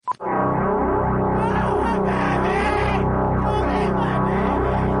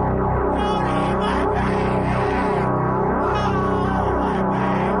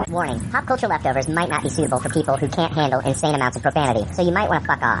Warning, Pop Culture Leftovers might not be suitable for people who can't handle insane amounts of profanity, so you might want to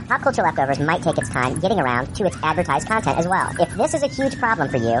fuck off. Pop Culture Leftovers might take its time getting around to its advertised content as well. If this is a huge problem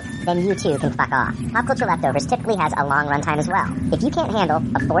for you, then you too can fuck off. Pop Culture Leftovers typically has a long runtime as well. If you can't handle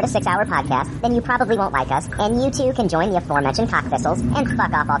a 4 to 6 hour podcast, then you probably won't like us, and you too can join the aforementioned cock thistles and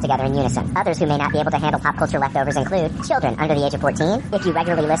fuck off altogether in unison. Others who may not be able to handle Pop Culture Leftovers include children under the age of 14, if you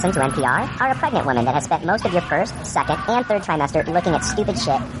regularly listen to NPR, are a pregnant woman that has spent most of your first, second, and third trimester looking at stupid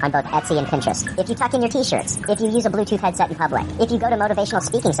shit on both Etsy and Pinterest. If you tuck in your t-shirts, if you use a Bluetooth headset in public, if you go to motivational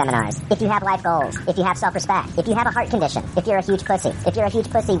speaking seminars, if you have life goals, if you have self-respect, if you have a heart condition, if you're a huge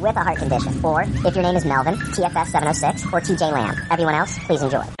pussy with a heart condition, or if your name is Melvin, TFS 706, or TJ Lamb. Everyone else, please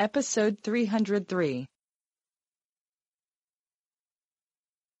enjoy. Episode 303.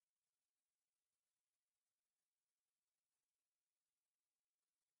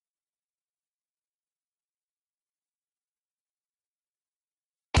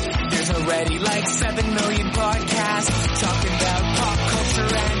 Already like 7 million podcasts talking about pop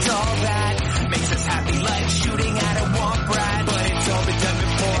culture and all that. Makes us happy like shooting at a womp rat, but it's all been done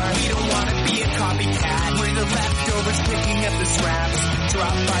before. We don't want to be a copycat. We're the leftovers picking up the scraps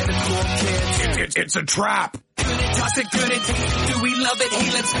dropped by the cool kids. It's a trap. Good and toss it, good and taste it. Do we love it?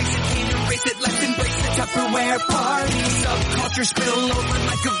 Hey, let's face it, can't erase it. Let's embrace the Tupperware party. Subculture spill over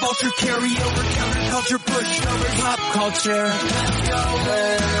like a vulture. Carry over counterculture, pushovers, pop culture.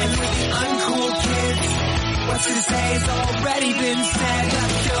 Leftovers. And we're the uncool kids. What's to say has already been said.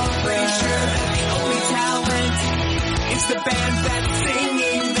 Leftovers. Sure that the only talent is the band that's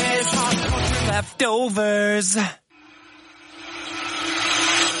singing this. Pop culture leftovers.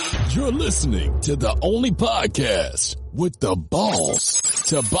 You're listening to the only podcast with the balls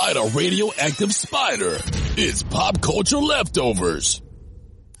to bite a radioactive spider. It's Pop Culture Leftovers.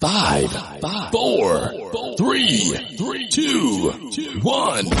 5, 4, 3, 2,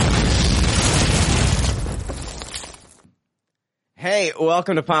 1. Hey,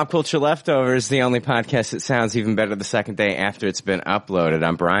 welcome to Pop Culture Leftovers, the only podcast that sounds even better the second day after it's been uploaded.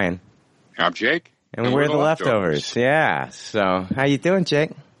 I'm Brian. I'm Jake. And we're the leftovers. Yeah. So, how you doing,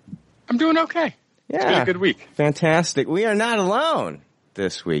 Jake? I'm doing okay. Yeah. It's been a good week. Fantastic. We are not alone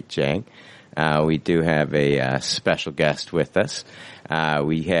this week, Jake. We do have a special guest with us.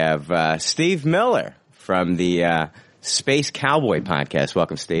 We have Steve Miller from the Space Cowboy podcast.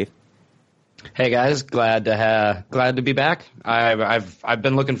 Welcome, Steve. Hey guys, glad to be back. I've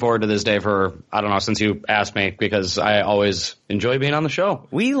been looking forward to this day for, I don't know, since you asked me, because I always enjoy being on the show.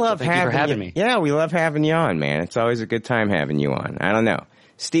 We love so thank you for having me. Yeah, we love having you on, man. It's always a good time having you on. I don't know.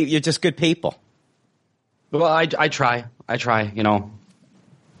 Steve, you're just good people. Well, I try, you know.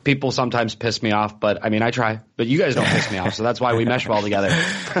 People sometimes piss me off, but I mean, I try. But you guys don't piss me off, so that's why we mesh well together.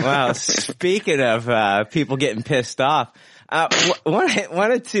 Well, speaking of people getting pissed off, wanted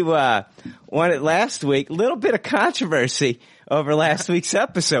last week, a little bit of controversy over last week's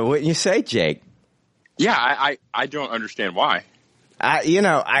episode. Wouldn't you say, Jake? Yeah, I don't understand why.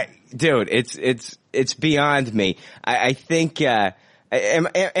 Dude, it's beyond me. I think, am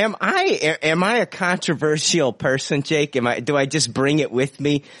I a controversial person, Jake? Do I just bring it with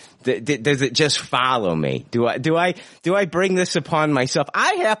me? Does it just follow me? Do I bring this upon myself?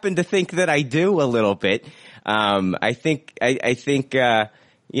 I happen to think that I do a little bit. I think, I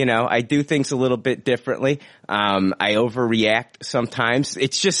do things a little bit differently. I overreact sometimes.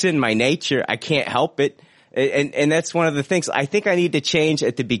 It's just in my nature. I can't help it. And that's one of the things I think I need to change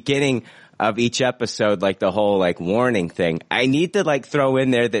at the beginning of each episode, like the whole like warning thing. I need to like throw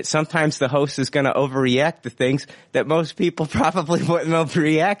in there that sometimes the host is going to overreact to things that most people probably wouldn't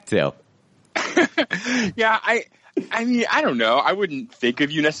overreact to. Yeah, I mean, I don't know. I wouldn't think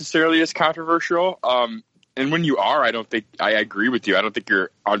of you necessarily as controversial. And when you are, I agree with you. I don't think you're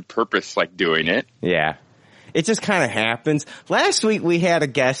on purpose like doing it. Yeah. It just kind of happens. Last week we had a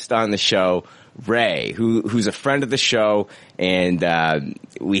guest on the show, Ray, who's a friend of the show, and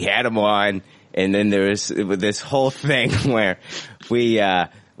we had him on, and then there was this whole thing where me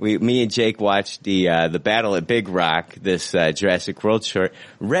and Jake watched the Battle at Big Rock, this Jurassic World short.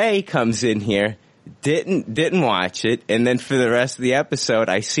 Ray comes in here, didn't watch it, and then for the rest of the episode,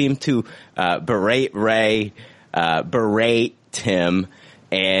 I seem to berate Ray, berate Tim.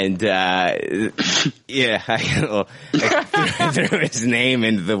 And, I threw his name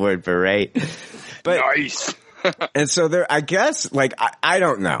into the word berate. But, nice. And so I guess, like, I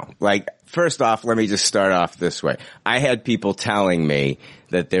don't know. Like, first off, let me just start off this way. I had people telling me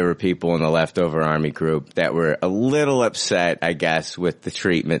that there were people in the Leftover Army group that were a little upset, I guess, with the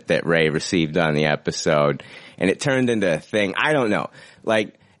treatment that Ray received on the episode. And it turned into a thing. I don't know.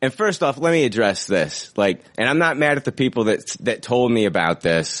 Like, And first off, let me address this. Like, and I'm not mad at the people that told me about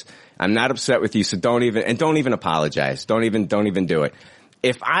this. I'm not upset with you, so don't even apologize. Don't even do it.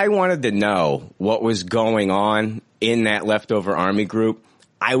 If I wanted to know what was going on in that leftover Army group,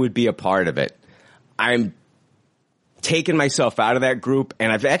 I would be a part of it. I'm taking myself out of that group,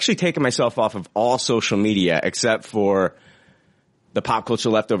 and I've actually taken myself off of all social media except for the Pop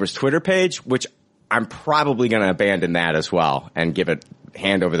Culture Leftovers Twitter page, which I'm probably going to abandon that as well and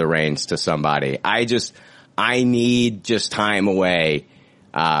hand over the reins to somebody. I need just time away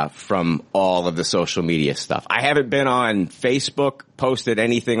from all of the social media stuff. I haven't been on Facebook, posted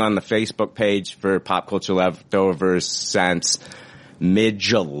anything on the Facebook page for Pop Culture Leftovers since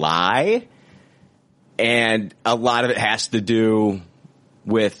mid-July. And a lot of it has to do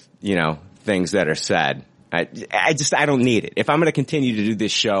with, things that are said. I don't need it. If I'm going to continue to do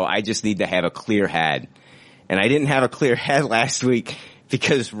this show, I just need to have a clear head. And I didn't have a clear head last week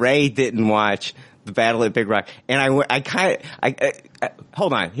because Ray didn't watch the Battle at Big Rock. And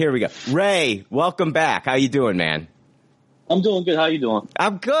hold on. Here we go. Ray, welcome back. How you doing, man? I'm doing good. How you doing?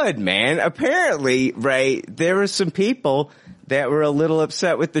 I'm good, man. Apparently, Ray, there were some people that were a little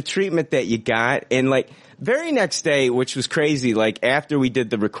upset with the treatment that you got. And very next day, which was crazy, after we did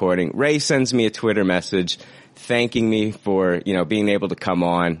the recording, Ray sends me a Twitter message thanking me for, being able to come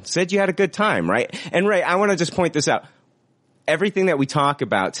on. Said you had a good time, right? And Ray, I want to just point this out. Everything that we talk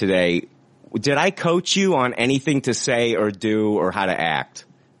about today, did I coach you on anything to say or do or how to act?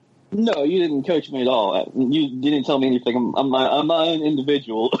 No, you didn't coach me at all. You didn't tell me anything. I'm my own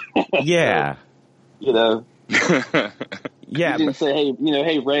individual. Yeah. Yeah. You didn't say,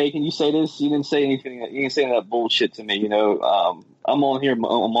 hey, Ray, can you say this? You didn't say anything. You didn't say that bullshit to me. I'm on here. I'm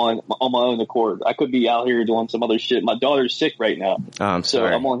on my own accord. I could be out here doing some other shit. My daughter's sick right now. Oh, I'm sorry.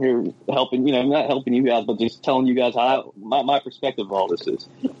 So I'm on here helping, not helping you guys, but just telling you guys how my perspective of all this is.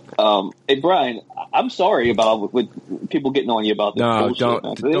 Hey, Brian, I'm sorry about with people getting on you about this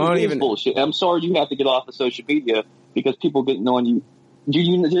bullshit. Don't even bullshit. I'm sorry you have to get off of social media because people getting on you.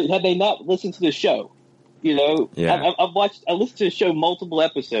 Have they not listened to the show? Yeah. I listened to the show multiple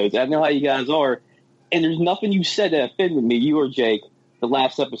episodes. I know how you guys are, and there's nothing you said that offended me, you or Jake, the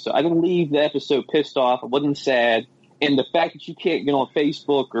last episode. I didn't leave the episode pissed off. I wasn't sad. And the fact that you can't get on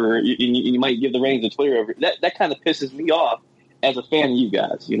Facebook or you might give the reins of Twitter over, that kind of pisses me off as a fan of you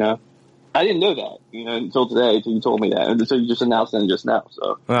guys, I didn't know that, until today, until you told me that. And so you just announced it just now,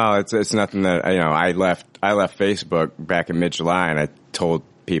 so. Well, it's nothing that, I left Facebook back in mid-July and I told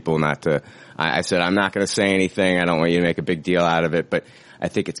people not to, I said, I'm not going to say anything. I don't want you to make a big deal out of it, but I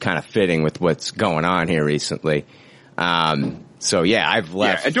think it's kind of fitting with what's going on here recently. So yeah, I've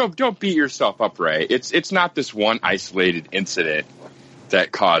left. Yeah, and don't beat yourself up, Ray. It's not this one isolated incident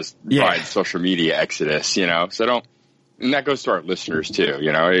that caused Brian's social media exodus, so don't, and that goes to our listeners too,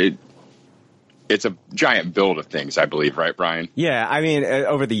 it's a giant build of things, I believe, right, Brian? Yeah, I mean,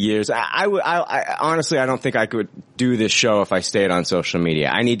 over the years, I honestly, I don't think I could do this show if I stayed on social media.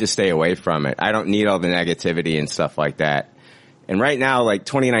 I need to stay away from it. I don't need all the negativity and stuff like that. And right now,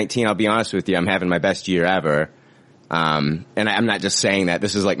 2019, I'll be honest with you, I'm having my best year ever. And I'm not just saying that.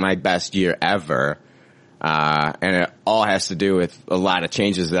 This is my best year ever. And it all has to do with a lot of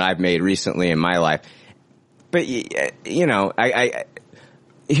changes that I've made recently in my life. But,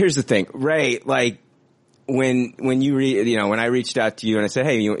 here's the thing, Ray, when you when I reached out to you and I said,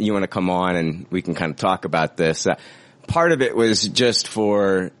 hey, you want to come on and we can kind of talk about this, part of it was just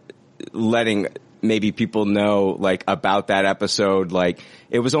for letting maybe people know, about that episode.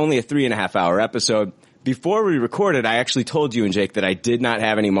 It was only a 3.5 hour episode. Before we recorded, I actually told you and Jake that I did not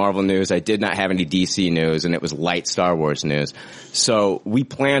have any Marvel news. I did not have any DC news, and it was light Star Wars news. So we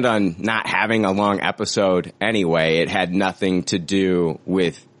planned on not having a long episode anyway. It had nothing to do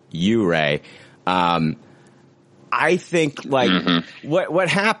with you, Ray. I think what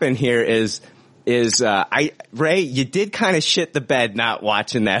happened here is Ray, you did kind of shit the bed not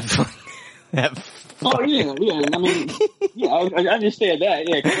watching that. Oh yeah. I mean, I understand that.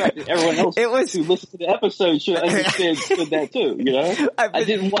 Yeah, correct. Everyone else who listened to the episode should understand that too. I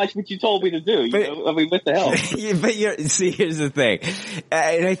didn't watch what you told me to do. I mean, what the hell? But see, here's the thing,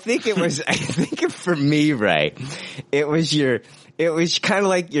 and I think for me, Ray, it was kind of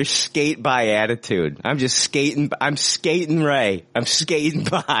like your skate by attitude. I'm skating, Ray. I'm skating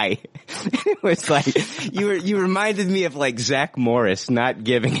by. It was you reminded me of Zach Morris not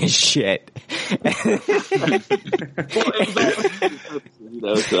giving a shit.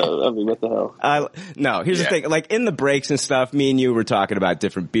 So, I mean, what the hell? No, here's the thing. Like, in the breaks and stuff, me and you were talking about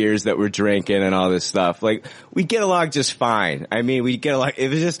different beers that we're drinking and all this stuff. Like, we get along just fine. I mean, we get along. It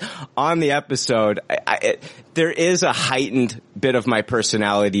was just on the episode. There is a heightened bit of my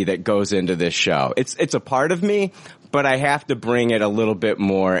personality that goes into this show. It's a part of me, but I have to bring it a little bit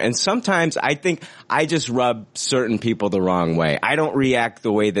more. And sometimes I think I just rub certain people the wrong way. I don't react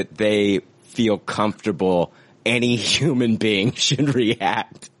the way that they feel comfortable any human being should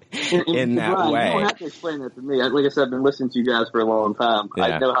react in that Brian, way. You don't have to explain that to me. Like I said, I've been listening to you guys for a long time. Yeah.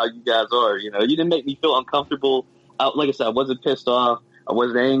 I know how you guys are. You didn't make me feel uncomfortable. Like I said, I wasn't pissed off. I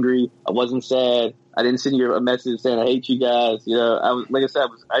wasn't angry. I wasn't sad. I didn't send you a message saying I hate you guys. I was, like I said,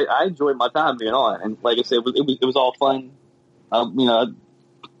 I enjoyed my time being on, and like I said, it was all fun. I don't know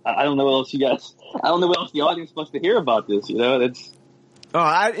what else I don't know what else the audience wants to hear about this. It's.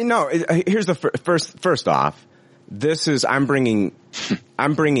 Here's the first off. This is I'm bringing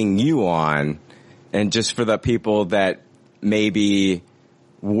you on, and just for the people that maybe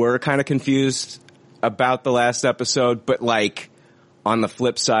were kind of confused about the last episode, but like on the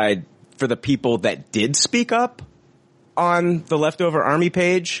flip side, for the people that did speak up on the Leftover Army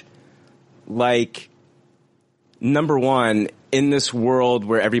page, like, number one, in this world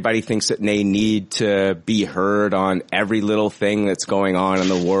where everybody thinks that they need to be heard on every little thing that's going on in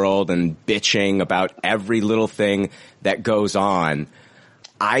the world and bitching about every little thing that goes on,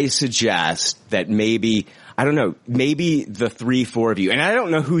 I suggest that maybe the 3-4 of you, and I don't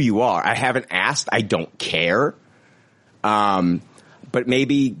know who you are. I haven't asked. I don't care. But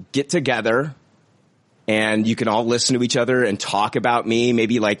maybe get together and you can all listen to each other and talk about me.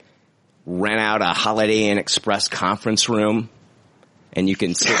 Maybe like rent out a Holiday Inn Express conference room. And you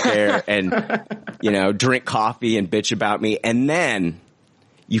can sit there and, drink coffee and bitch about me. And then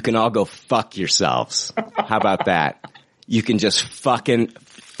you can all go fuck yourselves. How about that? You can just fucking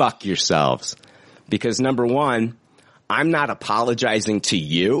fuck yourselves. Because number one, I'm not apologizing to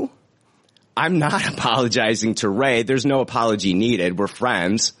you. I'm not apologizing to Ray. There's no apology needed. We're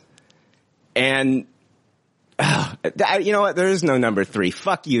friends. And, you know what? There is no number 3.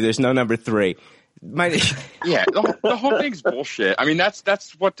 Fuck you. There's no number 3. The whole thing's bullshit. I mean, that's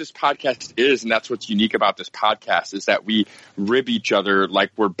what this podcast is, and that's what's unique about this podcast is that we rib each other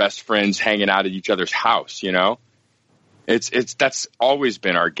like we're best friends hanging out at each other's house. It's that's always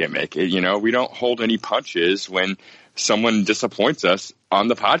been our gimmick. We don't hold any punches when someone disappoints us on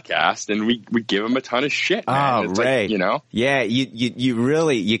the podcast, and we give them a ton of shit, man. Oh, Ray. Yeah,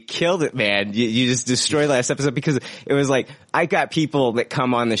 you killed it, man. You just destroyed last episode because it was like, I got people that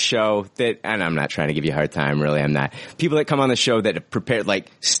come on the show that, and I'm not trying to give you a hard time, really, I'm not. People that come on the show that have prepared,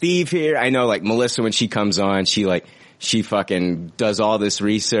 like Steve here, I know like Melissa when she comes on, she fucking does all this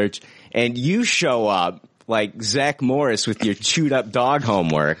research, and you show up like Zach Morris with your chewed up dog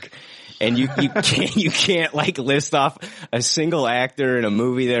homework. And you can't like list off a single actor in a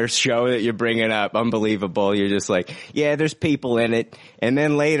movie or show that you're bringing up. Unbelievable. You're just like, yeah, there's people in it. And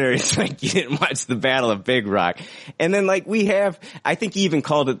then later it's like you didn't watch the Battle of Big Rock. And then like I think you even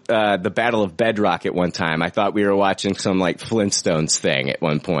called it, the Battle of Bedrock at one time. I thought we were watching some like Flintstones thing at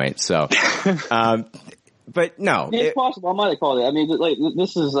one point. So, but no. It's possible. I might have called it. I mean, like,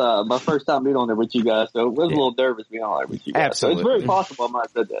 this is my first time being on there with you guys, so I was a little nervous being on there with you guys. Absolutely. So it's very possible I might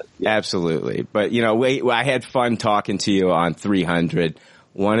have said that. Yeah. Absolutely. But, I had fun talking to you on 300.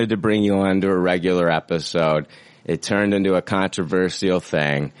 Wanted to bring you on to a regular episode. It turned into a controversial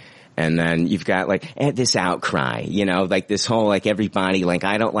thing. And then you've got like this outcry, like this whole like everybody like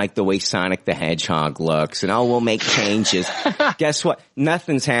I don't like the way Sonic the Hedgehog looks, and we'll make changes. Guess what?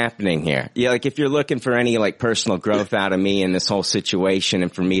 Nothing's happening here. Like if you're looking for any like personal growth out of me in this whole situation,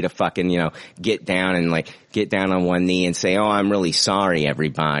 and for me to fucking get down on one knee and say, oh, I'm really sorry,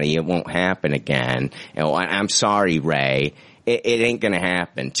 everybody. It won't happen again. I'm sorry, Ray. It ain't gonna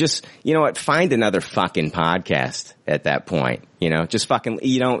happen. Just, find another fucking podcast at that point. Just fucking,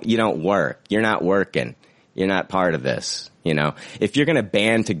 you don't work. You're not working. You're not part of this. If you're gonna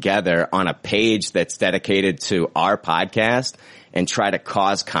band together on a page that's dedicated to our podcast and try to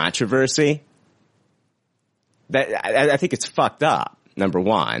cause controversy, I think it's fucked up, number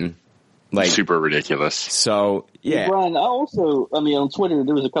one. Like, super ridiculous. So, yeah. Brian, on Twitter,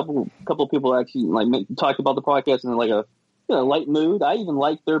 there was a couple people actually like talked about the podcast in like a light mood. I even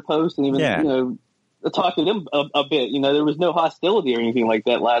liked their post and even talked to them a bit. There was no hostility or anything like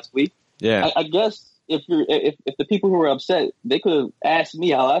that last week. Yeah, I guess if the people who were upset, they could have asked me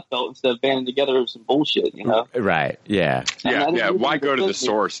how I felt instead of banding together some bullshit. Right? Yeah. Yeah. Why go to the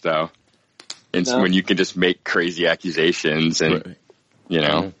source though? When you can just make crazy accusations and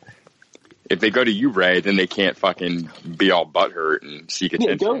if they go to you, Ray, then they can't fucking be all butthurt and seek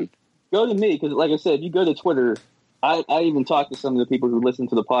attention. Go to me, because like I said, if you go to Twitter, I even talked to some of the people who listen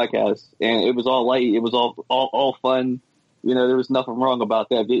to the podcast, and it was all light. It was all fun. You know, there was nothing wrong about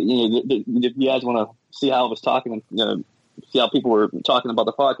that. You know, if you guys want to see how I was talking, you know, see how people were talking about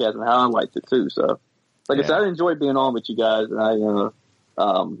the podcast and how I liked it too. So, like I said, I enjoyed being on with you guys, and I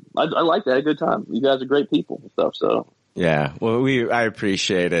liked that. I had a good time. You guys are great people and stuff. So. Yeah, well, I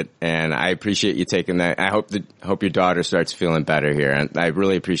appreciate it, and I appreciate you taking that. I hope your daughter starts feeling better here, and I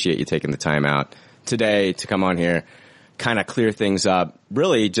really appreciate you taking the time out today to come on here, kind of clear things up.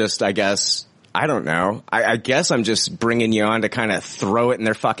 Really, just I guess I don't know. I guess I'm just bringing you on to kind of throw it in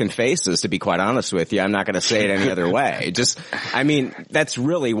their fucking faces. To be quite honest with you, I'm not going to say it any other way. I mean, that's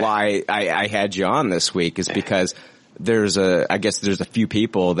really why I had you on this week, is because there's a few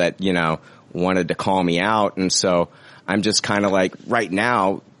people that wanted to call me out, and so. I'm just kind of like right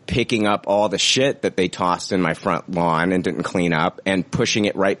now picking up all the shit that they tossed in my front lawn and didn't clean up and pushing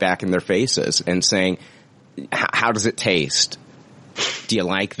it right back in their faces and saying, how does it taste? Do you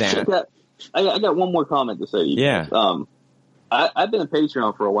like that? I got one more comment to say to you. Yeah. I've been a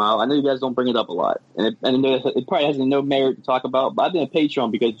Patreon for a while. I know you guys don't bring it up a lot, and it probably has no merit to talk about, but I've been a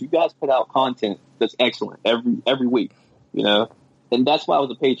Patreon because you guys put out content that's excellent every week, and that's why I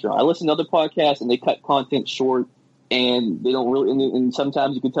was a Patreon. I listen to other podcasts and they cut content short. And they don't really, and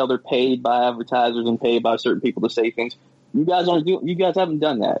sometimes you can tell they're paid by advertisers and paid by certain people to say things. You guys haven't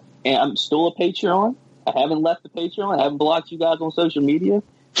done that. And I'm still a Patreon. I haven't left the Patreon. I haven't blocked you guys on social media.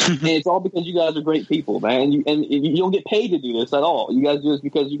 And it's all because you guys are great people, man. And you don't get paid to do this at all. You guys do this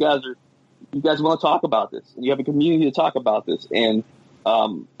because you guys want to talk about this. And you have a community to talk about this. And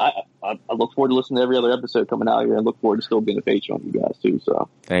I look forward to listening to every other episode coming out here. I look forward to still being a Patreon with you guys too. So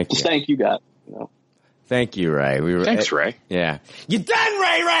thank you. Thank you guys. Thank you, Ray. Thanks, Ray. Yeah. You done,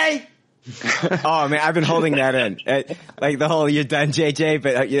 Ray? Oh, man, I've been holding that in. Like the whole "you're done, JJ,"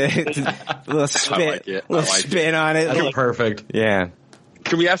 but a little spin on it. That's perfect. Yeah.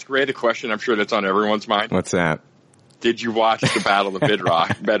 Can we ask Ray the question I'm sure that's on everyone's mind? What's that? Did you watch the Battle of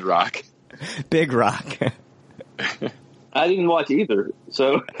Bedrock? Big Rock. I didn't watch either,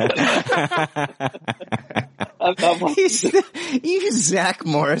 so. You Zach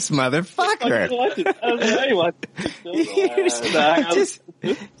Morris motherfucker.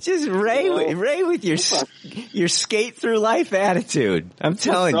 Just Ray with your skate through life attitude. I'm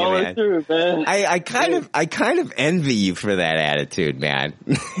telling you, man. Through, man. I kind of envy you for that attitude, man.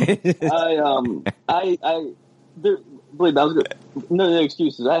 Believe that was good. No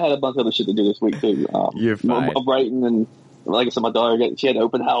excuses. I had a bunch of other shit to do this week too. You're fine. I'm writing, and like I said, my daughter she had an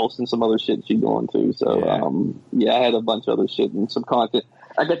open house and some other shit she's going to. So I had a bunch of other shit and some content.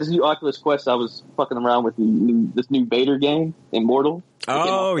 I got this new Oculus Quest. I was fucking around with this new Vader game, Immortal.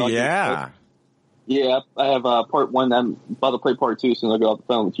 Oh yeah. Yeah, I have part 1. I'm about to play part 2 soon as I get off the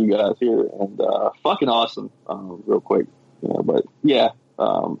phone with you guys here, and fucking awesome. Real quick, but yeah,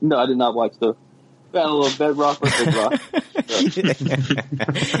 no, I did not watch the Battle of Bedrock or Big Rock.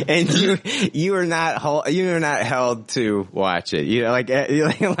 And you are not held to watch it. Like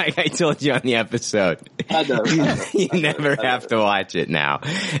I told you on the episode. I know. You never have to watch it now.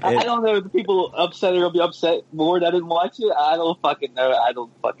 I don't know if the people upset are gonna be upset more that I didn't watch it. I don't fucking know. I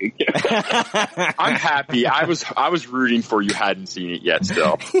don't fucking care. I'm happy. I was rooting for you hadn't seen it yet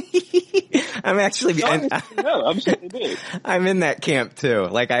still. I'm actually I'm sure they did. I'm in that camp too.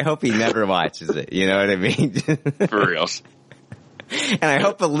 Like I hope he never watches it. You know what I mean? For reals. And I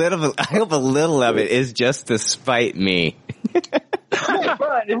hope a little of it is just to spite me.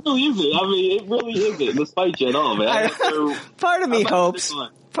 Right, it really isn't. I mean, it really isn't to spite you at all, man. Part of me hopes.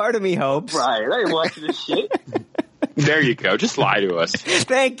 Right, I ain't watching this shit. There you go. Just lie to us.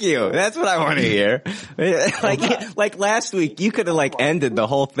 Thank you. That's what I want to hear. Like last week, you could have ended the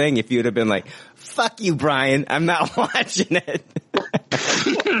whole thing if you'd have been like, "Fuck you, Brian. I'm not watching it."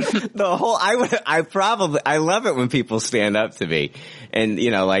 I love it when people stand up to me and,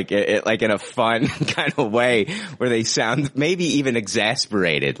 like in a fun kind of way where they sound maybe even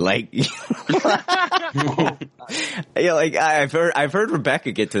exasperated. I've heard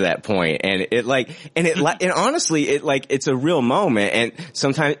Rebecca get to that point, and and honestly, it's a real moment, and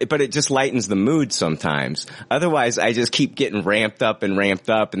sometimes, but it just lightens the mood sometimes. Otherwise, I just keep getting ramped up, and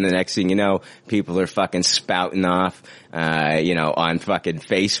the next thing you know, people are fucking spouting off, on fucking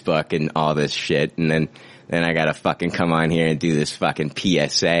Facebook and all this shit, and then I gotta fucking come on here and do this fucking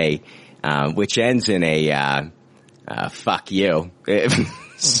PSA, which ends in a fuck you.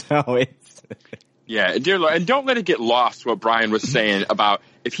 So it's. Yeah, dear Lord, and don't let it get lost what Brian was saying about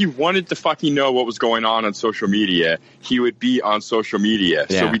if he wanted to fucking know what was going on social media, he would be on social media.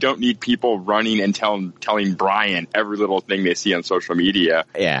 Yeah. So we don't need people running and telling Brian every little thing they see on social media.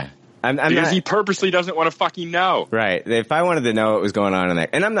 Yeah. Because he purposely doesn't want to fucking know. Right. If I wanted to know what was going on in there,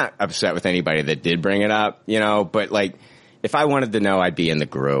 and I'm not upset with anybody that did bring it up, but like, if I wanted to know, I'd be in the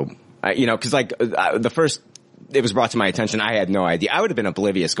group. Because like the first it was brought to my attention, I had no idea. I would have been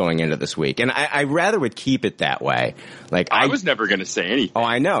oblivious going into this week, and I rather would keep it that way. Like I was never going to say anything. Oh,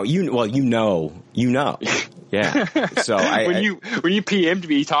 I know. You know. Yeah. So when you PM'd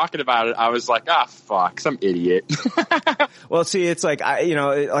me talking about it, I was like, fuck, some idiot. Well, see, it's like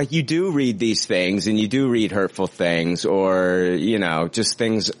like you do read these things, and you do read hurtful things, or just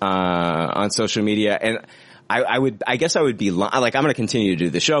things on social media, and I guess I would be like, I'm going to continue to do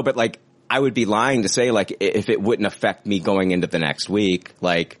the show, but like, I would be lying to say, like, if it wouldn't affect me going into the next week,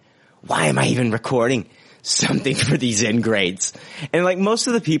 like, why am I even recording something for these ingrates? And like, most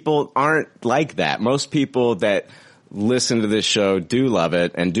of the people aren't like that. Most people that listen to this show do love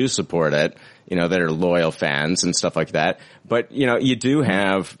it and do support it, that are loyal fans and stuff like that. But, you do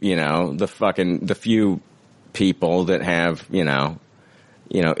have, the few people that have,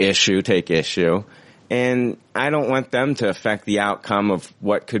 take issue. And I don't want them to affect the outcome of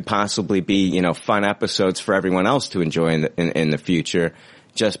what could possibly be, fun episodes for everyone else to enjoy in the future,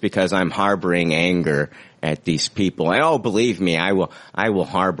 just because I'm harboring anger at these people. And believe me, I will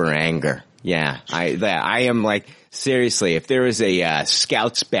harbor anger. Yeah, I am like, seriously, if there was a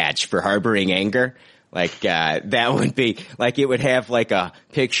Scouts badge for harboring anger, like that would be like, it would have like a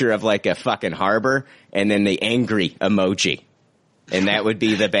picture of like a fucking harbor and then the angry emoji. And that would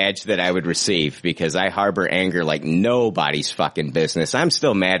be the badge that I would receive, because I harbor anger like nobody's fucking business. I'm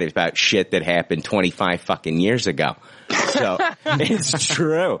still mad about shit that happened 25 fucking years ago. So it's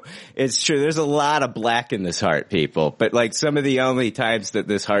true. It's true. There's a lot of black in this heart, people. But like, some of the only times that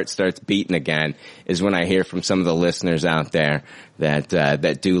this heart starts beating again is when I hear from some of the listeners out there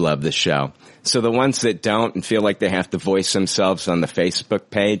that do love the show. So the ones that don't and feel like they have to voice themselves on the Facebook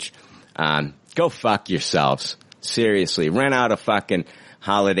page, go fuck yourselves. Seriously, rent out a fucking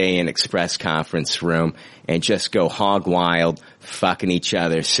Holiday Inn Express conference room and just go hog wild, fucking each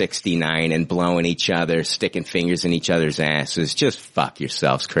other 69 and blowing each other, sticking fingers in each other's asses. Just fuck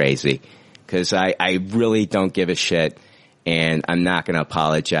yourselves crazy. Cause I really don't give a shit, and I'm not gonna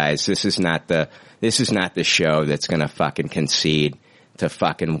apologize. This is not the show that's gonna fucking concede to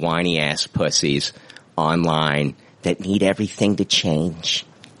fucking whiny ass pussies online that need everything to change.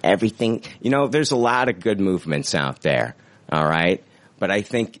 Everything, there's a lot of good movements out there, all right? But I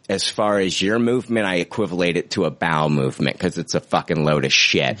think as far as your movement, I equivalent it to a bowel movement, because it's a fucking load of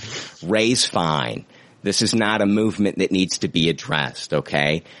shit. Ray's fine. This is not a movement that needs to be addressed,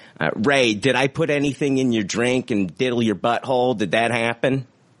 okay? Ray, did I put anything in your drink and diddle your butthole? Did that happen?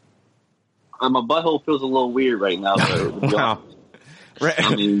 My butthole feels a little weird right now. Wow.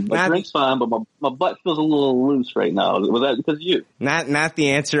 I mean, my drink's fine, but my butt feels a little loose right now. Was that because of you? Not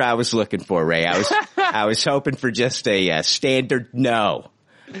the answer I was looking for, Ray. I was hoping for just a standard no.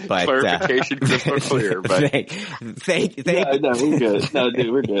 But clarification, crystal clear. But thank. Yeah, no, we're good. No,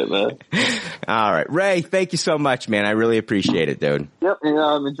 dude, we're good, man. All right, Ray. Thank you so much, man. I really appreciate it, dude. Yep,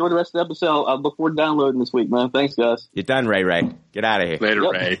 and enjoy the rest of the episode. I look forward to downloading this week, man. Thanks, guys. You're done, Ray. Get out of here. Later,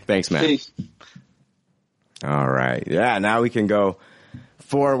 yep. Ray. Thanks, man. Peace. All right. Yeah, now we can go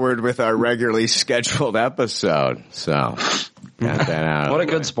forward with our regularly scheduled episode. So, got that out. What a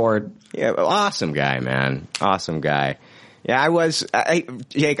good sport. Yeah, awesome guy, man. Awesome guy. Yeah,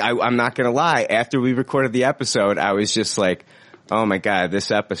 Jake, I'm not going to lie. After we recorded the episode, I was just like, oh my God,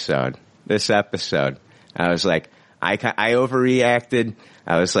 this episode. I was like, I overreacted.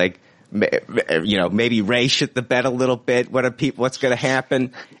 I was like, maybe Ray shit the bed a little bit. What's going to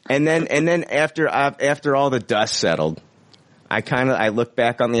happen? And then after all the dust settled, I look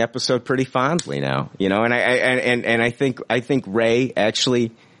back on the episode pretty fondly now, and I think Ray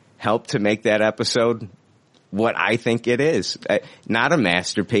actually helped to make that episode what I think it is. Not a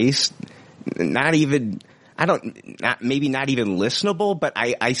masterpiece, maybe not even listenable, but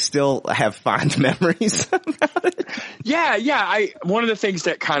I still have fond memories about it. Yeah. One of the things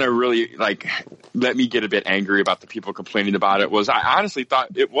that kind of really let me get a bit angry about the people complaining about it was I honestly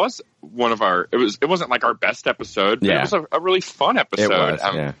thought it was it wasn't like our best episode, but it was a really fun episode. It was,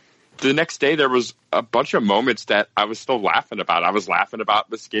 yeah. The next day there was a bunch of moments that I was still laughing about. I was laughing about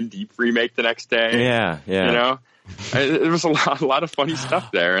the Skin Deep remake the next day. Yeah. There was a lot of funny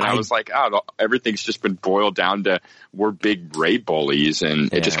stuff there, and I was like, everything's just been boiled down to we're big Ray bullies,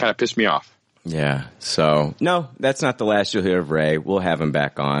 and it just kind of pissed me off. Yeah. So, no, that's not the last you'll hear of Ray. We'll have him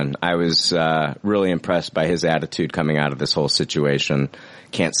back on. I was really impressed by his attitude coming out of this whole situation.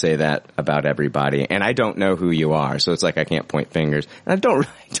 Can't say that about everybody. And I don't know who you are, so it's like I can't point fingers. And I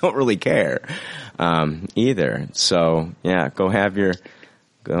don't really care either. So, yeah, go have your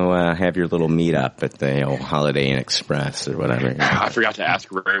little meetup at the old Holiday Inn Express or whatever. I forgot to ask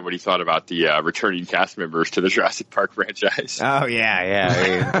Ray what he thought about the returning cast members to the Jurassic Park franchise. Oh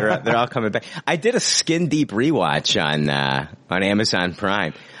yeah. They're all coming back. I did a skin deep rewatch on Amazon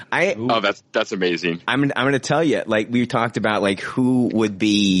Prime. That's amazing. I'm going to tell you, like we talked about, like who would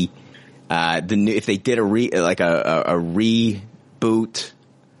be the new if they did a reboot,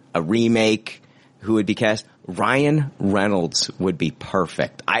 a remake, who would be cast? Ryan Reynolds would be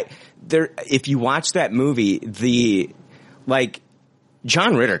perfect. If you watch that movie,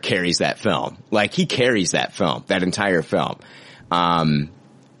 John Ritter carries that film. Like he carries that film, that entire film.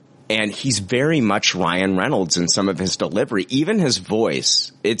 And he's very much Ryan Reynolds in some of his delivery, even his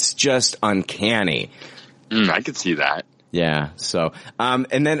voice. It's just uncanny. I could see that. Yeah. So,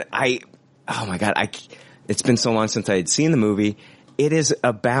 and then oh my God, it's been so long since I had seen the movie. It is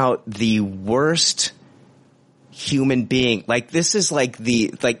about the worst human being. Like this is like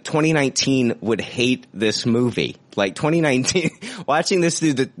 2019 would hate this movie. Like 2019, watching this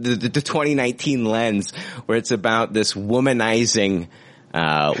through the 2019 lens, where it's about this womanizing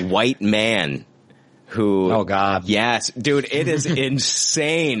white man who, oh God, yes, dude, it is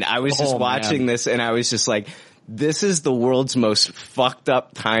insane. I was just watching this and I was just like, this is the world's most fucked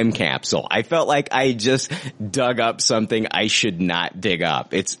up time capsule. I felt like I just dug up something I should not dig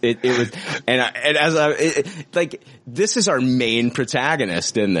up. It was, this is our main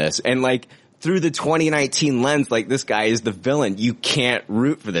protagonist in this, and like through the 2019 lens, like this guy is the villain. You can't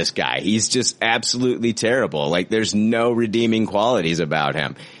root for this guy. He's just absolutely terrible. Like there's no redeeming qualities about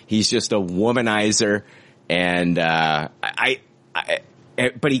him. He's just a womanizer, and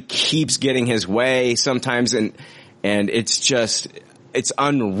but he keeps getting his way sometimes, and it's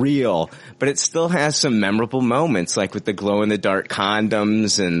unreal. But it still has some memorable moments, like with the glow in the dark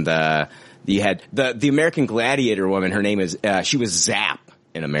condoms, and you had the American Gladiator woman. Her name is she was Zap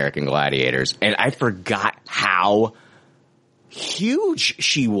in American Gladiators, and I forgot how huge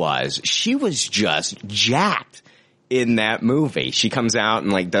she was. She was just jacked in that movie. She comes out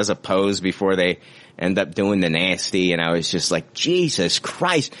and like does a pose before they end up doing the nasty, and I was just like, Jesus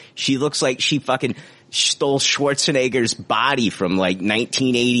Christ, she looks like she fucking stole Schwarzenegger's body from like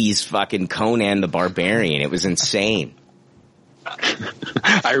 1980s fucking Conan the Barbarian. It was insane.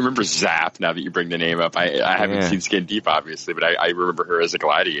 I remember Zap, now that you bring the name up. I haven't seen Skin Deep, obviously, but I remember her as a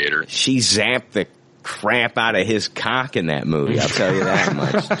gladiator. She zapped the crap out of his cock in that movie, I'll tell you that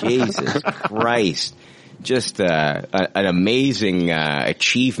much. Jesus Christ. Just an amazing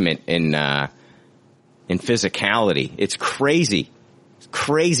achievement in physicality. It's crazy. It's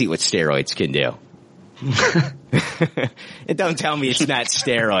crazy what steroids can do. And don't tell me it's not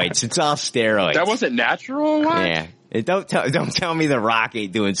steroids. It's all steroids. That wasn't natural? What? Yeah. And don't tell me The Rock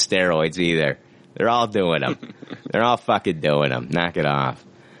ain't doing steroids either. They're all doing them. They're all fucking doing them. Knock it off.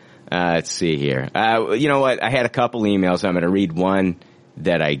 Let's see here. You know what? I had a couple emails. I'm going to read one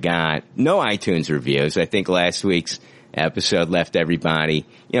that I got. No iTunes reviews. I think last week's episode left everybody.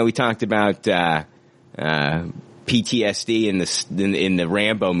 You know, we talked about PTSD in the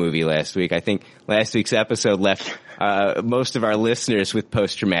Rambo movie last week. I think last week's episode left most of our listeners with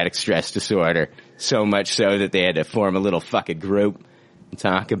post-traumatic stress disorder, so much so that they had to form a little fucking group and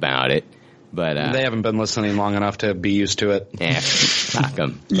talk about it. But they haven't been listening long enough to be used to it. Yeah, fuck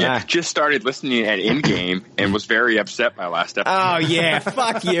them. Yeah, just started listening at Endgame and was very upset by last episode. Oh yeah,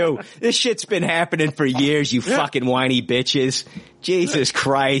 fuck you. This shit's been happening for years, you fucking whiny bitches. Jesus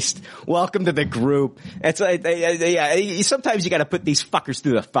Christ. Welcome to the group. It's like, sometimes you gotta put these fuckers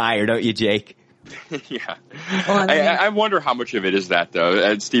through the fire, don't you, Jake? Yeah. Well, I wonder how much of it is that, though.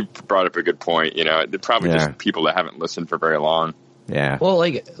 And Steve brought up a good point. You know, they're probably just people that haven't listened for very long. Yeah. Well,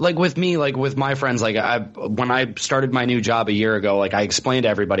 like with me, like with my friends, like when I started my new job a year ago, like I explained to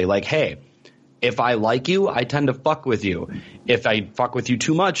everybody, like, hey, if I like you, I tend to fuck with you. If I fuck with you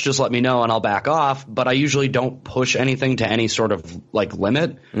too much, just let me know and I'll back off. But I usually don't push anything to any sort of like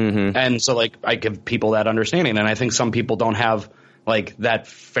limit. Mm-hmm. And so like I give people that understanding. And I think some people don't have like that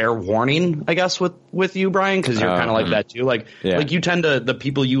fair warning, I guess, with you, Brian, because you're kind of like that too. Like you tend to, the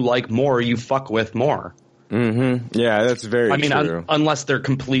people you like more, you fuck with more. Mm-hmm. Yeah, that's very true. I mean, unless they're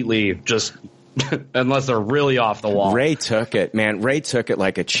completely just, unless they're really off the wall. Ray took it, man. Ray took it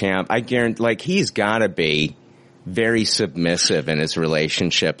like a champ. I guarantee, like, he's gotta be very submissive in his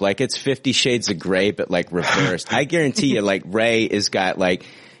relationship. Like, it's 50 Shades of Grey, but like reversed. I guarantee you, like, Ray has got like,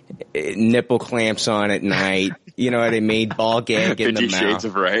 nipple clamps on at night. You know what I mean? Ball gag in the mouth. 50 Shades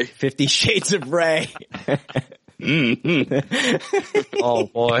of Ray. 50 Shades of Ray. Oh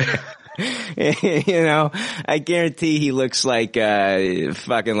boy. You know, I guarantee he looks like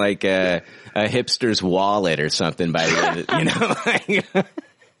fucking like a hipster's wallet or something by the end of, you know,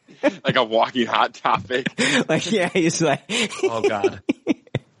 like a walking Hot Topic. Like, yeah, he's like, oh God.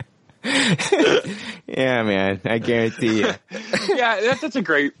 Yeah, man, I guarantee you. Yeah, that's a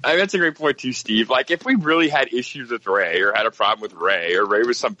great point too, Steve. Like, if we really had issues with Ray or had a problem with Ray or Ray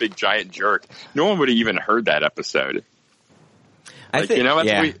was some big giant jerk, no one would have even heard that episode. Like, you know,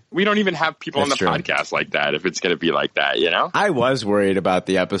 we don't even have people on the podcast like that if it's going to be like that, you know? I was worried about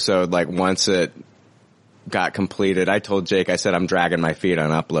the episode, like, once it got completed. I told Jake, I said, I'm dragging my feet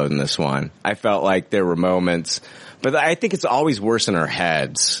on uploading this one. I felt like there were moments, but I think it's always worse in our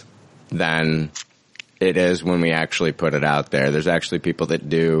heads than it is when we actually put it out there. There's actually people that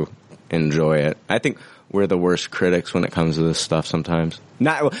do enjoy it. I think we're the worst critics when it comes to this stuff sometimes.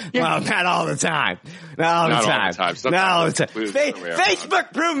 Well, not all the time. Not all the time.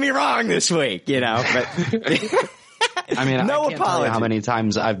 Facebook proved me wrong this week, you know. But I mean, no I can't tell you how many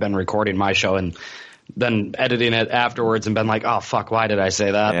times I've been recording my show and then editing it afterwards and been like, oh, fuck, why did I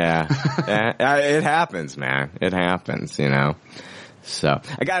say that? Yeah. It happens, man. It happens, you know. So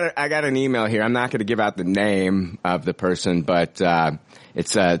I got an email here. I'm not going to give out the name of the person, but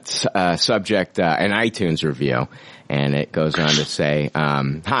it's a subject, an iTunes review, and it goes on to say,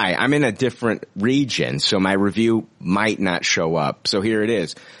 "Hi, I'm in a different region, so my review might not show up." So here it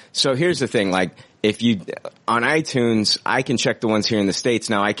is. So here's the thing: like, if you on iTunes, I can check the ones here in the States.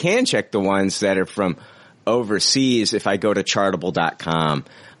 Now I can check the ones that are from overseas if I go to Chartable.com,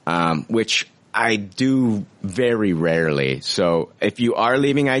 which I do very rarely. So if you are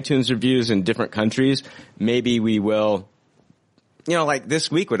leaving iTunes reviews in different countries, maybe we will, you know, like this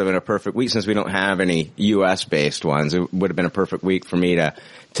week would have been a perfect week since we don't have any US based ones. It would have been a perfect week for me to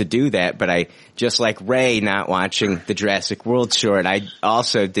do that. But I, just like Ray not watching the Jurassic World short, I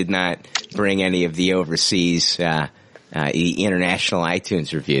also did not bring any of the overseas, international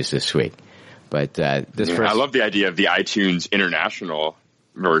iTunes reviews this week. But, I love the idea of the iTunes international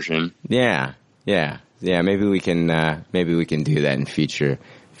version. Yeah. Maybe we can do that in future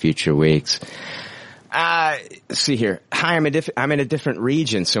weeks. See here. Hi, I'm in a different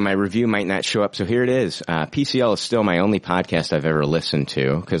region, so my review might not show up. So here it is. PCL is still my only podcast I've ever listened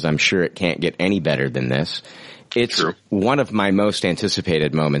to, because I'm sure it can't get any better than this. It's one of my most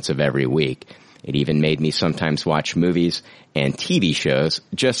anticipated moments of every week. It even made me sometimes watch movies and TV shows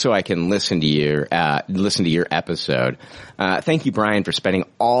just so I can listen to your episode. Thank you, Brian, for spending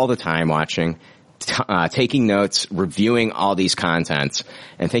all the time watching, taking notes, reviewing all these contents.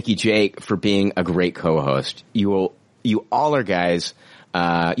 And thank you, Jake, for being a great co-host. You all guys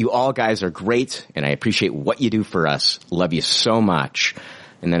are great, and I appreciate what you do for us. Love you so much.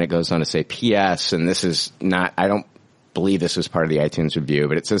 And then it goes on to say, P.S., and this is not, I don't believe this was part of the iTunes review,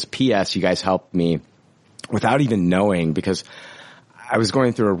 but it says, P.S., you guys helped me without even knowing, because I was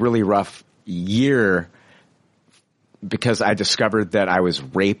going through a really rough year because I discovered that I was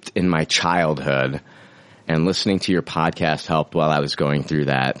raped in my childhood, and listening to your podcast helped while I was going through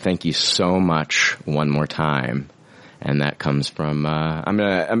that. Thank you so much one more time. And that comes from,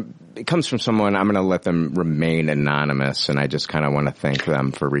 it comes from someone, I'm going to let them remain anonymous, and I just kind of want to thank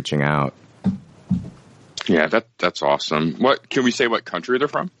them for reaching out. Yeah, that's awesome. What can we say? What country they're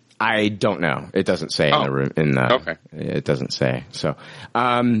from? I don't know. It doesn't say okay. It doesn't say. So,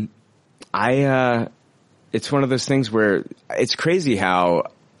 it's one of those things where it's crazy how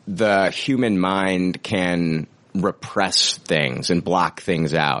the human mind can repress things and block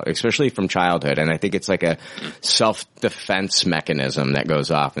things out, especially from childhood. And I think it's like a self-defense mechanism that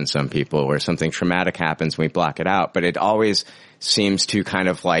goes off in some people, where something traumatic happens and we block it out, but it always seems to kind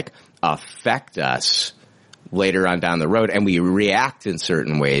of like affect us later on down the road, and we react in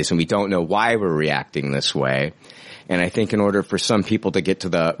certain ways, and we don't know why we're reacting this way. And I think in order for some people to get to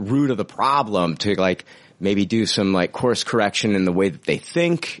the root of the problem, to like maybe do some like course correction in the way that they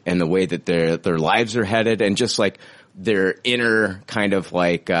think and the way that their lives are headed, and just like their inner kind of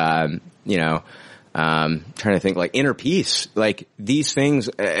like, trying to think, like inner peace, like these things,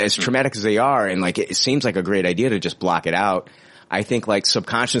 as traumatic as they are, and like it seems like a great idea to just block it out. I think like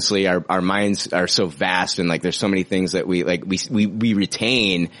subconsciously our minds are so vast, and like there's so many things that we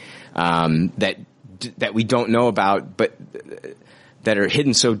retain, that we don't know about, but that are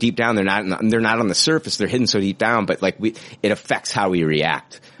hidden so deep down. They're not on the surface. They're hidden so deep down, but like it affects how we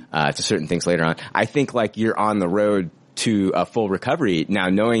react to certain things later on. I think like you're on the road to a full recovery now,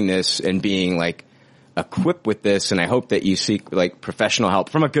 knowing this and being like equipped with this, and I hope that you seek like professional help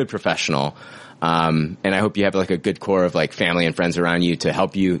from a good professional. And I hope you have like a good core of like family and friends around you to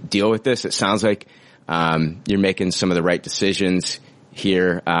help you deal with this. It sounds like you're making some of the right decisions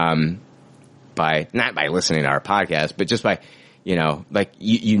here, by not by listening to our podcast, but just by, like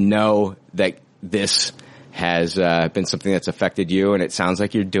you know that this has been something that's affected you, and it sounds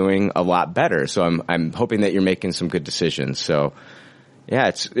like you're doing a lot better. So I'm hoping that you're making some good decisions. So yeah,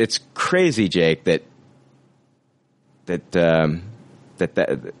 it's crazy, Jake, that our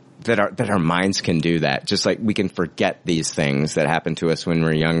minds can do that. Just like we can forget these things that happen to us when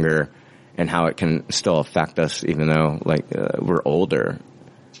we're younger, and how it can still affect us even though we're older.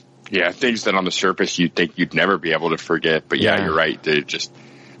 Yeah, things that on the surface you'd think you'd never be able to forget, but yeah. You're right.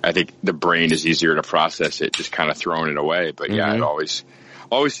 I think the brain is easier to process it, just kind of throwing it away. But yeah, it always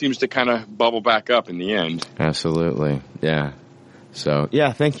seems to kind of bubble back up in the end. Absolutely. Yeah. So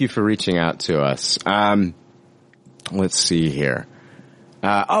yeah, thank you for reaching out to us. Let's see here.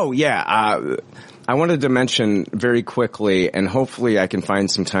 I wanted to mention very quickly, and hopefully I can find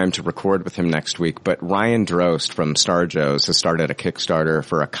some time to record with him next week, but Ryan Drost from Star Joe's has started a Kickstarter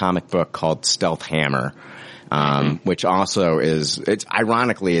for a comic book called Stealth Hammer, which also it's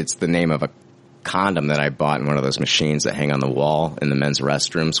the name of a condom that I bought in one of those machines that hang on the wall in the men's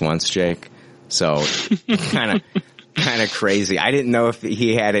restrooms once, Jake. So kind of crazy. I didn't know if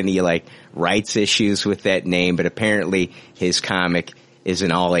he had any rights issues with that name, but apparently his comic is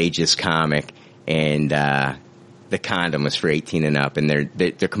an all ages comic, and the condom was for 18 and up, and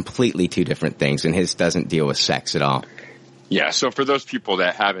they're completely two different things, and his doesn't deal with sex at all. Yeah, so for those people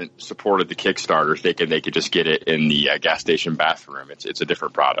that haven't supported the Kickstarter, they could just get it in the gas station bathroom. It's a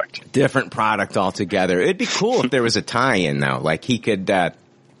different product. Different product altogether. It'd be cool if there was a tie-in though. Like he could, for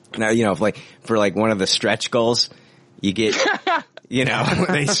one of the stretch goals, you get,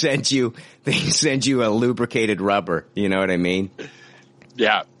 they send you a lubricated rubber. You know what I mean?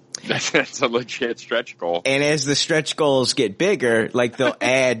 Yeah. That's a legit stretch goal. And as the stretch goals get bigger, they'll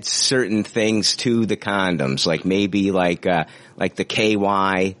add certain things to the condoms, maybe the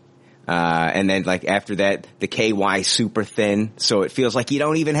KY, and then after that, the KY super thin, so it feels like you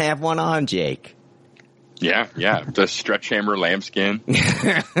don't even have one on, Jake. Yeah. The stretch hammer lambskin.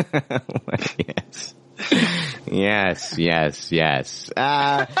 Yes.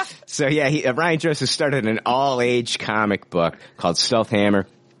 So yeah, Ryan Drost has started an all-age comic book called Stealth Hammer.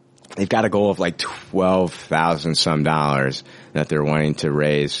 They've got a goal of $12,000 some dollars that they're wanting to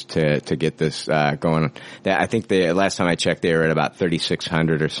raise to get this going. I think the last time I checked, they were at about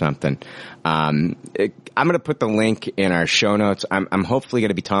 3,600 or something. I'm going to put the link in our show notes. I'm hopefully going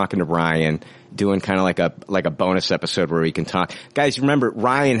to be talking to Ryan, doing kind of like a bonus episode where we can talk. Guys, remember,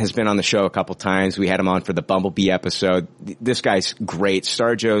 Ryan has been on the show a couple times. We had him on for the Bumblebee episode. This guy's great.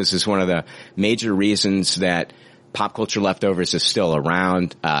 Star Joe's is one of the major reasons that Pop Culture Leftovers is still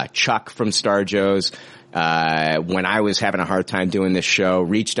around. Chuck from Star Joe's, when I was having a hard time doing this show,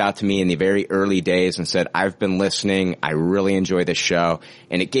 reached out to me in the very early days and said, I've been listening. I really enjoy this show.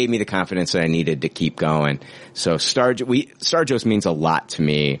 And it gave me the confidence that I needed to keep going. So Star Joe's means a lot to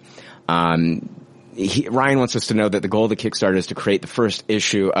me. Ryan wants us to know that the goal of the Kickstarter is to create the first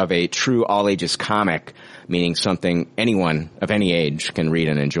issue of a true all-ages comic, meaning something anyone of any age can read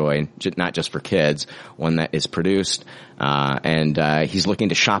and enjoy, not just for kids, one that is produced. And he's looking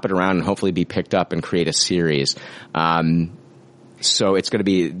to shop it around and hopefully be picked up and create a series. So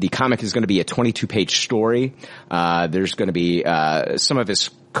the comic is going to be a 22-page story. There's going to be some of his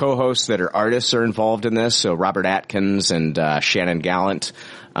co-hosts that are artists are involved in this, so Robert Atkins and Shannon Gallant.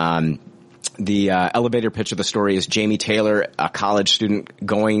 The elevator pitch of the story is Jamie Taylor, a college student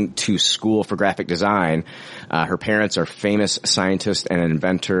going to school for graphic design. Her parents are famous scientist and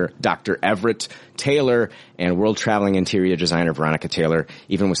inventor Dr. Everett Taylor and world-traveling interior designer Veronica Taylor.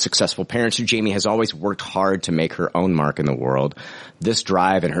 Even with successful parents, Jamie has always worked hard to make her own mark in the world. This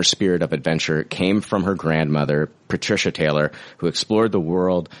drive and her spirit of adventure came from her grandmother, Patricia Taylor, who explored the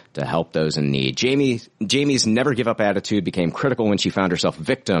world to help those in need. Jamie's never-give-up attitude became critical when she found herself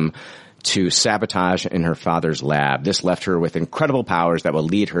victim to sabotage in her father's lab. This left her with incredible powers that will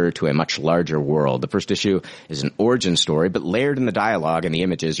lead her to a much larger world. The first issue is an origin story, but layered in the dialogue and the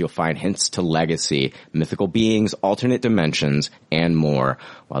images, you'll find hints to legacy, mythical beings, alternate dimensions, and more.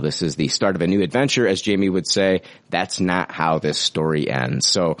 While this is the start of a new adventure, as Jamie would say, that's not how this story ends.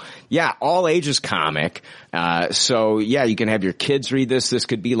 So, yeah, all ages comic. So yeah, you can have your kids read this. This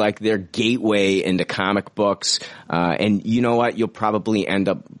could be like their gateway into comic books. And you know what? You'll probably end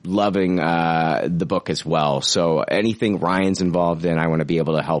up loving, the book as well. So anything Ryan's involved in, I want to be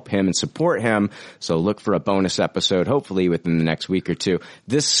able to help him and support him. So look for a bonus episode, hopefully within the next week or two.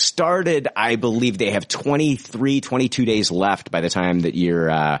 This started, I believe they have 22 days left by the time that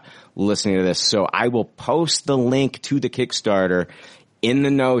you're, listening to this. So I will post the link to the Kickstarter in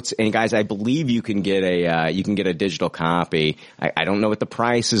the notes. And guys, I believe you can get a digital copy. I don't know what the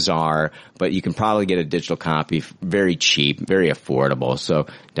prices are, but you can probably get a digital copy very cheap, very affordable. So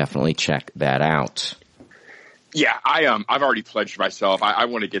definitely check that out. Yeah, I've already pledged myself. I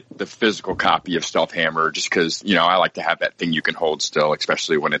want to get the physical copy of Stealth Hammer just because, I like to have that thing you can hold still,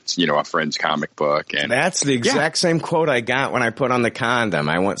 especially when it's, a friend's comic book. And that's the exact same quote I got when I put on the condom.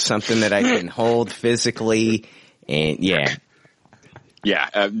 I want something that I can hold physically, and yeah.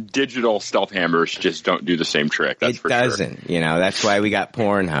 Yeah, digital Stealth Hammers just don't do the same trick. That's for sure. It doesn't, that's why we got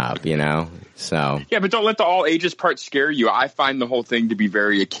Pornhub, so. Yeah, but don't let the all ages part scare you. I find the whole thing to be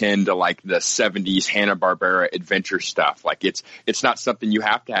very akin to like the 70s Hanna-Barbera adventure stuff. Like it's not something you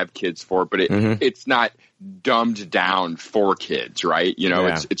have to have kids for, but it's not dumbed down for kids, right?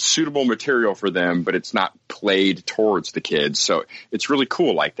 It's suitable material for them, but it's not played towards the kids. So it's really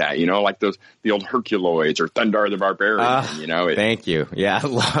cool like that, like the old Herculoids or Thundar the Barbarian, Thank you. Yeah,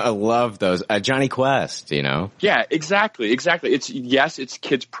 I love those. Johnny Quest, Yeah, exactly. It's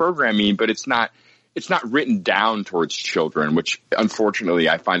kids programming, but it's not written down towards children, which unfortunately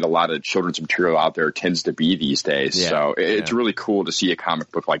I find a lot of children's material out there tends to be these days. Yeah, so it's really cool to see a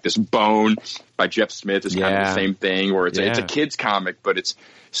comic book like this. Bone by Jeff Smith is kind of the same thing, where it's a kid's comic, but it's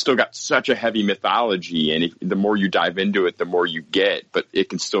still got such a heavy mythology, and the more you dive into it, the more you get, but it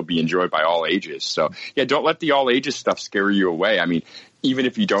can still be enjoyed by all ages. So yeah, don't let the all ages stuff scare you away. I mean, even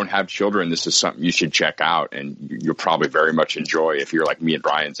if you don't have children, this is something you should check out, and you'll probably very much enjoy if you're like me and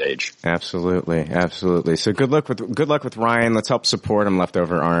Brian's age. Absolutely. So good luck with Ryan. Let's help support him,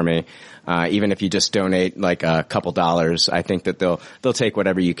 Leftover Army. Even if you just donate like a couple dollars, I think that they'll take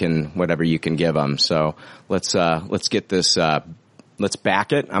whatever you can give them. So let's get this, let's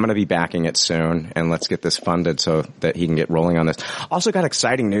back it. I'm going to be backing it soon, and let's get this funded so that he can get rolling on this. Also got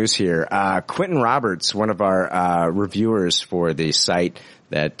exciting news here. Quentin Roberts, one of our reviewers for the site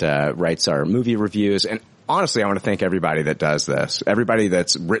that writes our movie reviews, and honestly, I want to thank everybody that does this. Everybody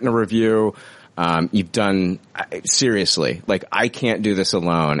that's written a review. You've done, seriously, like I can't do this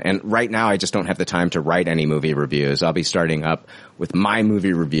alone. And right now I just don't have the time to write any movie reviews. I'll be starting up with my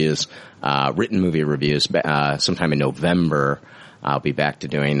movie reviews, written movie reviews, sometime in November. I'll be back to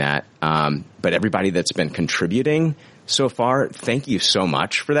doing that. But everybody that's been contributing so far, thank you so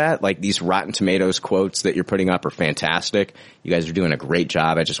much for that. Like these Rotten Tomatoes quotes that you're putting up are fantastic. You guys are doing a great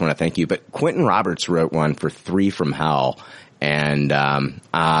job. I just want to thank you. But Quentin Roberts wrote one for 3 from Hell. And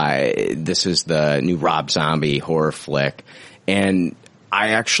this is the new Rob Zombie horror flick. And I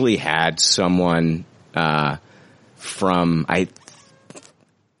actually had someone from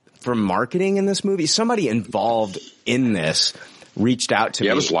marketing in this movie, somebody involved in this reached out to me.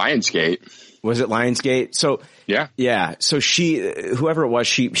 Yeah, it was Lionsgate. Was it Lionsgate? So yeah. So whoever it was,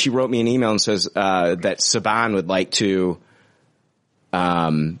 she wrote me an email and says that Saban would like to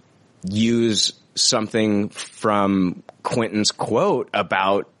use something from Quentin's quote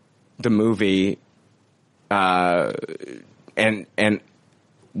about the movie, and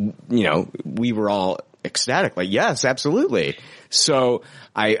we were all ecstatic, like, yes, absolutely. So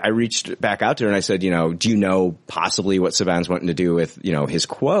I reached back out to her and I said, do you know possibly what Saban's wanting to do with, his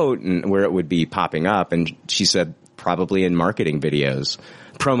quote and where it would be popping up? And she said probably in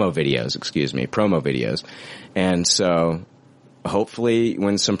promo videos. And so hopefully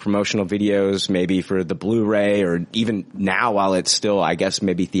when some promotional videos, maybe for the Blu-ray or even now while it's still, I guess,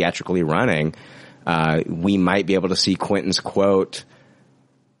 maybe theatrically running, we might be able to see Quentin's quote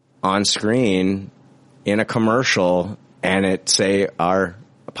on screen in a commercial and it say our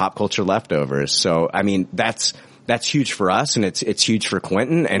Pop Culture Leftovers. So, I mean, that's huge for us and it's huge for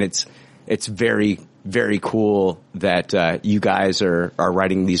Quentin, and it's very, very cool that, you guys are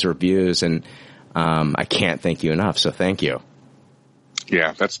writing these reviews, and, I can't thank you enough. So thank you.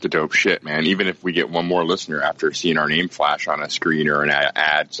 Yeah, that's the dope shit, man. Even if we get one more listener after seeing our name flash on a screen or an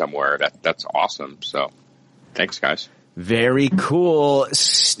ad somewhere, that's awesome. So thanks, guys. Very cool.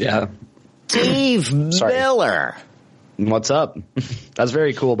 Yeah. Steve Miller. What's up? That's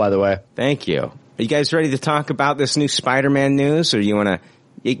very cool, by the way. Thank you. Are you guys ready to talk about this new Spider-Man news, or you want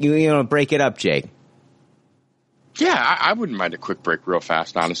to break it up, Jake? Yeah, I wouldn't mind a quick break real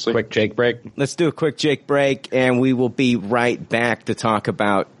fast, honestly. Quick Jake break. Let's do a quick Jake break, and we will be right back to talk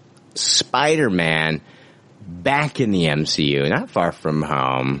about Spider-Man. back in the MCU, not far from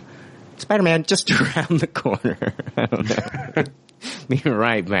home. Spider-Man just around the corner. I don't know. Be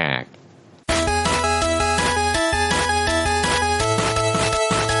right back.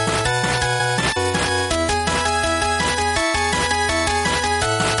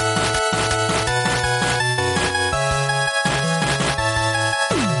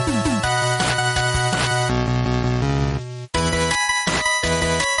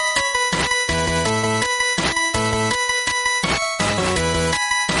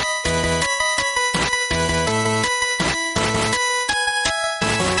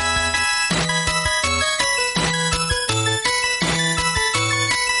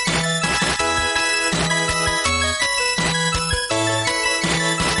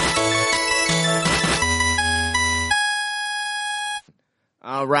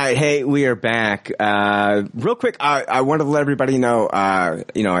 All right. Hey, we are back. Real quick, I wanted to let everybody know,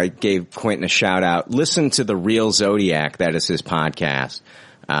 I gave Quentin a shout out. Listen to The Real Zodiac. That is his podcast.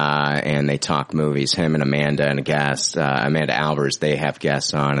 And they talk movies. Him and Amanda and a guest, Amanda Albers, they have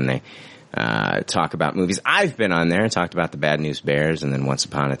guests on and they, talk about movies. I've been on there and talked about the Bad News Bears and then Once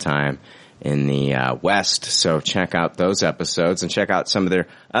Upon a Time in the West. So check out those episodes and check out some of their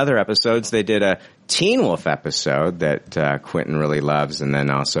other episodes. They did a Teen Wolf episode that Quentin really loves, and then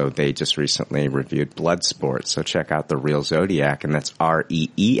also they just recently reviewed Bloodsport. So check out The Real Zodiac, and that's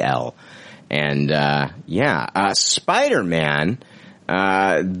REEL. And Spider-Man.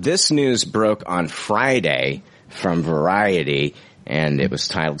 This news broke on Friday from Variety, and it was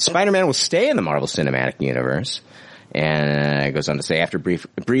titled "Spider-Man will stay in the Marvel Cinematic Universe." And it goes on to say, after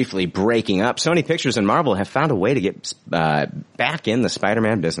briefly breaking up, Sony Pictures and Marvel have found a way to get back in the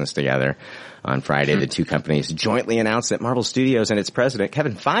Spider-Man business together. On Friday, the two companies jointly announced that Marvel Studios and its president,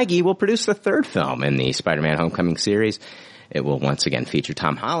 Kevin Feige, will produce the third film in the Spider-Man Homecoming series. It will once again feature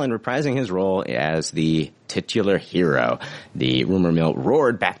Tom Holland reprising his role as the titular hero. The rumor mill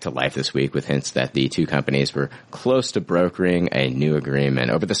roared back to life this week with hints that the two companies were close to brokering a new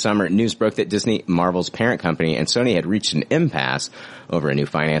agreement. Over the summer, news broke that Disney, Marvel's parent company, and Sony had reached an impasse over a new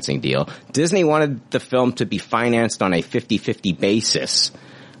financing deal. Disney wanted the film to be financed on a 50-50 basis,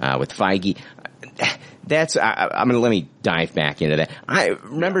 with Feige. I'm gonna let me dive back into that. I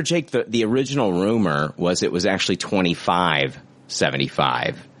remember, Jake, the original rumor was it was actually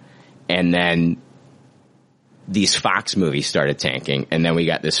 25-75. And then these Fox movies started tanking, and then we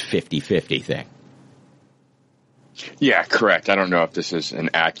got this 50-50 thing. Yeah, correct. I don't know if this is an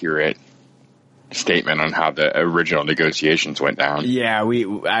accurate statement on how the original negotiations went down. Yeah,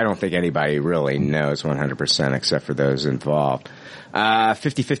 I don't think anybody really knows 100% except for those involved.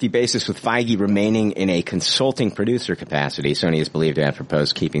 50-50 basis with Feige remaining in a consulting producer capacity. Sony is believed to have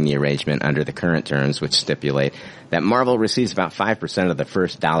proposed keeping the arrangement under the current terms, which stipulate that Marvel receives about 5% of the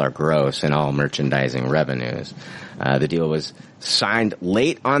first dollar gross in all merchandising revenues. The deal was signed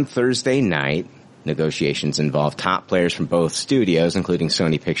late on Thursday night. Negotiations involved top players from both studios, including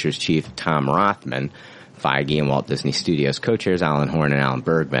Sony Pictures chief Tom Rothman, Feige and Walt Disney Studios co-chairs Alan Horn and Alan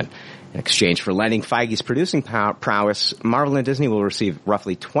Bergman. In exchange for lending Feige's producing prowess, Marvel and Disney will receive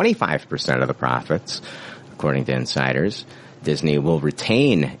roughly 25% of the profits, according to insiders. Disney will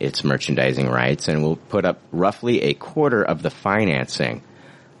retain its merchandising rights and will put up roughly a quarter of the financing.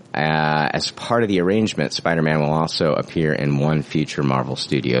 As part of the arrangement, Spider-Man will also appear in one future Marvel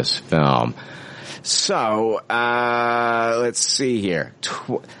Studios film. So, let's see here.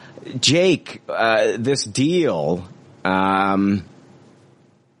 Jake, this deal, I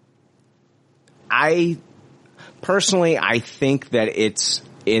think that it's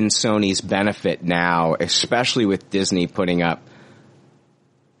in Sony's benefit now, especially with Disney putting up.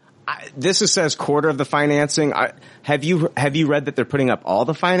 This says quarter of the financing. Have you read that they're putting up all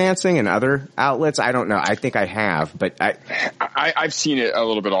the financing in other outlets? I don't know. I think I have, but I've seen it a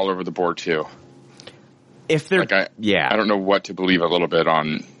little bit all over the board too. If they're, I don't know what to believe a little bit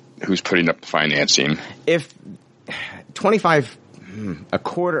on who's putting up the financing. If 25.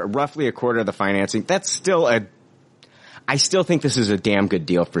 Roughly a quarter of the financing. That's still I still think this is a damn good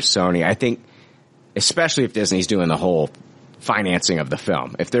deal for Sony. I think, especially if Disney's doing the whole financing of the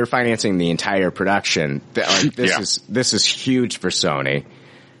film. If they're financing the entire production, this is huge for Sony.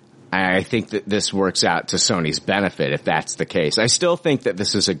 I think that this works out to Sony's benefit if that's the case. I still think that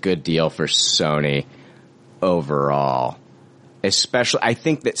this is a good deal for Sony overall. Especially, I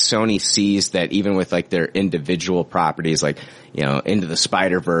think that Sony sees that even with like their individual properties, like, Into the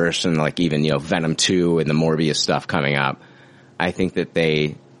Spider-Verse and like even, Venom 2 and the Morbius stuff coming up, I think that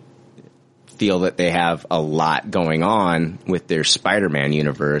they feel that they have a lot going on with their Spider-Man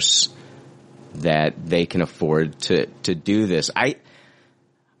universe that they can afford to do this.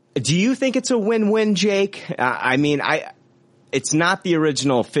 Do you think it's a win-win, Jake? It's not the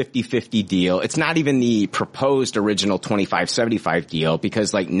original 50-50 deal. It's not even the proposed original 25-75 deal,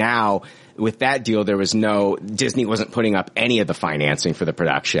 because like now with that deal, Disney wasn't putting up any of the financing for the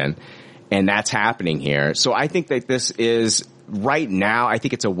production, and that's happening here. So I think that this is right now, I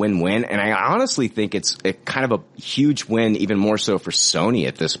think it's a win-win, and I honestly think it's kind of a huge win, even more so for Sony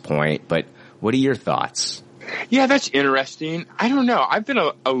at this point. But what are your thoughts? Yeah, that's interesting. I don't know. I've been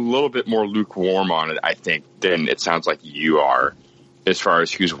a little bit more lukewarm on it, I think, than it sounds like you are as far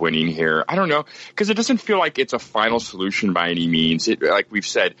as who's winning here. I don't know, because it doesn't feel like it's a final solution by any means. Like we've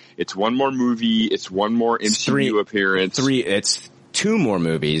said, it's one more movie, it's one more MCU appearance. It's 2 more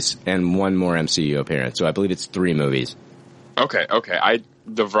movies and 1 more MCU appearance. So I believe it's 3 movies. Okay.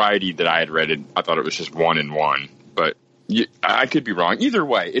 The variety that I had read, I thought it was just 1 and 1, but I could be wrong. Either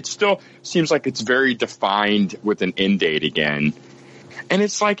way, it still seems like it's very defined with an end date again. And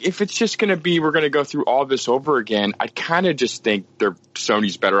it's like, if it's just going to be, we're going to go through all this over again, I kind of just think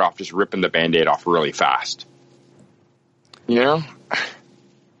Sony's better off just ripping the Band-Aid off really fast. You know?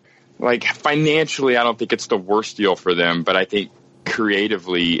 Like, financially, I don't think it's the worst deal for them, but I think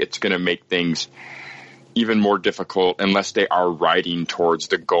creatively it's going to make things even more difficult unless they are riding towards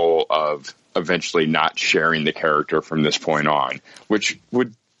the goal of eventually not sharing the character from this point on, which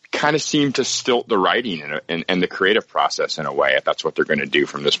would kind of seem to stilt the writing and the creative process in a way, if that's what they're going to do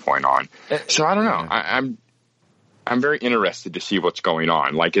from this point on. So I don't know. I'm very interested to see what's going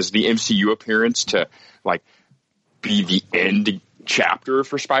on. Like, is the MCU appearance to like be the end chapter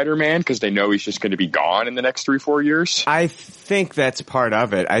for Spider-Man because they know he's just going to be gone in the next 3-4 years? I think that's part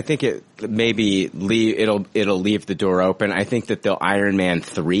of it. I think it maybe it'll leave the door open. I think that they'll Iron Man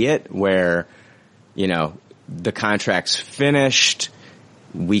 3 it, where, you know, the contract's finished,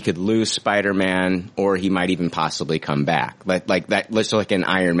 we could lose Spider-Man, or he might even possibly come back. Like that, let's like in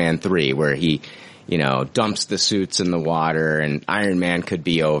Iron Man 3, where he, you know, dumps the suits in the water and Iron Man could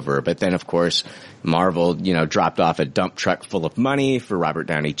be over. But then, of course, Marvel, you know, dropped off a dump truck full of money for Robert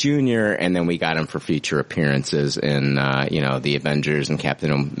Downey Jr., and then we got him for future appearances in, you know, the Avengers and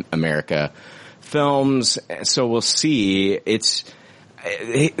Captain America films. So we'll see.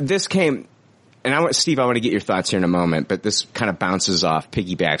 This came, and Steve, I want to get your thoughts here in a moment, but this kind of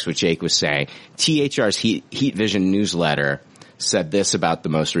piggybacks what Jake was saying. THR's Heat Vision newsletter said this about the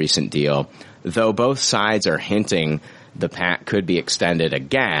most recent deal. Though both sides are hinting the pact could be extended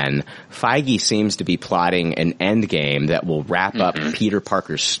again, Feige seems to be plotting an endgame that will wrap up Peter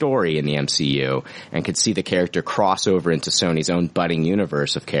Parker's story in the MCU and could see the character cross over into Sony's own budding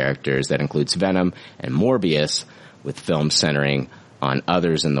universe of characters that includes Venom and Morbius, with films centering on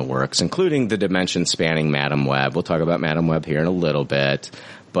others in the works, including the dimension-spanning Madam Web. We'll talk about Madam Web here in a little bit.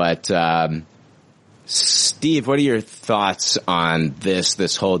 But Steve, what are your thoughts on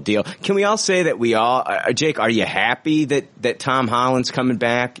this whole deal? Can we all say that Jake, are you happy that Tom Holland's coming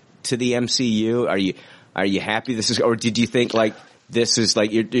back to the MCU? Are you happy or did you think like this is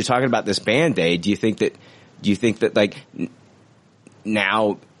like, you're talking about this Band-Aid, do you think that like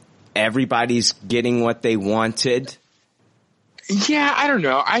now everybody's getting what they wanted? Yeah, I don't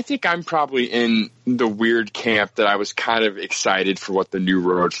know. I think I'm probably in the weird camp that I was kind of excited for what the new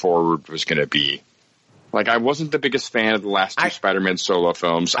road forward was going to be. Like, I wasn't the biggest fan of the last 2 Spider-Man solo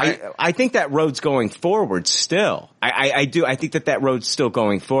films. I think that road's going forward still. I do. I think that road's still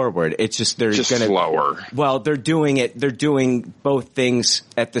going forward. It's just they're just slower. Well, they're doing both things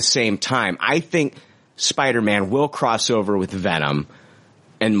at the same time. I think Spider-Man will cross over with Venom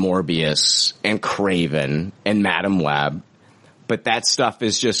and Morbius and Kraven and Madam Web. But that stuff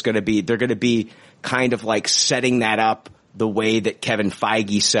is just going to be, they're going to be kind of like setting that up the way that Kevin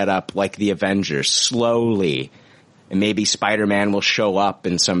Feige set up like the Avengers, slowly. And maybe Spider-Man will show up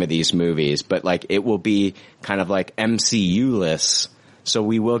in some of these movies, but like it will be kind of like MCU-less. So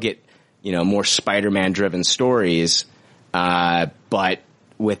we will get, you know, more Spider-Man driven stories, but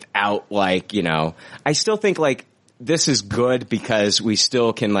without like, you know, I still think like this is good because we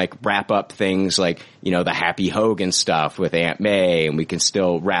still can like wrap up things like, you know, the Happy Hogan stuff with Aunt May, and we can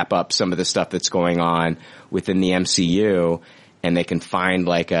still wrap up some of the stuff that's going on within the MCU, and they can find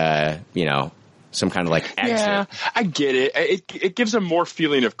like a, you know, some kind of like exit. Yeah, I get it. It gives a more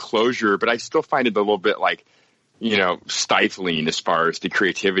feeling of closure, but I still find it a little bit like, you know, stifling as far as the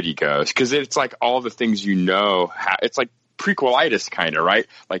creativity goes, because it's like all the things, you know, it's like prequelitis kind of, right?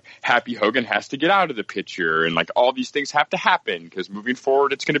 Like Happy Hogan has to get out of the picture, and like all these things have to happen because moving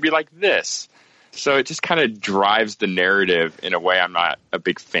forward it's going to be like this. So it just kind of drives the narrative in a way I'm not a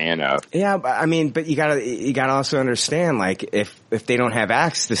big fan of. Yeah, I mean, but you gotta also understand, like if they don't have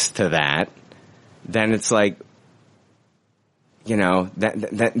access to that, then it's like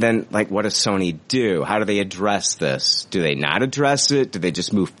then like, what does Sony do? How do they address this? Do they not address it? Do they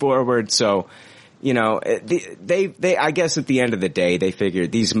just move forward? So, they, I guess at the end of the day, they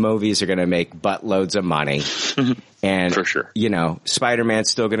figured these movies are going to make buttloads of money. And, for sure, Spider-Man's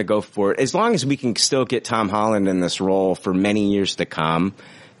still going to go for it. As long as we can still get Tom Holland in this role for many years to come,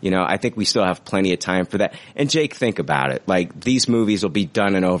 I think we still have plenty of time for that. And Jake, think about it. Like, these movies will be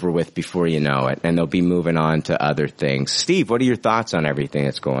done and over with before you know it, and they'll be moving on to other things. Steve, what are your thoughts on everything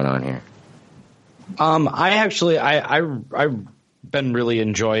that's going on here? I've been really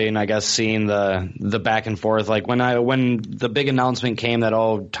enjoying, I guess, seeing the back and forth. Like, when the big announcement came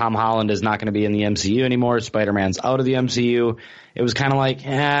that, Tom Holland is not going to be in the MCU anymore, Spider-Man's out of the MCU, it was kind of like,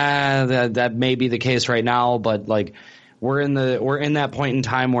 that may be the case right now, but like, we're in that point in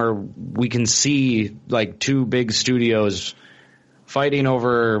time where we can see like two big studios fighting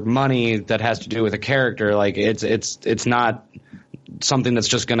over money that has to do with a character. Like, it's not something that's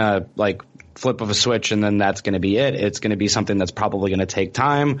just gonna like flip of a switch and then that's gonna be it. It's gonna be something that's probably gonna take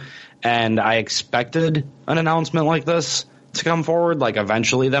time. And I expected an announcement like this to come forward, like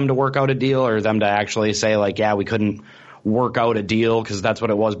eventually them to work out a deal, or them to actually say like, yeah, we couldn't work out a deal, because that's what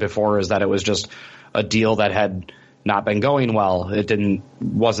it was before, is that it was just a deal that had not been going well. It didn't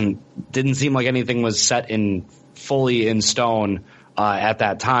seem like anything was set fully in stone at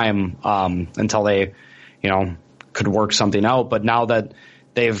that time, until they, could work something out. But now that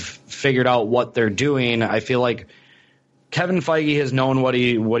they've figured out what they're doing, I feel like Kevin Feige has known what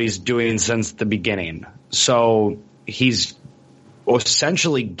he's doing since the beginning. So he's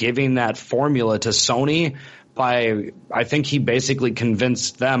essentially giving that formula to Sony. I think he basically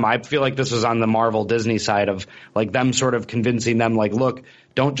convinced them. I feel like this was on the Marvel Disney side of like them sort of convincing them like, look,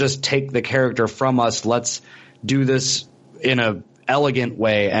 don't just take the character from us. Let's do this in a elegant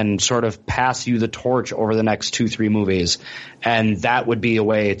way and sort of pass you the torch over the next 2-3 movies. And that would be a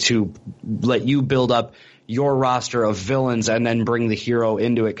way to let you build up your roster of villains and then bring the hero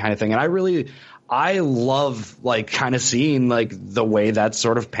into it, kind of thing. And I love like kind of seeing like the way that's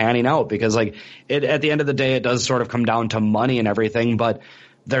sort of panning out, because like at the end of the day, it does sort of come down to money and everything, but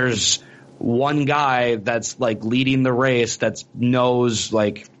there's one guy that's like leading the race that knows,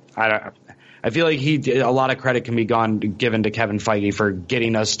 like, I feel like a lot of credit can be given to Kevin Feige for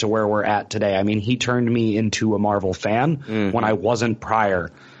getting us to where we're at today. I mean, he turned me into a Marvel fan when I wasn't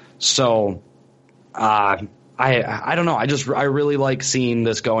prior. So, I don't know. I really like seeing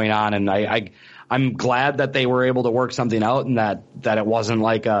this going on, and I'm glad that they were able to work something out, and that it wasn't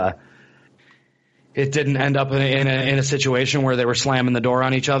like it didn't end up in a situation where they were slamming the door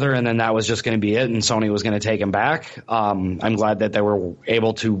on each other and then that was just going to be it and Sony was going to take him back. I'm glad that they were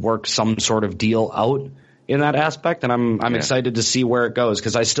able to work some sort of deal out in that aspect, and I'm excited to see where it goes,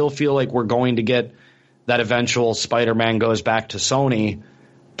 because I still feel like we're going to get that eventual Spider-Man goes back to Sony,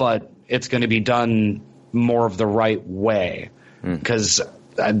 but it's going to be done more of the right way, because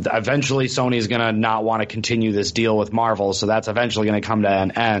eventually Sony is going to not want to continue this deal with Marvel, so that's eventually going to come to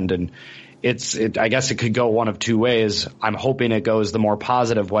an end. And I guess it could go one of two ways. I'm hoping it goes the more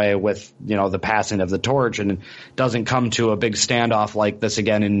positive way with, the passing of the torch, and it doesn't come to a big standoff like this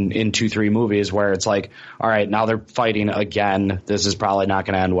again in 2-3 movies where it's like, all right, now they're fighting again. This is probably not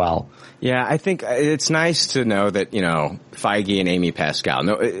going to end well. Yeah, I think it's nice to know that, Feige and Amy Pascal.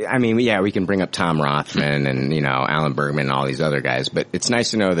 No, I mean, yeah, we can bring up Tom Rothman and, Alan Bergman and all these other guys, but it's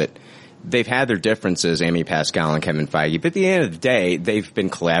nice to know that they've had their differences, Amy Pascal and Kevin Feige, but at the end of the day, they've been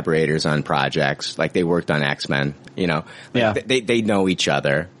collaborators on projects. Like, they worked on X-Men, they know each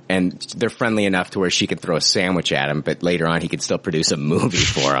other, and they're friendly enough to where she could throw a sandwich at him, but later on he could still produce a movie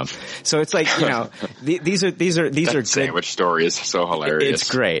for him. So it's like, these are good. Sandwich story is so hilarious.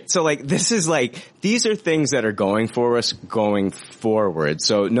 It's great. So like, these are things that are going for us going forward.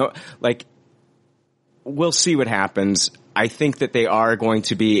 So we'll see what happens. I think that they are going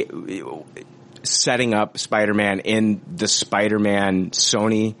to be setting up Spider-Man in the Spider-Man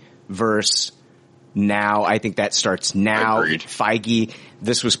Sony verse now. I think that starts now. Agreed. Feige,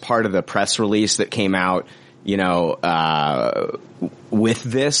 this was part of the press release that came out, with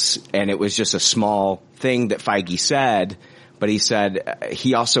this, and it was just a small thing that Feige said, but he said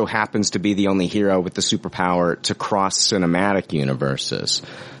he also happens to be the only hero with the superpower to cross cinematic universes.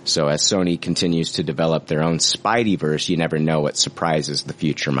 So as Sony continues to develop their own Spideyverse, you never know what surprises the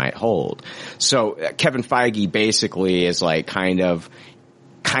future might hold. So Kevin Feige basically is like kind of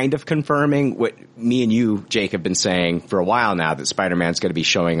confirming what me and you, Jake, have been saying for a while now, that Spider-Man's going to be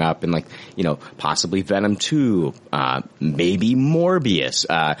showing up in possibly Venom 2, maybe Morbius,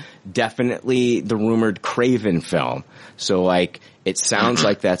 definitely the rumored Kraven film. So it sounds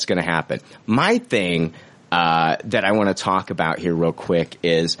like that's going to happen. My thing, that I want to talk about here real quick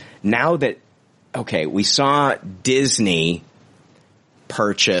is now that, okay, we saw Disney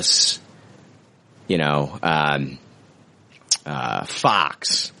purchase,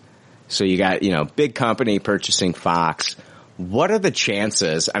 Fox. So you got, big company purchasing Fox. What are the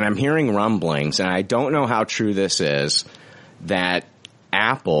chances, and I'm hearing rumblings, and I don't know how true this is, that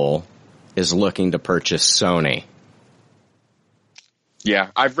Apple is looking to purchase Sony?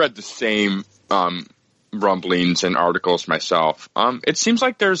 Yeah, I've read the same rumblings and articles myself. It seems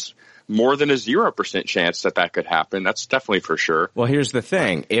like there's more than a 0% chance that could happen. That's definitely for sure. Well, here's the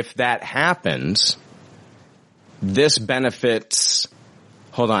thing. If that happens, this benefits...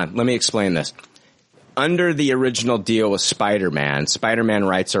 Hold on. Let me explain this. Under the original deal with Spider-Man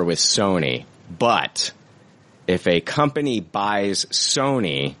rights are with Sony. But if a company buys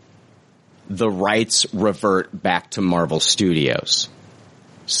Sony, the rights revert back to Marvel Studios.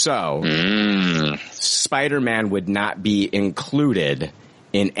 So, Spider-Man would not be included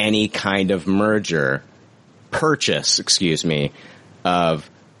in any kind of purchase, of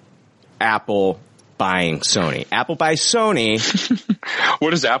Apple buying Sony. Apple buys Sony.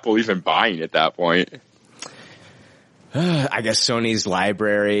 What is Apple even buying at that point? I guess Sony's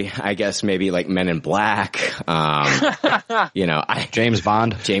library. I guess maybe like Men in Black. James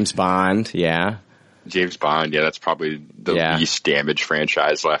Bond. James Bond, yeah. James Bond, yeah, that's probably the least damaged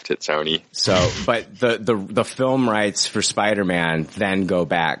franchise left at Sony. So, but the film rights for Spider-Man then go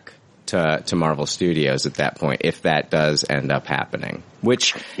back to Marvel Studios at that point, if that does end up happening.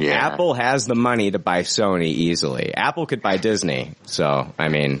 Which Apple has the money to buy Sony easily. Apple could buy Disney. So, I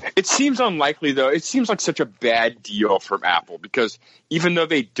mean, it seems unlikely though. It seems like such a bad deal from Apple because even though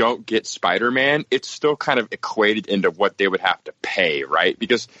they don't get Spider-Man, it's still kind of equated into what they would have to pay, right?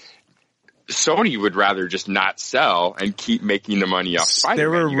 Because Sony would rather just not sell and keep making the money off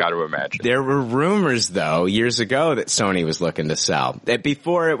Spider-Man, you got to imagine. There were rumors, though, years ago that Sony was looking to sell.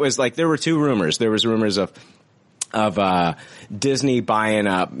 Before it was like, there were two rumors. There was rumors of Disney buying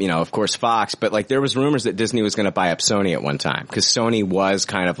up, of course, Fox, but like there was rumors that Disney was going to buy up Sony at one time because Sony was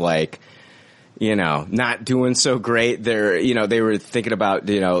kind of like, not doing so great. They were thinking about,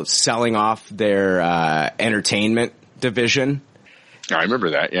 selling off their entertainment division. I remember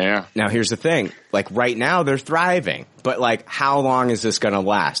that, yeah. Now, here's the thing. Like, right now, they're thriving. But, like, how long is this going to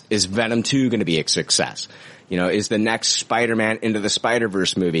last? Is Venom 2 going to be a success? Is the next Spider-Man Into the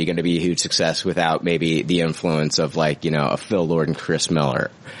Spider-Verse movie going to be a huge success without maybe the influence of, like, a Phil Lord and Chris Miller?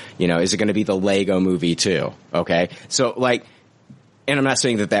 Is it going to be the Lego movie, too? Okay? So, like, and I'm not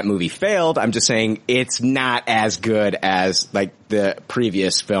saying that movie failed. I'm just saying it's not as good as, like, the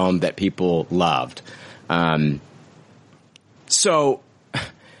previous film that people loved. So,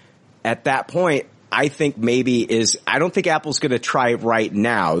 at that point, I think I don't think Apple's going to try right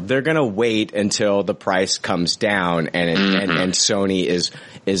now. They're going to wait until the price comes down and Sony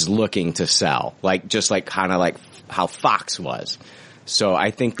is looking to sell. Kind of like how Fox was. So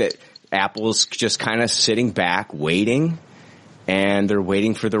I think that Apple's just kind of sitting back, waiting, and they're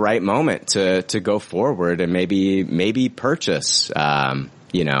waiting for the right moment to go forward and maybe purchase,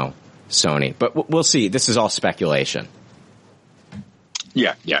 Sony. But we'll see. This is all speculation.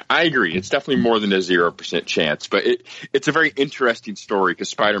 Yeah, I agree. It's definitely more than a 0% chance, but it's a very interesting story because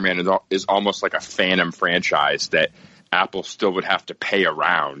Spider-Man is almost like a Phantom franchise that Apple still would have to pay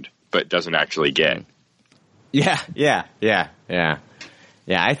around, but doesn't actually get. Yeah.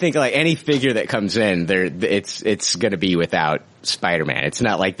 I think like any figure that comes in, it's going to be without Spider-Man. It's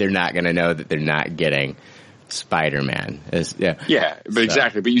not like they're not going to know that they're not getting Spider-Man.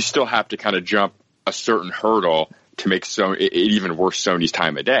 Exactly. But you still have to kind of jump a certain hurdle to make it even worse Sony's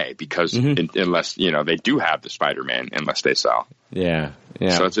time of day because unless, they do have the Spider-Man unless they sell. Yeah.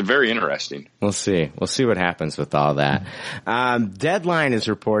 So it's very interesting. We'll see. We'll see what happens with all that. Deadline is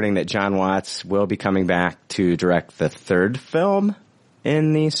reporting that Jon Watts will be coming back to direct the third film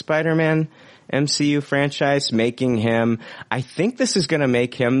in the Spider-Man MCU franchise, making him, I think this is going to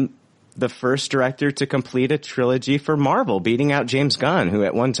make him the first director to complete a trilogy for Marvel, beating out James Gunn, who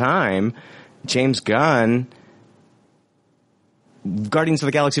at one time, James Gunn, Guardians of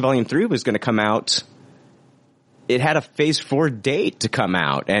the Galaxy Volume 3 was going to come out. It had a Phase 4 date to come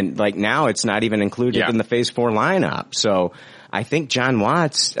out, and like now it's not even included in the Phase 4 lineup. So I think Jon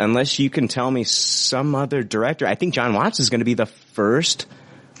Watts, unless you can tell me some other director, I think Jon Watts is going to be the first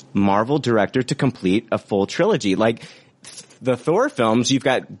Marvel director to complete a full trilogy. Like the Thor films, you've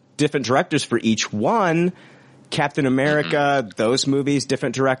got different directors for each one. Captain America, those movies,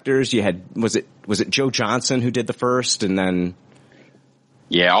 different directors. You had, was it Joe Johnson who did the first, and then...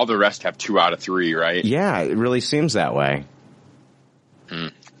 Yeah, all the rest have 2 out of 3, right? Yeah, it really seems that way.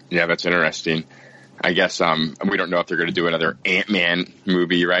 Yeah, that's interesting. I guess we don't know if they're going to do another Ant-Man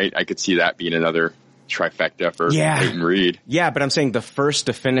movie, right? I could see that being another trifecta for Peyton Reed. Yeah, but I'm saying the first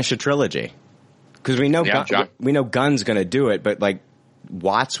to finish a trilogy. Because we know we know Gunn's going to do it, but like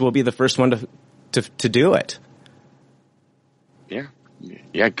Watts will be the first one to do it.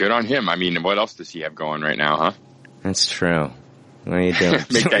 Yeah, good on him. I mean, what else does he have going right now, huh? That's true. What are you doing?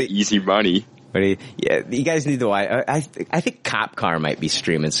 Make that easy money. You guys need to watch. I think Cop Car might be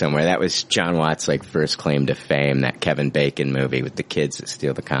streaming somewhere. That was John Watts' like first claim to fame, that Kevin Bacon movie with the kids that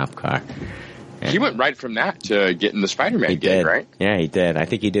steal the cop car. He went right from that to getting the Spider-Man gig, right? Yeah, he did. I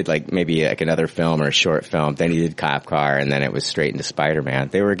think he did like maybe like another film or a short film. Then he did Cop Car, and then it was straight into Spider-Man.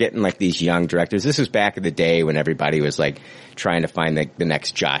 They were getting like these young directors. This was back in the day when everybody was like trying to find the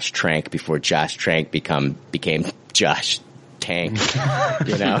next Josh Trank before Josh Trank became Josh Tank.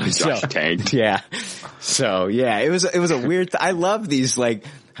 You know, Josh Tank. Yeah. So yeah, it was a weird. I love these like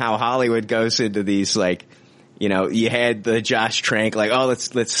how Hollywood goes into these like. You know, you had the Josh Trank, like, oh,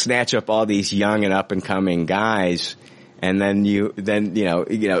 let's snatch up all these young and up and coming guys, and then you know,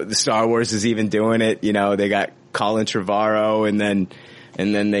 the Star Wars is even doing it. You know, they got Colin Trevorrow, and then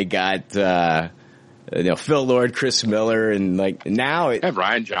they got Phil Lord, Chris Miller, and like now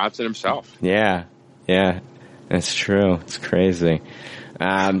Rian Johnson himself. Yeah, that's true. It's crazy.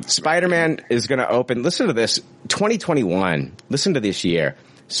 Spider-Man is going to open. Listen to this, 2021. Listen to this year,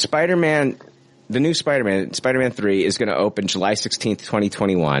 Spider-Man. The new Spider-Man 3, is going to open July 16th,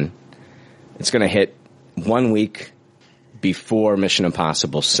 2021. It's going to hit 1 week before Mission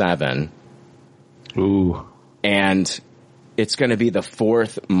Impossible 7. Ooh. And it's going to be the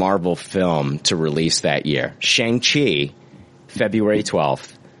 4th Marvel film to release that year. Shang-Chi, February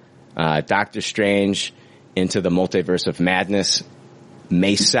 12th. Doctor Strange, Into the Multiverse of Madness,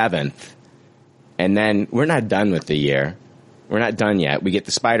 May 7th. And then we're not done with the year. We're not done yet. We get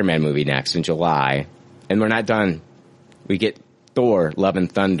the Spider-Man movie next in July. And we're not done. We get Thor, Love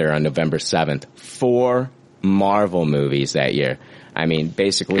and Thunder on November 7th. 4 Marvel movies that year. I mean,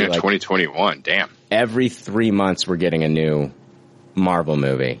 basically like 2021. Damn. Every 3 months we're getting a new Marvel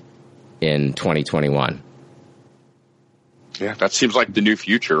movie in 2021. Yeah, that seems like the new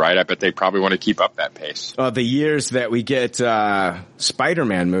future, right? I bet they probably want to keep up that pace. The years that we get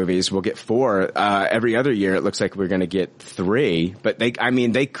Spider-Man movies, we'll get 4. Every other year, it looks like we're going to get 3. But they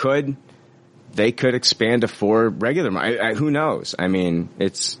could expand to 4 regular. Who knows? I mean,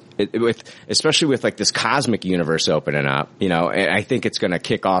 especially with like this cosmic universe opening up. You know, and I think it's going to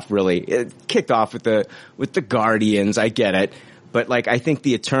kick off. It kicked off with the Guardians. I get it, but like I think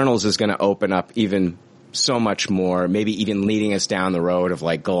the Eternals is going to open up even so much more, maybe even leading us down the road of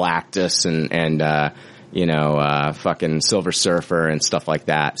like Galactus and fucking Silver Surfer and stuff like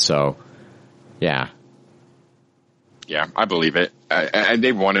that. So, yeah. Yeah, I believe it. And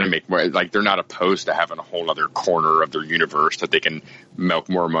they wanted to make more, like they're not opposed to having a whole other corner of their universe that they can milk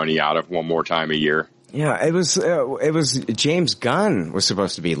more money out of one more time a year. Yeah, it was James Gunn was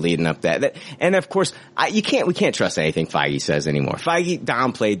supposed to be leading up that. And of course, we can't trust anything Feige says anymore. Feige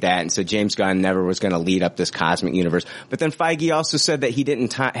downplayed that and said James Gunn never was going to lead up this cosmic universe. But then Feige also said that he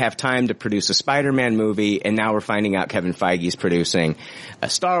didn't have time to produce a Spider-Man movie, and now we're finding out Kevin Feige's producing a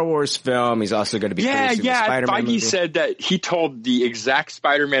Star Wars film. He's also going to be producing a Spider-Man movie. Feige said that he told the exact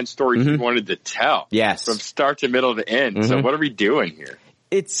Spider-Man story he wanted to tell. Yes. From start to middle to end. Mm-hmm. So what are we doing here?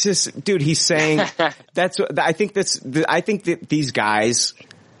 It's just, dude, he's saying I think that these guys,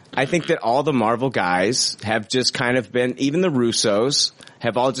 I think that all the Marvel guys have just kind of been, even the Russos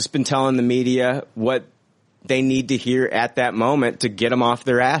have all just been telling the media what they need to hear at that moment to get them off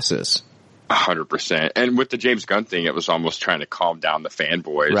their asses. 100%. And with the James Gunn thing, it was almost trying to calm down the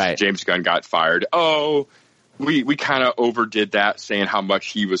fanboys. Right. James Gunn got fired. Oh, we kind of overdid that, saying how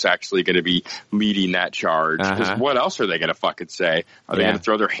much he was actually going to be leading that charge. Because what else are they going to fucking say? Are they going to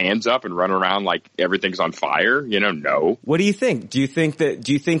throw their hands up and run around like everything's on fire? You know, no. What do you think? Do you think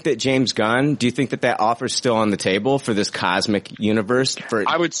that James Gunn, do you think that offer's still on the table for this cosmic universe?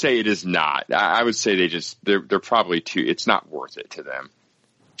 I would say it is not. I would say they're probably it's not worth it to them.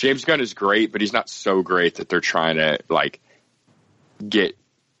 James Gunn is great, but he's not so great that they're trying to like get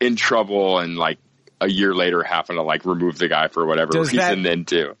in trouble and like a year later having to like remove the guy for whatever reason then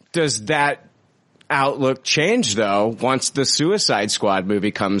too. Does that outlook change though once the Suicide Squad movie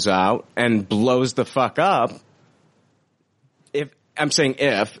comes out and blows the fuck up?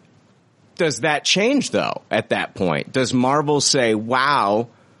 Does that change though at that point? Does Marvel say, wow,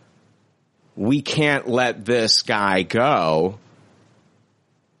 we can't let this guy go.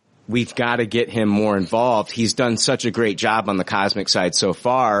 We've got to get him more involved. He's done such a great job on the cosmic side so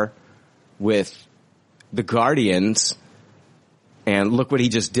far with the Guardians. and look what he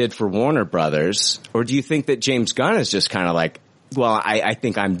just did for Warner Brothers? Or do you think that James Gunn is just kind of like, well, I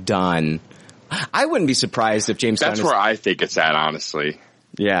think I'm done? I wouldn't be surprised if James Gunn That's where I think it's at, honestly.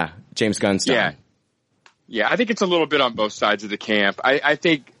 Yeah, James Gunn's done. Yeah, I think it's a little bit on both sides of the camp. I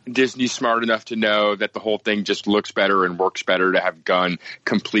think Disney's smart enough to know that the whole thing just looks better and works better to have Gunn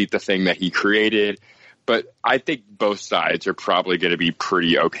complete the thing that he created. But I think both sides are probably going to be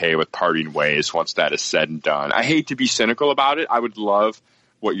pretty okay with parting ways once that is said and done. I hate to be cynical about it. I would love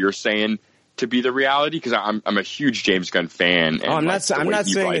what you're saying to be the reality, because I'm a huge James Gunn fan. And I'm not saying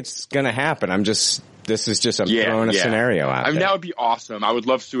it's going to happen. I'm throwing a scenario out there. That would be awesome. I would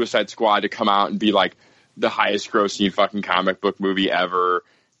love Suicide Squad to come out and be like the highest grossing fucking comic book movie ever.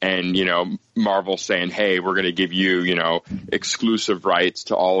 And, you know, Marvel saying, hey, we're going to give you, you know, exclusive rights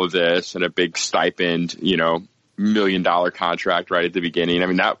to all of this and a big stipend, you know, $1 million contract right at the beginning. I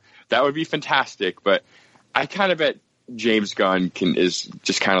mean, that would be fantastic. But I kind of bet James Gunn is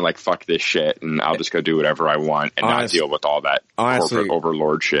just kind of like, fuck this shit, and I'll just go do whatever I want and not deal with all that corporate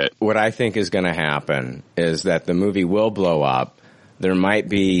overlord shit. What I think is going to happen is that the movie will blow up. There might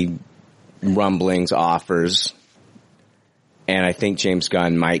be rumblings, offers, and I think James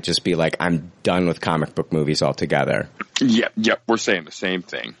Gunn might just be like, I'm done with comic book movies altogether. Yep, we're saying the same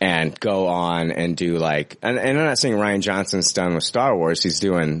thing. And go on and do like, and I'm not saying Rian Johnson's done with Star Wars. He's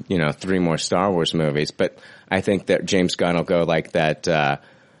doing, you know, 3 more Star Wars movies, but I think that James Gunn will go like that,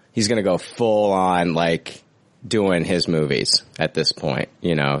 he's gonna go full on like doing his movies at this point,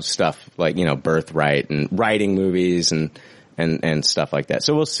 you know, stuff like, you know, Birthright and writing movies and stuff like that.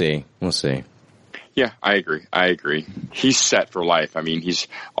 So we'll see. Yeah, I agree. He's set for life. I mean, he's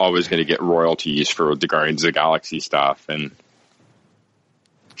always going to get royalties for the Guardians of the Galaxy stuff. And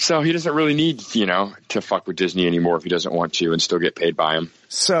so he doesn't really need, you know, to fuck with Disney anymore if he doesn't want to and still get paid by him.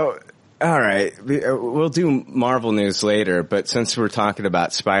 So, all right, we'll do Marvel news later, but since we're talking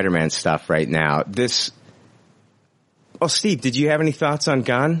about Spider-Man stuff right now, Steve, did you have any thoughts on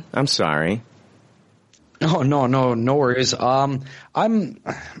Gunn? I'm sorry. Oh, no worries. I don't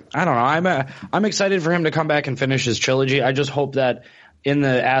know. I'm excited for him to come back and finish his trilogy. I just hope that in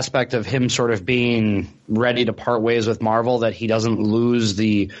the aspect of him sort of being ready to part ways with Marvel, that he doesn't lose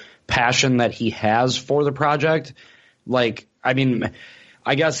the passion that he has for the project. Like, I mean,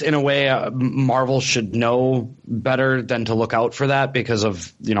 I guess in a way, Marvel should know better than to look out for that because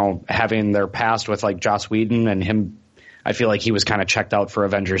of, you know, having their past with like Joss Whedon and him. I feel like he was kind of checked out for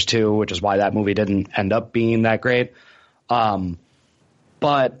Avengers 2, which is why that movie didn't end up being that great. But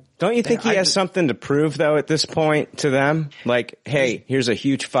don't you think he has something to prove though at this point to them? Like, hey, here's a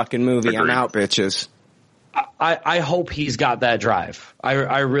huge fucking movie. I'm out, bitches. I hope he's got that drive.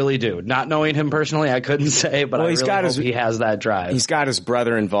 I really do. Not knowing him personally, I couldn't say, but he has that drive. He's got his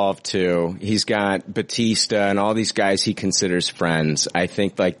brother involved too. He's got Batista and all these guys he considers friends. I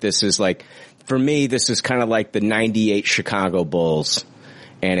think like this is like, for me, this is kind of like the 98 Chicago Bulls.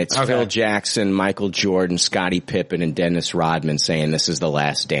 And it's Phil Jackson, Michael Jordan, Scottie Pippen, and Dennis Rodman saying this is the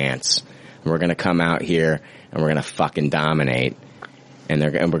last dance. And we're going to come out here and we're going to fucking dominate. And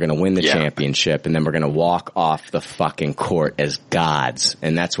we're going to win the championship. And then we're going to walk off the fucking court as gods.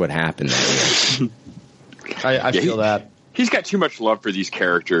 And that's what happened that year. I feel that. He's got too much love for these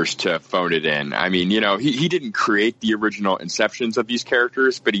characters to phone it in. I mean, you know, he didn't create the original inceptions of these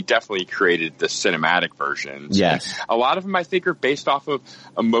characters, but he definitely created the cinematic versions. Yes. And a lot of them, I think, are based off of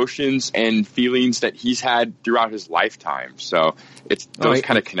emotions and feelings that he's had throughout his lifetime. So it's those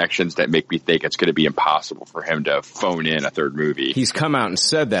kind of connections that make me think it's going to be impossible for him to phone in a third movie. He's come out and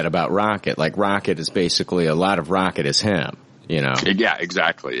said that about Rocket. Like, Rocket is basically, a lot of Rocket is him, you know? Yeah,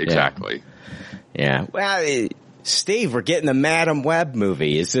 exactly. Yeah. Well, Steve, we're getting the Madam Web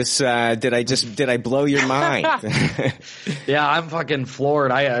movie. Is this, did I blow your mind? Yeah, I'm fucking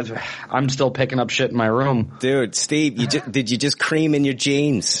floored. I'm still picking up shit in my room. Dude, Steve, did you just cream in your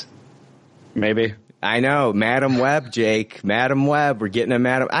jeans? Maybe. I know. Madam Web, Jake. Madam Web. We're getting a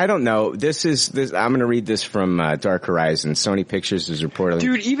Madam. I don't know. This. I'm going to read this from, Dark Horizon. Sony Pictures is reportedly.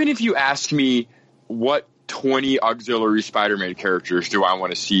 Dude, even if you asked me what 20 auxiliary Spider-Man characters do I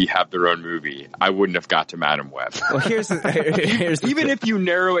want to see have their own movie, I wouldn't have got to Madam Web. Well, here's the even if you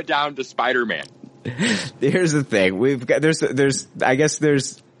narrow it down to Spider-Man. Here's the thing. We've got I guess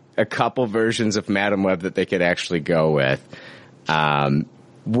there's a couple versions of Madam Web that they could actually go with.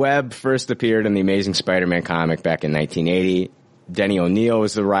 Web first appeared in the Amazing Spider-Man comic back in 1980. Denny O'Neil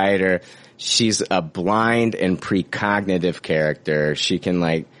was the writer. She's a blind and precognitive character. She can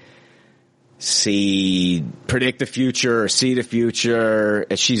predict the future or see the future.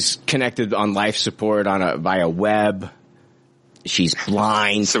 She's connected on life support via web. She's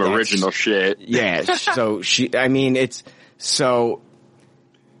blind. Some original shit. Yeah. So So,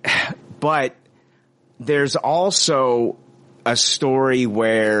 but there's also a story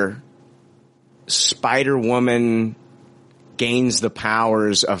where Spider-Woman gains the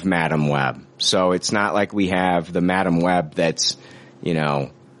powers of Madam Web. So it's not like we have the Madam Web that's, you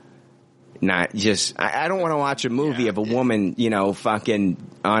know, not just, I don't want to watch a movie of a woman, you know, fucking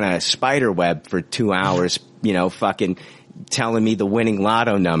on a spider web for 2 hours, you know, fucking telling me the winning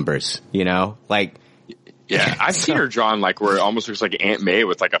lotto numbers, you know, like. Yeah, I've seen her drawn like where it almost looks like Aunt May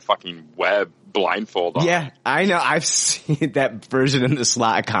with like a fucking web blindfold on. Yeah, I know. I've seen that version in the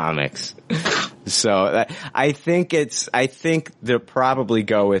Slott comics. So I think they'll probably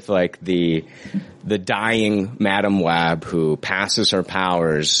go with like the dying Madam Web who passes her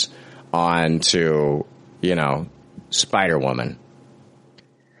powers on to, you know, Spider-Woman.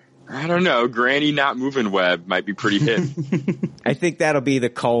 I don't know. Granny Not Moving Web might be pretty hip. I think that'll be the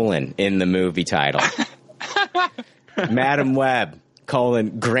colon in the movie title. Madam Web,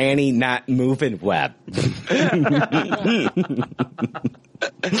 Granny Not Moving Web. It's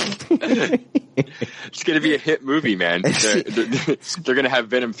going to be a hit movie, man. They're going to have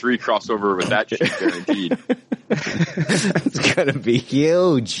Venom 3 crossover with that shit, guaranteed. It's going to be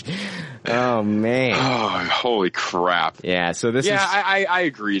huge. Oh, man. Oh, holy crap. Yeah, so this is... Yeah, I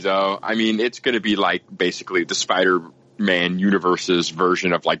agree, though. I mean, it's going to be like basically the Spider-Man universe's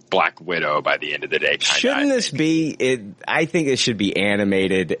version of like Black Widow by the end of the day. Shouldn't this be... I think it should be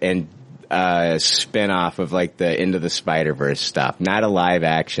animated and spin-off of like the Into the Spider-Verse stuff, not a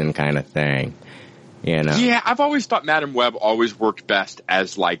live-action kind of thing. You know? Yeah, I've always thought Madam Web always worked best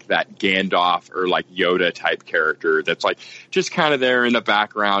as like that Gandalf or like Yoda type character that's like just kind of there in the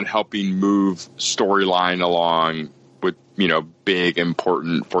background helping move storyline along with, you know, big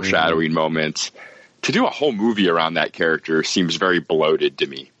important foreshadowing moments. To do a whole movie around that character seems very bloated to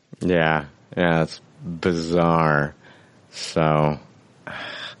me. Yeah, it's bizarre. So...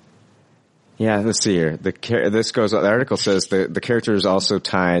 Yeah, let's see here. The article says the character is also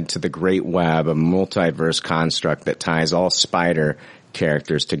tied to the Great Web, a multiverse construct that ties all spider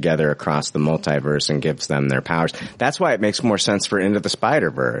characters together across the multiverse and gives them their powers. That's why it makes more sense for Into the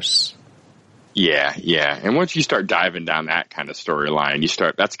Spider-Verse. Yeah. And once you start diving down that kind of storyline,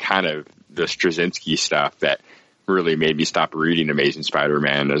 that's kind of the Straczynski stuff that really made me stop reading Amazing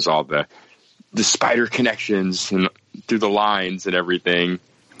Spider-Man. There's all the spider connections and through the lines and everything.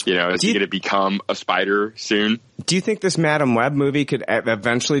 You know, is he going to become a spider soon? Do you think this Madam Web movie could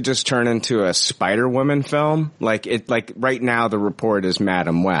eventually just turn into a Spider-Woman film? Like right now the report is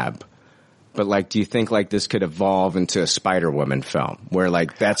Madam Web. But like, do you think like this could evolve into a Spider-Woman film where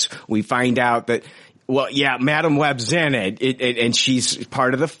like we find out that, well, yeah, Madam Web's in it and she's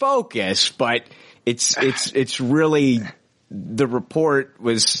part of the focus, but it's really, the report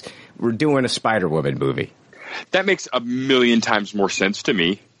was, we're doing a Spider-Woman movie. That makes a million times more sense to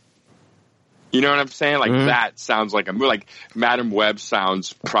me. You know what I'm saying? Like that sounds like like Madam Web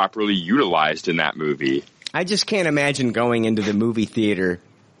sounds properly utilized in that movie. I just can't imagine going into the movie theater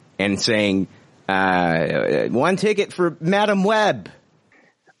and saying, 1 ticket for Madam Web.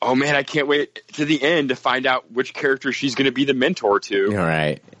 Oh man, I can't wait to the end to find out which character she's going to be the mentor to. All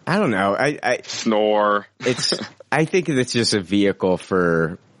right. I don't know. Snore. I think it's just a vehicle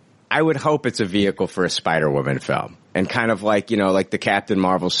for, I would hope it's a vehicle for a Spider-Woman film. And kind of like, you know, like the Captain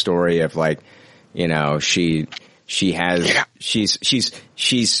Marvel story of like, you know, she's,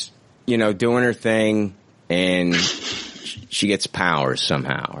 you know, doing her thing and she gets powers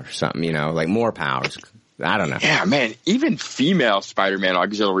somehow or something, you know, like more powers. I don't know. Yeah, man. Even female Spider-Man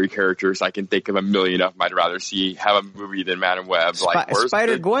auxiliary characters, I can think of a million of them I'd rather see have a movie than Madam Web. Like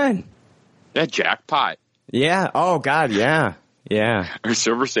Spider-Gwen. Yeah, Jackpot. Yeah. Oh, God, yeah. Yeah. Or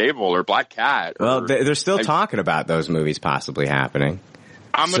Silver Sable or Black Cat. Well, they're still talking about those movies possibly happening.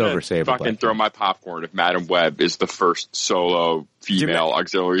 I'm going to fucking throw my popcorn if Madam Web is the first solo female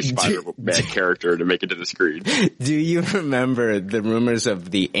auxiliary Spider-Man character to make it to the screen. Do you remember the rumors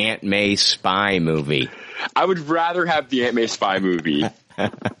of the Aunt May spy movie? I would rather have the Aunt May spy movie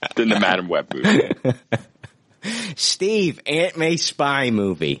than the Madam Web movie. Steve, Aunt May spy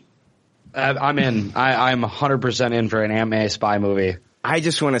movie. I'm in. I'm 100% in for an Aunt May spy movie. I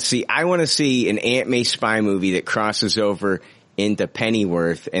want to see an Aunt May spy movie that crosses over into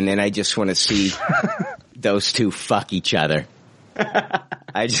Pennyworth, and then I just want to see those two fuck each other.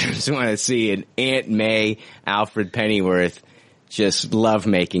 I just want to see an Aunt May, Alfred Pennyworth, just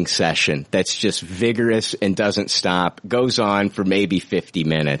lovemaking session that's just vigorous and doesn't stop, goes on for maybe 50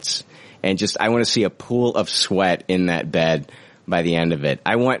 minutes, and just I want to see a pool of sweat in that bed by the end of it.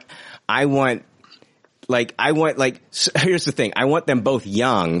 Here's the thing. I want them both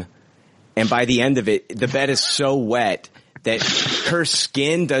young, and by the end of it, the bed is so wet that her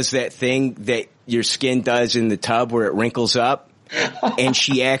skin does that thing that your skin does in the tub where it wrinkles up. And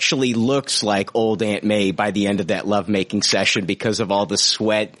she actually looks like old Aunt May by the end of that lovemaking session because of all the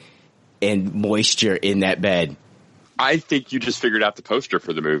sweat and moisture in that bed. I think you just figured out the poster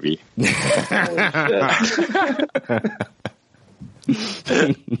for the movie.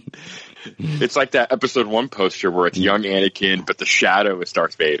 It's like that episode 1 poster where it's young Anakin, but the shadow is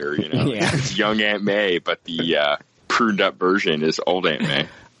Darth Vader. You know, It's young Aunt May, but the pruned up version is old Aunt May.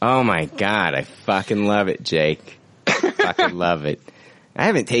 Oh my God, I fucking love it, Jake. Fucking love it. I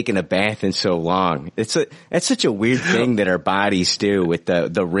haven't taken a bath in so long. That's such a weird thing that our bodies do with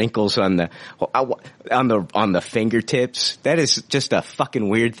the wrinkles on the fingertips. That is just a fucking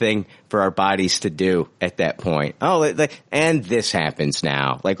weird thing for our bodies to do at that point. Oh, and this happens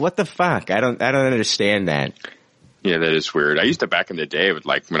now. Like, what the fuck? I don't understand that. Yeah, that is weird. I used to back in the day with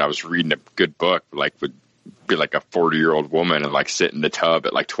when I was reading a good book, would be like a 40-year-old woman and sit in the tub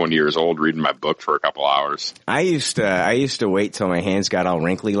at 20 years old reading my book for a couple hours. I used to wait till my hands got all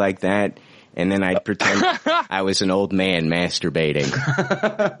wrinkly like that, and then I'd pretend I was an old man masturbating.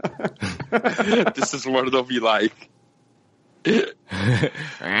 This is what it'll be like.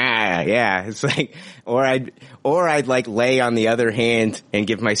 Yeah, it's or I'd lay on the other hand and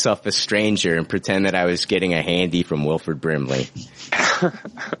give myself a stranger and pretend that I was getting a handy from Wilford Brimley.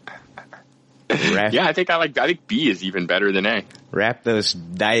 Yeah, I think B is even better than A. Wrap those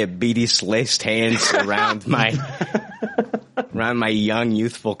diabetes-laced hands around my young,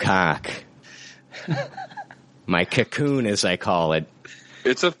 youthful cock. My cocoon, as I call it.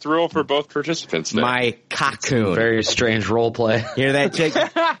 It's a thrill for both participants. There. My cocoon. Very strange role play. Hear that, Jake?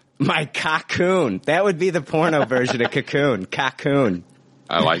 My cocoon. That would be the porno version of cocoon. Cocoon.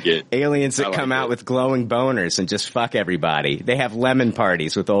 I like it. Aliens that come out with glowing boners and just fuck everybody. They have lemon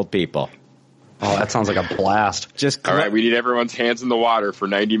parties with old people. Oh, that sounds like a blast. All right, we need everyone's hands in the water for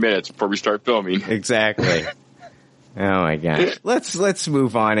 90 minutes before we start filming. Exactly. Oh my God. Let's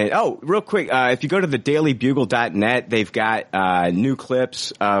move on. Oh, real quick, if you go to the dailybugle.net, they've got new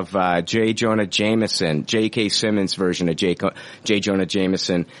clips of J. Jonah Jameson, J.K. Simmons' version of J. Jonah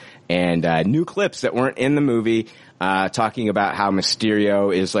Jameson, and new clips that weren't in the movie, talking about how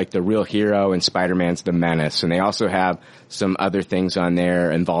Mysterio is the real hero and Spider-Man's the menace. And they also have some other things on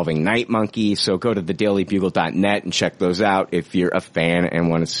there involving Night Monkey. So go to thedailybugle.net and check those out if you're a fan and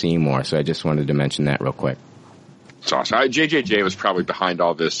want to see more. So I just wanted to mention that real quick. It's awesome. JJJ was probably behind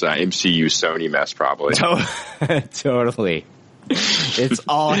all this MCU Sony mess, probably. Totally. It's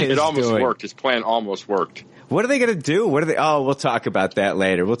all his It almost doing. worked. His plan almost worked. What are they going to do? We'll talk about that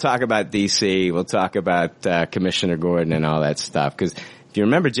later. We'll talk about DC. We'll talk about Commissioner Gordon and all that stuff. Because if you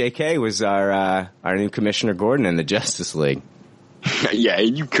remember, JK was our new Commissioner Gordon in the Justice League. Yeah,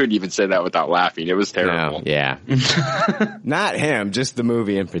 and you couldn't even say that without laughing. It was terrible. No, yeah. Not him, just the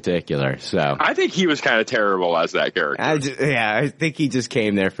movie in particular. So I think he was kind of terrible as that character. I think he just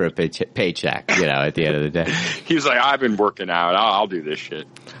came there for a paycheck, at the end of the day. He was like, I've been working out. I'll do this shit.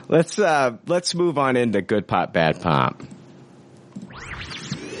 Let's move on into Good Pop, Bad Pop.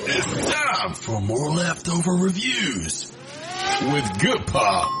 It's time for more leftover reviews with Good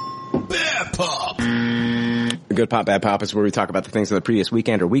Pop, Bad Pop. Good Pop, Bad Pop is where we talk about the things of the previous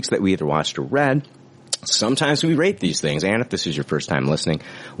weekend or weeks that we either watched or read. Sometimes we rate these things, and if this is your first time listening,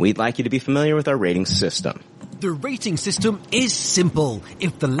 we'd like you to be familiar with our rating system. The rating system is simple.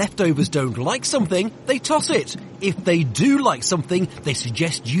 If the leftovers don't like something, they toss it. If they do like something, they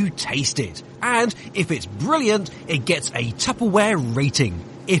suggest you taste it. And if it's brilliant, it gets a Tupperware rating.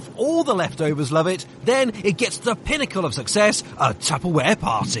 If all the leftovers love it, then it gets the pinnacle of success, a Tupperware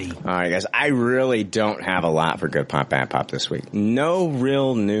party. All right, guys, I really don't have a lot for Good Pop, Bad Pop this week. No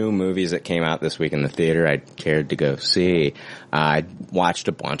real new movies that came out this week in the theater I cared to go see. I watched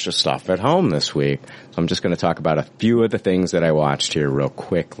a bunch of stuff at home this week. So I'm just going to talk about a few of the things that I watched here real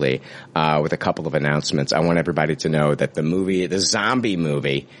quickly, with a couple of announcements. I want everybody to know that the zombie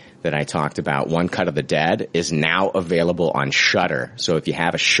movie that I talked about, One Cut of the Dead, is now available on Shudder. So if you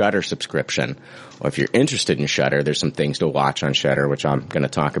have a Shudder subscription, or if you're interested in Shudder, there's some things to watch on Shudder, which I'm going to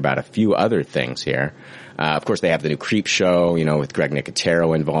talk about a few other things here. Of course, they have the new Creep Show, with Greg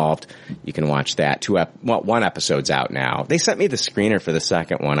Nicotero involved. You can watch that. One episode's out now. They sent me the screener for the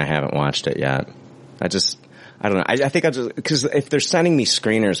second one. I haven't watched it yet. I don't know. I think because if they're sending me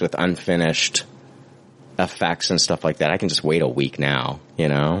screeners with unfinished effects and stuff like that, I can just wait a week now,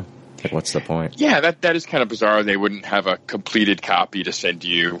 what's the point? Yeah, that is kind of bizarre. They wouldn't have a completed copy to send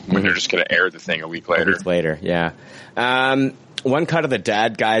you when they're just going to air the thing a week later. Yeah. One Cut of the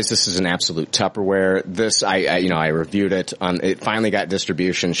Dead, guys, this is an absolute Tupperware. This, I reviewed it it finally got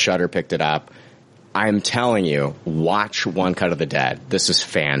distribution. Shudder picked it up. I'm telling you, watch One Cut of the Dead. This is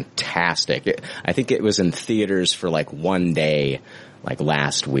fantastic. I think it was in theaters for like one day, like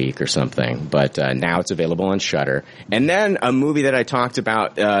last week or something, but now it's available on Shudder. And then a movie that I talked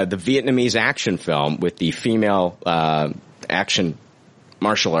about, the Vietnamese action film with the female action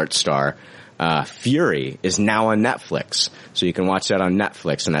martial arts star, Fury, is now on Netflix. So you can watch that on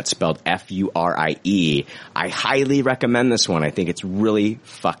Netflix, and that's spelled Furie. I highly recommend this one. I think it's really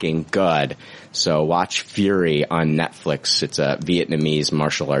fucking good. So watch Fury on Netflix. It's a Vietnamese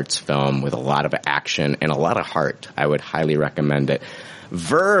martial arts film with a lot of action and a lot of heart. I would highly recommend it.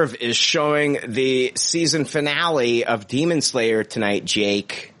 Verve is showing the season finale of Demon Slayer tonight,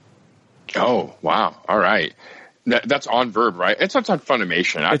 Jake. Oh, wow. All right. That's on Verve, right? It's on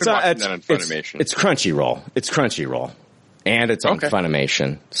Funimation. I've been watching that on Funimation. It's Crunchyroll. It's Crunchyroll. And it's on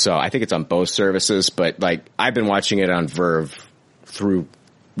Funimation. So I think it's on both services, but like I've been watching it on Verve through,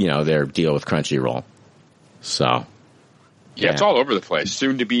 their deal with Crunchyroll. So. Yeah, it's all over the place.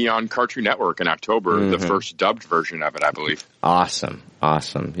 Soon to be on Cartoon Network in October, the first dubbed version of it, I believe. Awesome.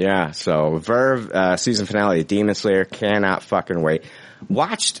 Yeah. So Verve, season finale of Demon Slayer, cannot fucking wait.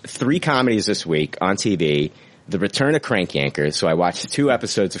 Watched 3 comedies this week on TV. The Return of Crank Yankers. So I watched 2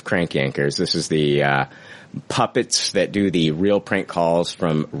 episodes of Crank Yankers. This is the puppets that do the real prank calls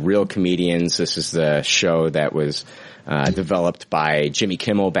from real comedians. This is the show that was developed by Jimmy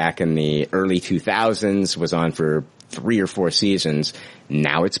Kimmel back in the early 2000s, was on for 3 or 4 seasons.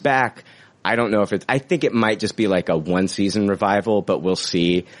 Now it's back. I don't know if I think it might just be like a 1-season revival, but we'll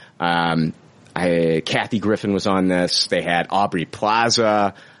see. Kathy Griffin was on this. They had Aubrey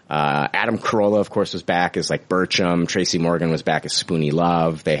Plaza. Adam Carolla, of course, was back as like Bertram. Tracy Morgan was back as Spoonie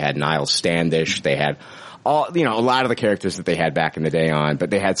Love. They had Niles Standish. They had a lot of the characters that they had back in the day on, but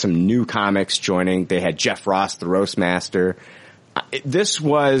they had some new comics joining. They had Jeff Ross, the Roast Master. This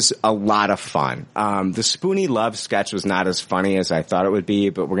was a lot of fun. The Spoonie Love sketch was not as funny as I thought it would be,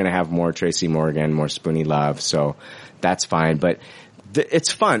 but we're going to have more Tracy Morgan, more Spoonie Love, so that's fine. But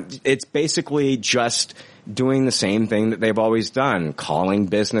it's fun. It's basically just doing the same thing that they've always done, calling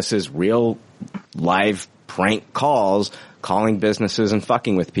businesses, real live prank calls, calling businesses and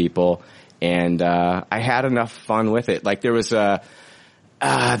fucking with people. And I had enough fun with it. Like there was a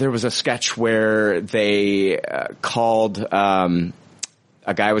sketch where they called a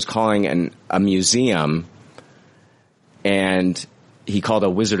guy was calling a museum, and he called a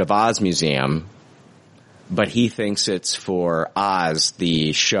Wizard of Oz museum, but he thinks it's for Oz,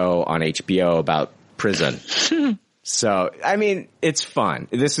 the show on HBO about prison. So, I mean, it's fun.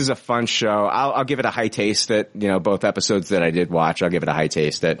 This is a fun show. I'll give it a high taste that, both episodes that I did watch, I'll give it a high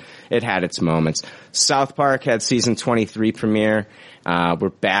taste that it had its moments. South Park had season 23 premiere. We're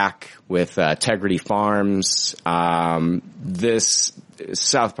back with Integrity Farms. This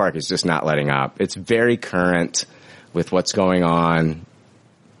South Park is just not letting up. It's very current with what's going on.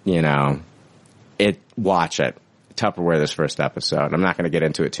 Watch it. Tupperware this first episode. I'm not going to get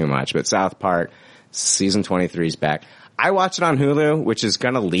into it too much, but South Park season 23 is back. I watched it on Hulu, which is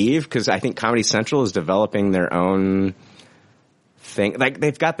going to leave because I think Comedy Central is developing their own thing. Like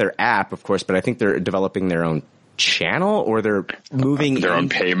they've got their app, of course, but I think they're developing their own channel, or they're moving their own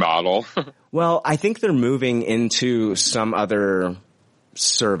pay model. Well, I think they're moving into some other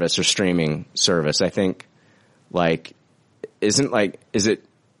service or streaming service. I think is it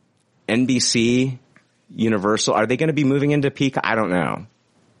NBC, Universal? Are they going to be moving into Peacock? I don't know.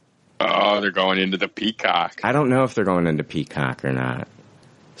 Oh, they're going into the Peacock. I don't know if they're going into Peacock or not.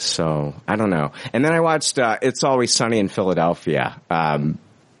 So, I don't know. And then I watched It's Always Sunny in Philadelphia.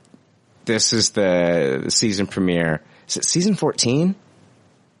 This is the season premiere. Is it season 14?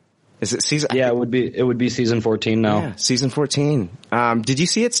 Is it season? Yeah, it would be season 14 now. Yeah, season 14. Did you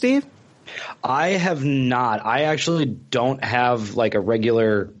see it, Steve? I have not. I actually don't have like a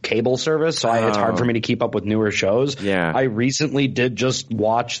regular cable service, so it's hard for me to keep up with newer shows. Yeah. I recently did just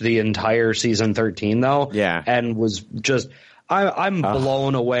watch the entire season 13 though. Yeah. And was just I'm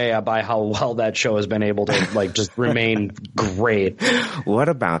blown away by how well that show has been able to just remain great. What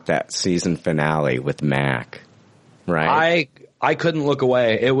about that season finale with Mac? Right? I couldn't look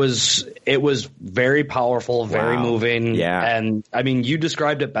away. It was very powerful, very moving. Yeah. And I mean, you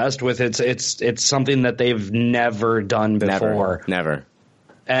described it best with it's something that they've never done before. Never.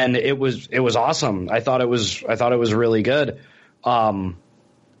 And it was awesome. I thought it was really good. I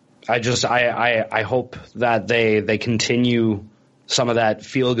hope that they continue some of that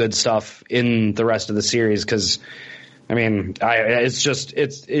feel good stuff in the rest of the series. 'Cause I mean,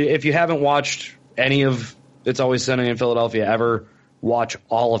 if you haven't watched any of It's Always Sunny in Philadelphia ever, watch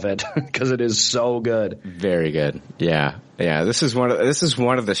all of it because it is so good. Very good. Yeah. Yeah. This is one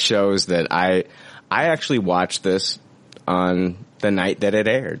of the shows that I actually watched this on the night that it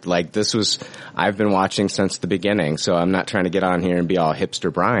aired. Like, I've been watching since the beginning, so I'm not trying to get on here and be all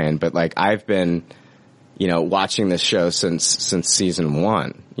hipster Brian, but like, I've been, watching this show since season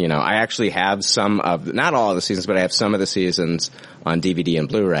 1. I actually have not all of the seasons, but I have some of the seasons on DVD and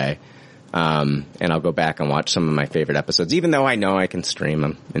Blu-ray. And I'll go back and watch some of my favorite episodes, even though I know I can stream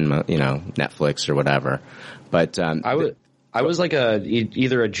them in, Netflix or whatever. But, I was like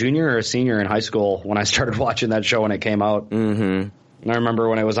either a junior or a senior in high school when I started watching that show when it came out. Mm-hmm. And I remember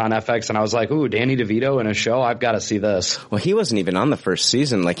when it was on FX and I was like, ooh, Danny DeVito in a show? I've got to see this. Well, he wasn't even on the first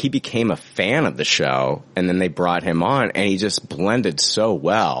season. Like, he became a fan of the show and then they brought him on and he just blended so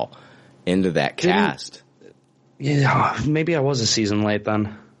well into that cast. Yeah, maybe I was a season late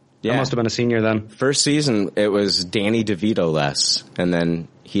then. Yeah. I must have been a senior then. First season, it was Danny DeVito-less, and then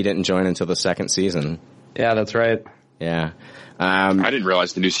he didn't join until the second season. Yeah, that's right. Yeah. I didn't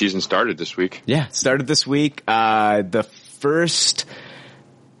realize the new season started this week. Yeah, it started this week.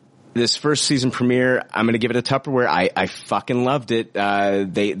 This first season premiere, I'm going to give it a Tupperware. I fucking loved it.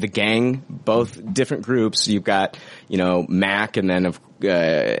 The gang, both different groups. You've got, Mac and then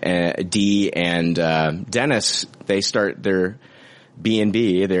Dee and Dennis. They start their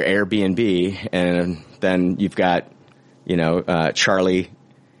B&B, their Airbnb, and then you've got, Charlie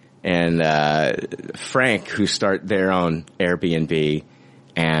and Frank, who start their own Airbnb,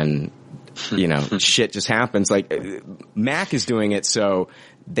 and shit just happens. Like, Mac is doing it so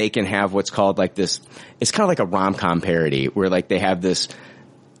they can have what's called like this. It's kind of like a rom-com parody where like they have this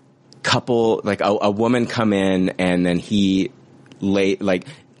couple, like a woman come in and then he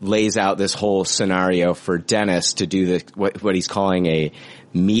lays out this whole scenario for Dennis to do what he's calling a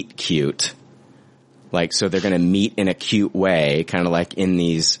meet cute. Like, so they're going to meet in a cute way, kind of like in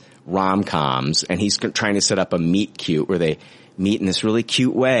these rom-coms, and he's trying to set up a meet cute where they meet in this really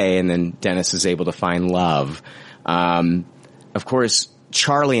cute way, and then Dennis is able to find love. Of course,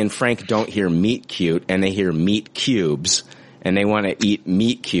 Charlie and Frank don't hear meet cute, and they hear meat cubes, and they want to eat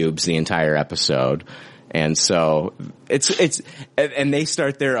meat cubes the entire episode. And so and they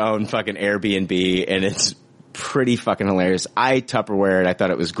start their own fucking Airbnb, and it's pretty fucking hilarious. I Tupperwared. I thought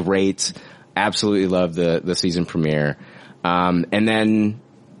it was great. Absolutely loved the season premiere. And then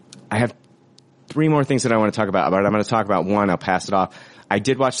I have 3 more things that I want to talk about, but I'm going to talk about one. I'll pass it off. I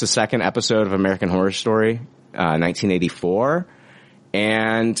did watch the second episode of American Horror Story, 1984.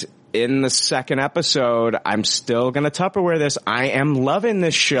 And in the second episode, I'm still going to Tupperware this. I am loving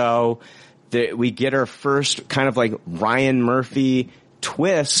this show. We get our first kind of like Ryan Murphy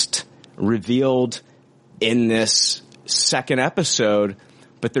twist revealed in this second episode,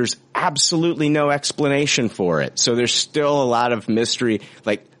 but there's absolutely no explanation for it. So there's still a lot of mystery.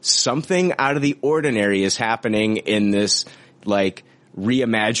 Like, something out of the ordinary is happening in this like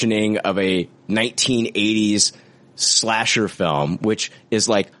reimagining of a 1980s slasher film, which is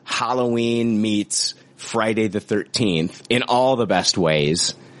like Halloween meets Friday the 13th in all the best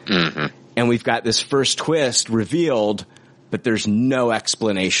ways. Mm-hmm. And we've got this first twist revealed, but there's no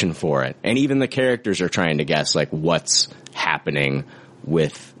explanation for it. And even the characters are trying to guess, like, what's happening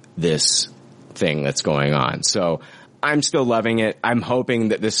with this thing that's going on. So I'm still loving it. I'm hoping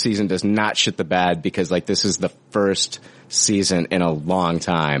that this season does not shit the bed, because, like, this is the first season in a long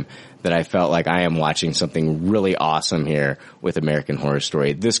time that I felt like I am watching something really awesome here with American Horror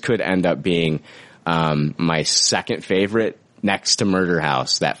Story. This could end up being my second favorite, next to Murder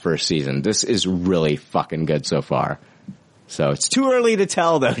House, that first season. This is really fucking good so far. So it's too early to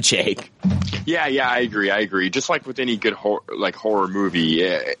tell, though, Jake. Yeah, I agree. Just like with any good horror movie,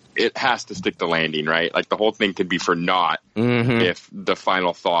 it has to stick the landing, right? Like, the whole thing could be for naught if the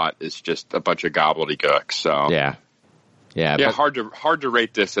final thought is just a bunch of gobbledygook. So yeah. Hard to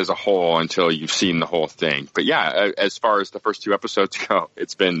rate this as a whole until you've seen the whole thing. But yeah, as far as the first 2 episodes go,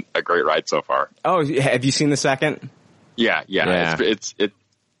 it's been a great ride so far. Oh, have you seen the second? Yeah.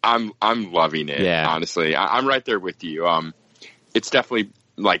 I'm loving it. Yeah. Honestly, I'm right there with you. It's definitely,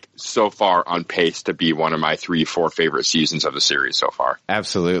 like, so far on pace to be one of my 3-4 favorite seasons of the series so far.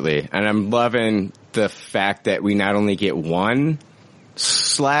 Absolutely. And I'm loving the fact that we not only get one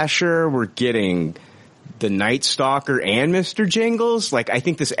slasher, we're getting the Night Stalker and Mr. Jingles. Like, I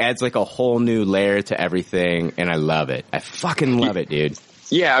think this adds like a whole new layer to everything, and I love it. I fucking love it, dude.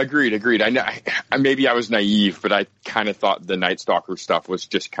 Yeah, agreed. I know, maybe I was naive, but I kind of thought the Night Stalker stuff was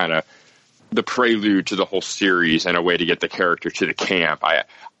just kind of the prelude to the whole series and a way to get the character to the camp.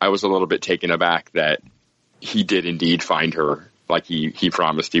 I was a little bit taken aback that he did indeed find her like he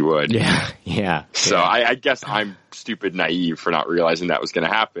promised he would. Yeah. So I guess I'm stupid naive for not realizing that was going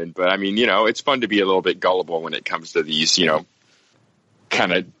to happen. But I mean, it's fun to be a little bit gullible when it comes to these,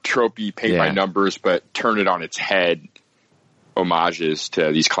 kind of tropey paint by numbers, but turn it on its head homages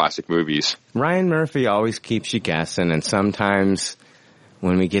to these classic movies. Ryan Murphy always keeps you guessing, and sometimes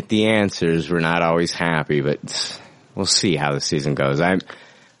when we get the answers, we're not always happy, but we'll see how the season goes. I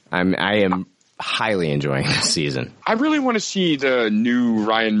am highly enjoying this season. I really want to see the new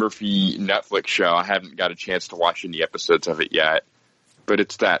Ryan Murphy Netflix show. I haven't got a chance to watch any episodes of it yet, but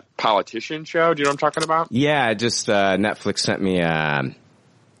it's that politician show. Do you know what I'm talking about? Yeah, just Netflix sent me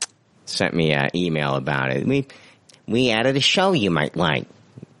an email about it. We added a show you might like.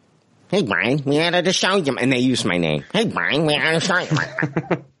 Hey, Brian, we added a show you... And they use my name. Hey, Brian, we added a show you might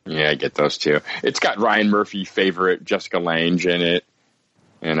like. Yeah, I get those too. It's got Ryan Murphy favorite Jessica Lange in it.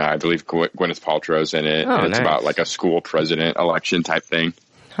 And I believe Gwyneth Paltrow's in it. And it's about like a school president election type thing.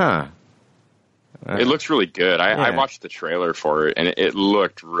 Huh. It looks really good. I watched the trailer for it, and it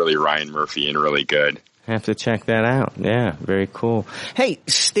looked really Ryan Murphy and really good. Have to check that out. Yeah, very cool. Hey,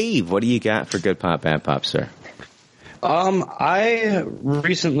 Steve, what do you got for Good Pop, Bad Pop, sir? I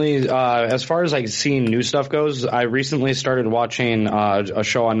recently, as far as like seeing new stuff goes, I recently started watching a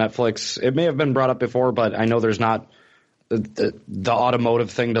show on Netflix. It may have been brought up before, but I know there's not the automotive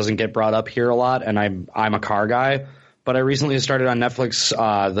thing doesn't get brought up here a lot, and I'm a car guy. But I recently started on Netflix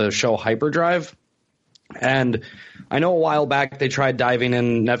the show Hyperdrive, and I know a while back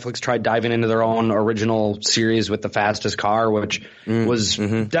Netflix tried diving into their own original series with The Fastest Car, which was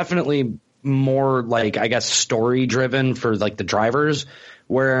definitely more like, I guess, story driven for like the drivers,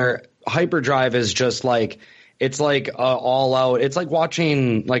 where Hyperdrive is just like, it's like all out. It's like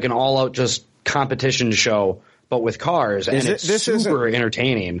watching like an all out just competition show, but with cars, and it's super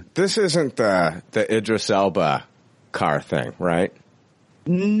entertaining. This isn't the Idris Elba car thing, right?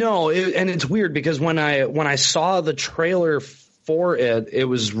 No, and it's weird because when I saw the trailer for it, it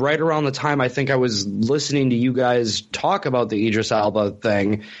was right around the time I think I was listening to you guys talk about the Idris Elba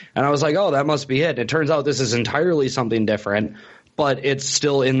thing, and I was like, oh, that must be it. It turns out this is entirely something different, but it's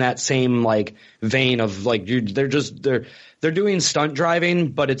still in that same like vein of like they're doing stunt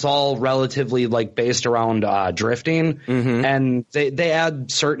driving, but it's all relatively like based around drifting, and they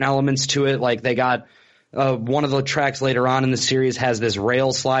add certain elements to it. Like they got one of the tracks later on in the series has this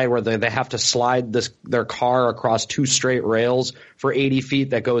rail slide where they have to slide their car across 2 straight rails for 80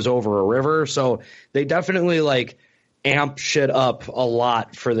 feet that goes over a river. So they definitely like amp shit up a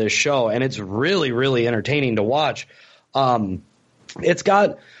lot for this show, and it's really, really entertaining to watch. It's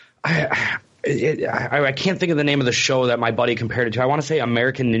got I can't think of the name of the show that my buddy compared it to. I want to say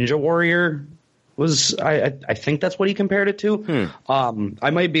American Ninja Warrior was I think that's what he compared it to.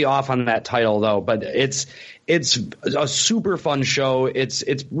 I might be off on that title though, but it's a super fun show. It's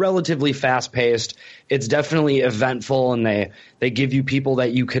relatively fast paced. It's definitely eventful, and they give you people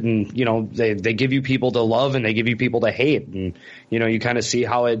that you can, they give you people to love and they give you people to hate, and you kind of see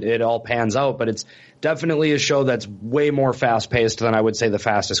how it all pans out. But it's definitely a show that's way more fast paced than I would say The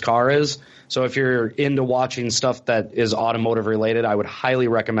Fastest Car is. So if you're into watching stuff that is automotive related, I would highly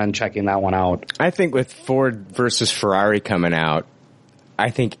recommend checking that one out. I think with Ford versus Ferrari coming out,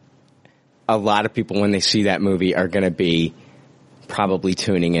 I think a lot of people when they see that movie are going to be probably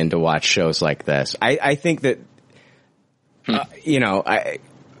tuning in to watch shows like this. I think that,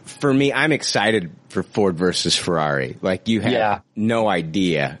 for me, I'm excited for Ford versus Ferrari. Like you have no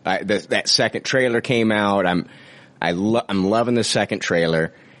idea. That second trailer came out. I'm loving the second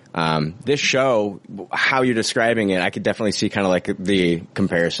trailer. This show, how you're describing it, I could definitely see kind of like the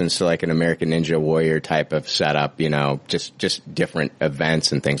comparisons to like an American Ninja Warrior type of setup, just different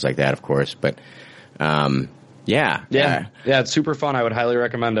events and things like that, of course. But, yeah, it's super fun. I would highly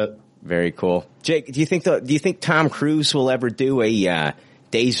recommend it. Very cool. Jake, do you think Tom Cruise will ever do a,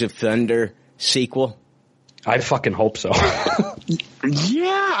 Days of Thunder sequel? I fucking hope so.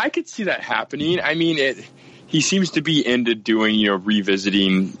 Yeah, I could see that happening. I mean, he seems to be into doing,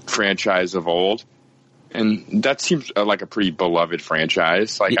 revisiting franchise of old. And that seems like a pretty beloved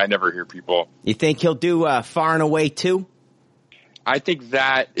franchise. Like, I never hear people... You think he'll do Far and Away too? I think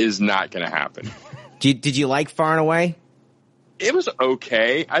that is not going to happen. Did you like Far and Away? It was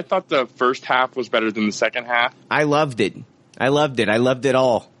okay. I thought the first half was better than the second half. I loved it. I loved it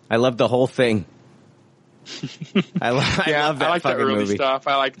all. I loved the whole thing. I love that I like the early movie. Stuff.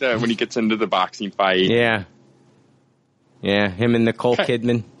 I like when he gets into the boxing fight. Yeah, him and Nicole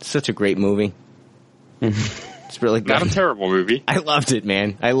Kidman. Such a great movie. It's really good. Not a terrible movie. I loved it,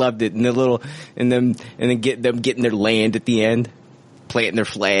 man. I loved it. And then getting their land at the end, planting their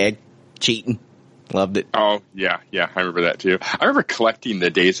flag, cheating. Loved it. Oh, yeah, I remember that too. I remember collecting the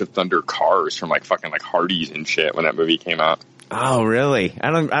Days of Thunder cars from like fucking like Hardee's and shit when that movie came out. Oh, really? I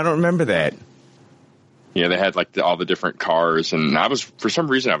don't remember that. Yeah, they had like all the different cars, and for some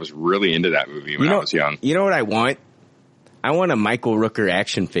reason I was really into that movie when I was young. You know what I want? I want a Michael Rooker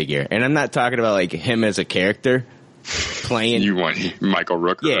action figure, and I'm not talking about like him as a character playing. You want Michael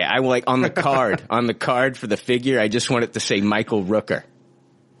Rooker? Yeah, I like on the card for the figure. I just want it to say Michael Rooker,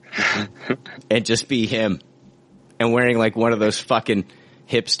 and just be him, and wearing like one of those fucking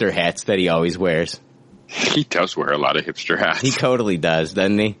hipster hats that he always wears. He does wear a lot of hipster hats. He totally does,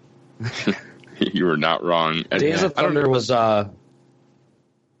 doesn't he? You were not wrong. Days of Thunder was,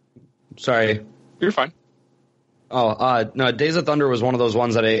 sorry. You're fine. No, Days of Thunder was one of those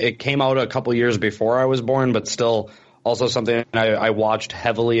ones that it came out a couple years before I was born, but still also something I watched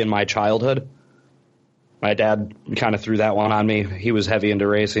heavily in my childhood. My dad kind of threw that one on me. He was heavy into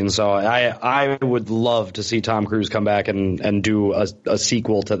racing, so I would love to see Tom Cruise come back and do a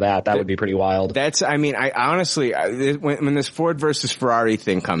sequel to that. That would be pretty wild. I honestly, when this Ford versus Ferrari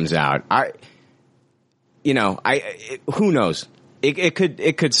thing comes out, who knows? It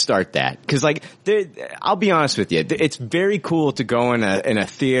could start that, because like I'll be honest with you, it's very cool to go in a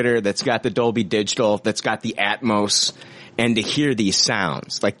theater that's got the Dolby Digital, that's got the Atmos, and to hear these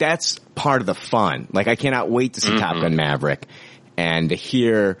sounds. Like that's part of the fun. Like I cannot wait to see Top Gun Maverick and to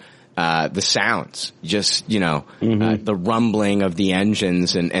hear the sounds, just the rumbling of the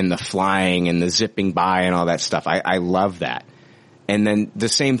engines and the flying and the zipping by and all that stuff. I love that. And then the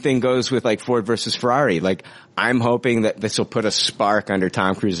same thing goes with like Ford versus Ferrari. Like I'm hoping that this will put a spark under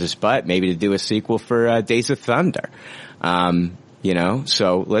Tom Cruise's butt, maybe to do a sequel for Days of Thunder.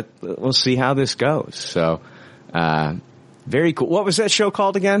 So we'll see how this goes. So very cool. What was that show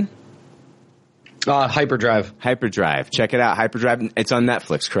called again? Hyperdrive. Hyperdrive. Check it out. Hyperdrive. It's on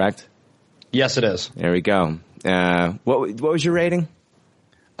Netflix, correct? Yes, it is. There we go. What was your rating?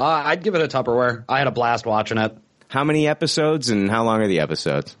 I'd give it a Tupperware. I had a blast watching it. How many episodes and how long are the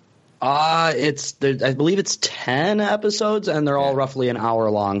episodes? I believe it's 10 episodes, and they're all roughly an hour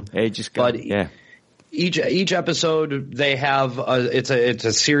long. Hey, just go. But yeah. Each episode they have it's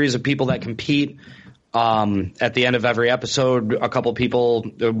a series of people that compete. At the end of every episode,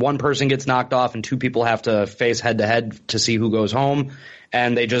 one person gets knocked off, and two people have to face head to head to see who goes home.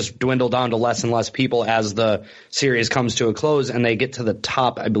 And they just dwindle down to less and less people as the series comes to a close, and they get to the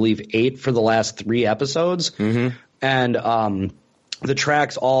top, I believe, 8 for the last 3 episodes. Mm-hmm. And the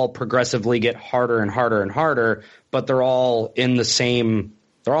tracks all progressively get harder and harder and harder, but they're all in the same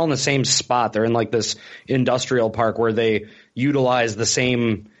spot. They're in like this industrial park where they utilize the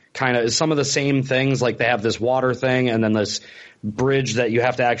same some of the same things. Like they have this water thing, and then this bridge that you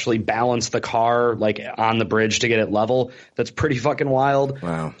have to actually balance the car like on the bridge to get it level. That's pretty fucking wild.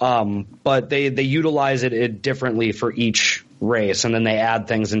 Wow. But they utilize it differently for each race, and then they add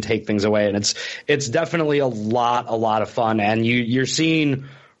things and take things away, and it's definitely a lot of fun. And you're seeing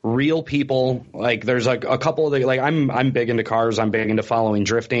real people. Like there's like a couple of I'm big into cars. I'm big into following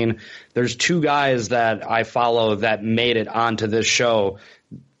drifting. There's 2 guys that I follow that made it onto this show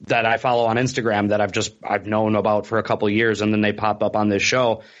that I follow on Instagram that I've known about for a couple of years, and then they pop up on this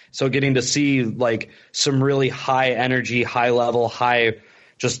show. So getting to see like some really high energy, high level,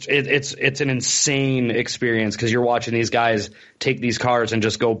 it's an insane experience, because you're watching these guys take these cars and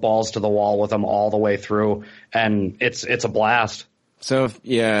just go balls to the wall with them all the way through, and it's a blast. So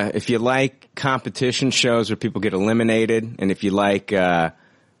if you like competition shows where people get eliminated, and if you like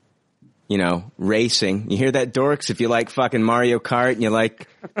racing. You hear that, dorks? If you like fucking Mario Kart and you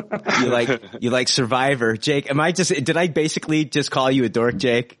like Survivor. Jake, did I basically just call you a dork,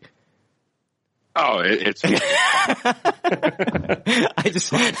 Jake? Oh, it's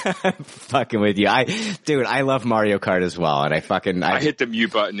I'm fucking with you. I love Mario Kart as well, and I hit the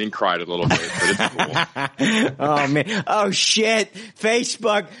mute button and cried a little bit, but it's cool. Oh man. Oh shit.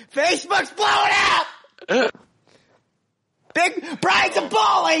 Facebook's blowing up! Big Brian's a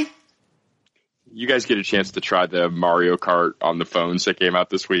bully! You guys get a chance to try the Mario Kart on the phones that came out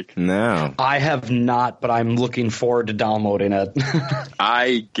this week? No. I have not, but I'm looking forward to downloading it.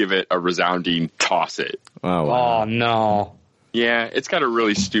 I give it a resounding toss it. Oh, wow. Oh, no. Yeah, it's got a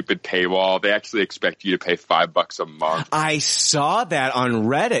really stupid paywall. They actually expect you to pay $5 a month. I saw that on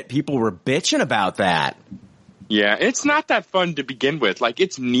Reddit. People were bitching about that. Yeah, it's not that fun to begin with. Like,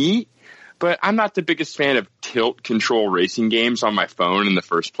 it's neat, but I'm not the biggest fan of tilt control racing games on my phone in the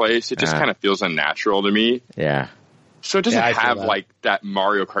first place. It just kind of feels unnatural to me. Yeah. So it doesn't have like that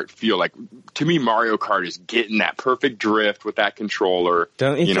Mario Kart feel. Like, to me, Mario Kart is getting that perfect drift with that controller.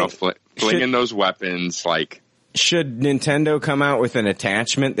 Don't you know, flinging those weapons. Like, should Nintendo come out with an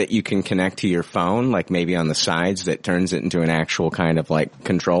attachment that you can connect to your phone, like maybe on the sides, that turns it into an actual kind of like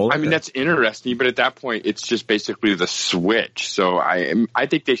controller? I mean, that's interesting, but at that point, it's just basically the Switch. So I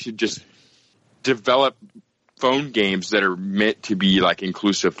think they should just develop phone games that are meant to be like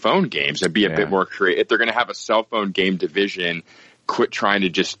inclusive phone games and be a bit more creative. If they're going to have a cell phone game division, quit trying to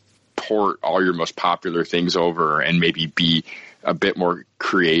just port all your most popular things over and maybe be a bit more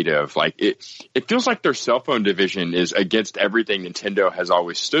creative. Like it feels like their cell phone division is against everything Nintendo has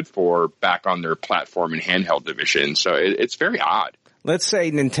always stood for back on their platform and handheld division. So it's very odd. Let's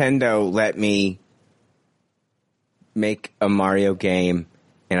say Nintendo let me make a Mario game,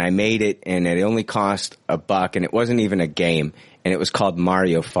 and I made it, and it only cost $1, and it wasn't even a game, and it was called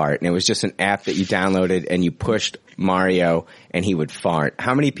Mario Fart, and it was just an app that you downloaded, and you pushed Mario, and he would fart.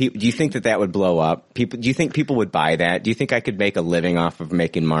 How many people, do you think that would blow up? Do you think people would buy that? Do you think I could make a living off of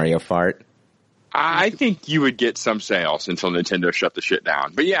making Mario Fart? I think you would get some sales until Nintendo shut the shit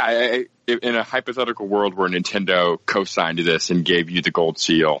down. But yeah, in a hypothetical world where Nintendo co-signed to this and gave you the gold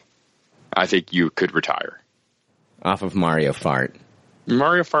seal, I think you could retire. Off of Mario Fart.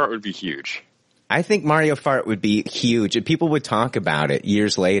 Mario Fart would be huge. I think Mario Fart would be huge. And people would talk about it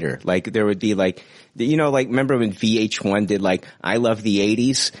years later. Like, there would be like, like, remember when VH1 did like, I love the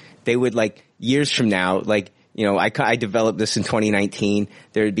 80s? They would like, years from now, like, I developed this in 2019.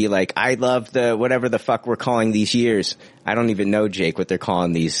 There would be like, I love the, whatever the fuck we're calling these years. I don't even know, Jake, what they're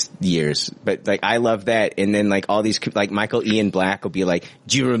calling these years. But like, I love that. And then like all these, like Michael Ian Black will be like,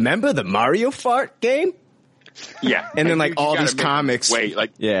 do you remember the Mario Fart game? Yeah. And then like all these comics. Wait,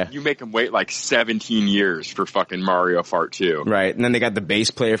 like, you make them wait like 17 years for fucking Mario Fart 2. Right. And then they got the bass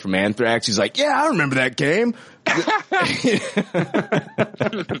player from Anthrax. He's like, yeah, I remember that game.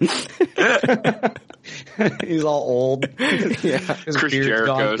 He's all old. Yeah. Chris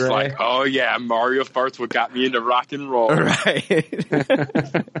Jericho's like, oh yeah, Mario Fart's what got me into rock and roll. Right.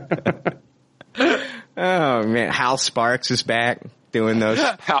 Oh man, Hal Sparks is back doing those.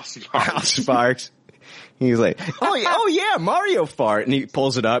 Hal Sparks. He's like, oh yeah, Mario Fart. And he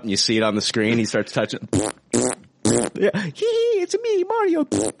pulls it up and you see it on the screen. He starts touching it. Yeah, it's me, Mario.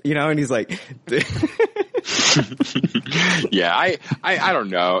 And he's like, yeah, I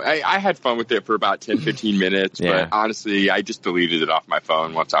don't know. I had fun with it for about 10, 15 minutes, but honestly, I just deleted it off my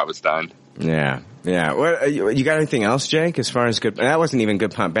phone once I was done. Yeah. What, you got anything else, Jake? As far as good, that wasn't even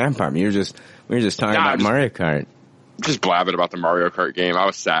Good Pump Bad Pump. We were just talking about Mario Kart. Just blabbing about the Mario Kart game. I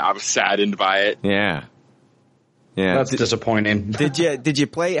was saddened by it. Yeah. That's disappointing. Did you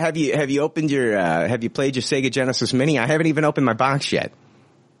play? Have you opened your? Have you played your Sega Genesis Mini? I haven't even opened my box yet.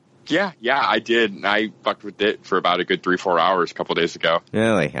 Yeah, I did. I fucked with it for about a good 3-4 hours a couple days ago.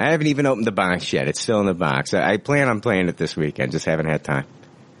 Really? I haven't even opened the box yet. It's still in the box. I plan on playing it this weekend. Just haven't had time.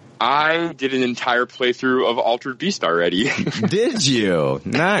 I did an entire playthrough of Altered Beast already. Did you?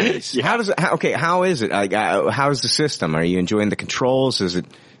 Nice. Yeah. How is it? Like, how's the system? Are you enjoying the controls? Does it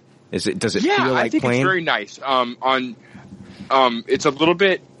feel like playing? I think it's very nice. It's a little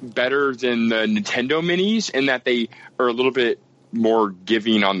bit better than the Nintendo Minis in that they are a little bit more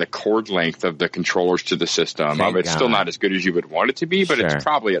giving on the cord length of the controllers to the system. It's still not as good as you would want it to be, but it's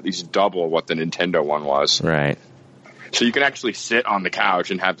probably at least double what the Nintendo one was. Right. So you can actually sit on the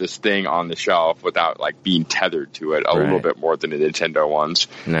couch and have this thing on the shelf without like being tethered to it a little bit more than the Nintendo ones.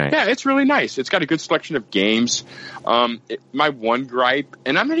 Nice. Yeah, it's really nice. It's got a good selection of games. My one gripe,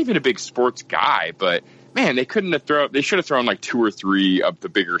 and I'm not even a big sports guy, but man, they should have thrown like 2 or 3 of the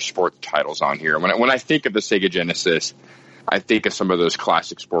bigger sports titles on here. When I think of the Sega Genesis, I think of some of those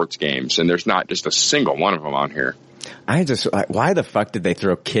classic sports games, and there's not just a single one of them on here. Why the fuck did they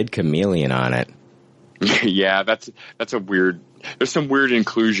throw Kid Chameleon on it? Yeah, that's a weird. There's some weird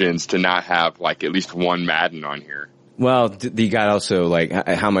inclusions to not have like at least one Madden on here. Well, you got also like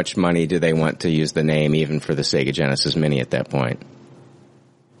how much money do they want to use the name even for the Sega Genesis Mini at that point?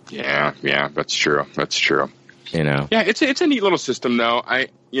 Yeah, that's true. Yeah, it's a neat little system though. I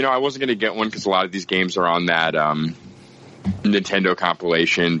wasn't going to get one because a lot of these games are on that Nintendo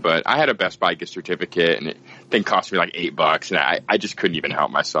compilation, but I had a Best Buy gift certificate and it thing cost me like $8, and I just couldn't even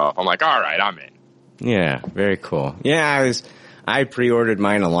help myself. I'm like, all right, I'm in. Yeah, very cool. Yeah, I pre-ordered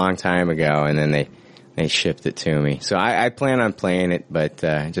mine a long time ago, and then they shipped it to me. So I plan on playing it, but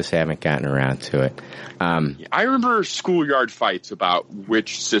just haven't gotten around to it. I remember schoolyard fights about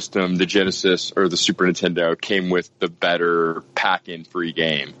which system, the Genesis or the Super Nintendo, came with the better pack-in free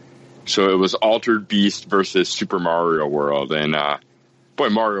game. So it was Altered Beast versus Super Mario World, and boy,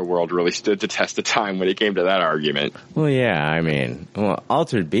 Mario World really stood the test of time when it came to that argument. Well, yeah,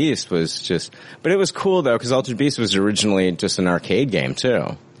 Altered Beast was but it was cool though, because Altered Beast was originally just an arcade game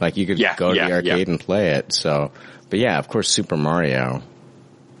too. Like you could go to the arcade and play it. So, but yeah, of course, Super Mario.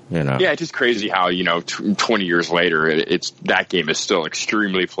 Yeah, it's just crazy how 20 years later, that game is still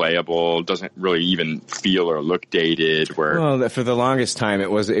extremely playable. Doesn't really even feel or look dated. Well, for the longest time,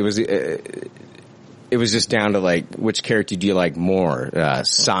 it was it was just down to like, which character do you like more,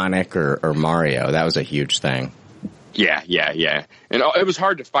 Sonic or Mario? That was a huge thing. Yeah. And it was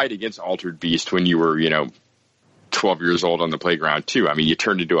hard to fight against Altered Beast when you were, 12 years old on the playground too. I mean, you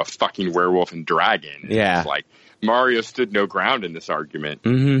turned into a fucking werewolf and dragon. Yeah. It's like Mario stood no ground in this argument.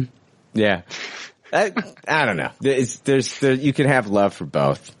 Mm-hmm. Yeah. I don't know. You can have love for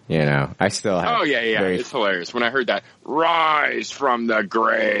both, I still have. Oh, yeah. It's hilarious. When I heard that rise from the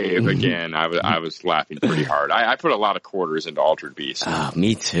grave again, I was laughing pretty hard. I put a lot of quarters into Altered Beast. Oh,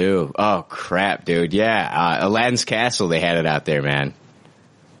 me too. Oh, crap, dude. Yeah. Aladdin's Castle, they had it out there, man.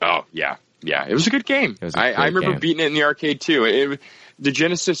 Oh, yeah. Yeah. It was a good game. I remember beating it in the arcade too. The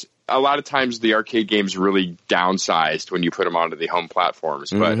Genesis, a lot of times the arcade games really downsized when you put them onto the home platforms,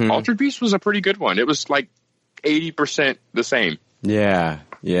 but Altered Beast was a pretty good one. It was like 80% the same. Yeah.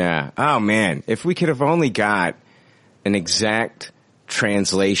 Oh man, if we could have only got an exact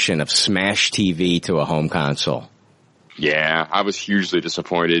translation of Smash TV to a home console. Yeah, I was hugely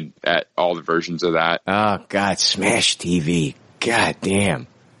disappointed at all the versions of that. Oh God, Smash TV. God damn.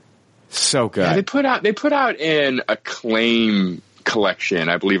 So good. Yeah, they put out an Acclaim collection,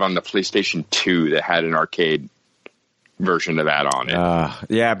 I believe, on the PlayStation 2 that had an arcade version of that on it.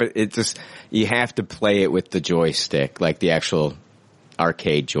 Yeah, but it just, you have to play it with the joystick, like the actual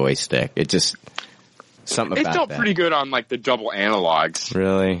arcade joystick. It just, something about that. It felt pretty good on like the double analogs.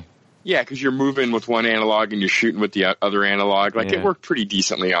 Really? Yeah, because you're moving with one analog and you're shooting with the other analog. Like it worked pretty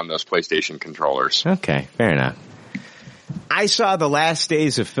decently on those PlayStation controllers. Okay, fair enough. I saw The Last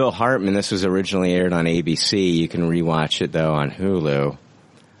Days of Phil Hartman. This was originally aired on ABC. You can rewatch it, though, on Hulu.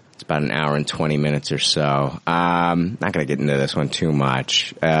 It's about an hour and 20 minutes or so. Not going to get into this one too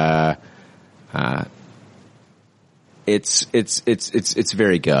much. It's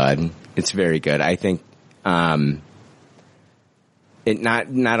very good. It's very good. I think it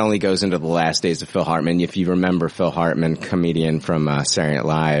not only goes into The Last Days of Phil Hartman. If you remember Phil Hartman, comedian from Saturday Night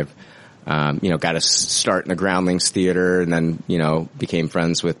Live, got a start in the Groundlings Theater and then, became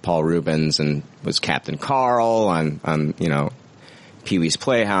friends with Paul Rubens and was Captain Carl on Pee-wee's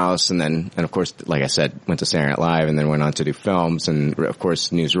Playhouse. And of course, like I said, went to Saturday Night Live and then went on to do films and of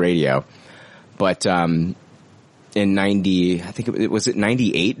course news radio. But, in 90, I think it was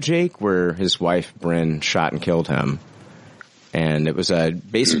 98, Jake, where his wife Bryn shot and killed him. And it was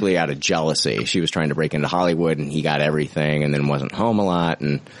basically out of jealousy. She was trying to break into Hollywood and he got everything and then wasn't home a lot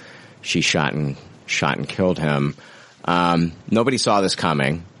and she shot and killed him. Nobody saw this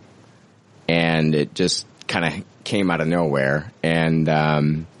coming, and it just kind of came out of nowhere.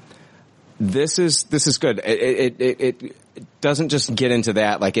 And this is good. It doesn't just get into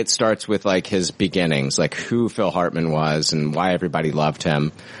that. Like, it starts with like his beginnings, like who Phil Hartman was and why everybody loved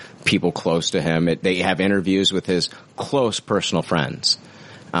him, people close to him. They have interviews with his close personal friends.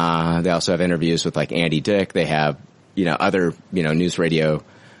 They also have interviews with like Andy Dick. They have other news radio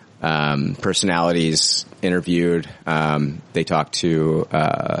personalities interviewed. They talked to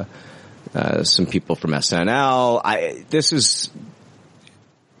some people from SNL. This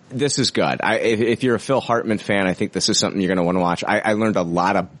is good. If you're a Phil Hartman fan, I think this is something you're going to want to watch. I learned a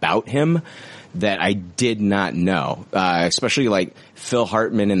lot about him that I did not know, especially like Phil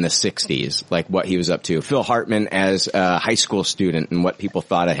Hartman in the 60s, like what he was up to. Phil Hartman as a high school student and what people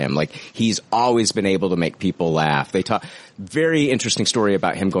thought of him. Like, he's always been able to make people laugh. They talk, very interesting story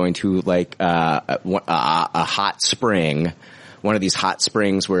about him going to like a hot spring, one of these hot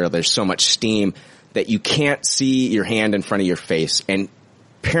springs where there's so much steam that you can't see your hand in front of your face. And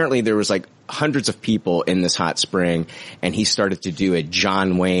apparently there was like hundreds of people in this hot spring, and he started to do a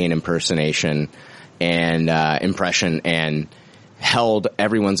John Wayne impersonation and impression and held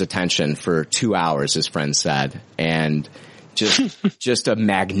everyone's attention for 2 hours, his friend said. And just a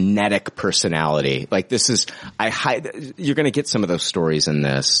magnetic personality. Like, this is, you're going to get some of those stories in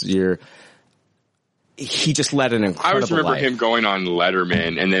this. He just led an incredible life. I always remember him going on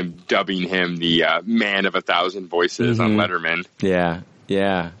Letterman and then dubbing him the man of 1,000 voices on Letterman. Yeah.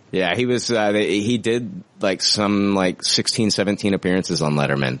 He was, he did like some 16, 17 appearances on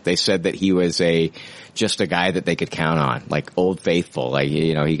Letterman. They said that he was just a guy that they could count on, like Old Faithful. Like,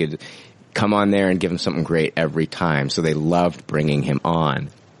 he could come on there and give him something great every time. So they loved bringing him on.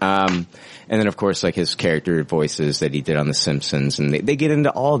 And then of course, like his character voices that he did on The Simpsons, and they get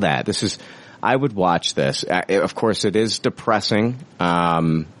into all that. I would watch this. Of course, it is depressing.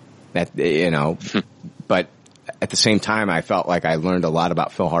 But at the same time, I felt like I learned a lot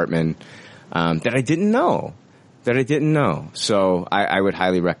about Phil Hartman that I didn't know. So I would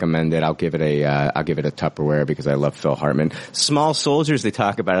highly recommend it. I'll give it a Tupperware because I love Phil Hartman. Small Soldiers, they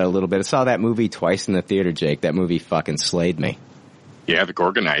talk about it a little bit. I saw that movie twice in the theater, Jake. That movie fucking slayed me. Yeah, the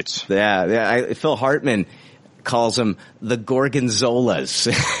Gorgonites. Yeah. Phil Hartman calls them the Gorgonzolas.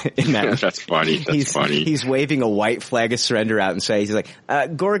 That's funny. That's funny. He's waving a white flag of surrender out and he's like,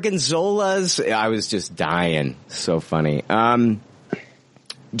 Gorgonzolas. I was just dying. So funny.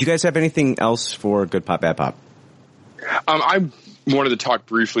 Do you guys have anything else for Good Pop, Bad Pop? I wanted to talk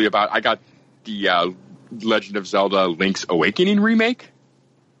briefly about, I got the Legend of Zelda Link's Awakening remake.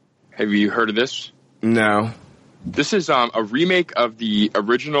 Have you heard of this? No. This is a remake of the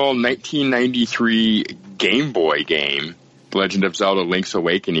original 1993 Game Boy game, Legend of Zelda Link's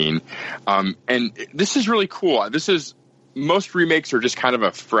Awakening. And this is really cool. Most remakes are just kind of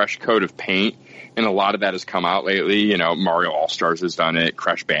a fresh coat of paint, and a lot of that has come out lately. You know, Mario All-Stars has done it,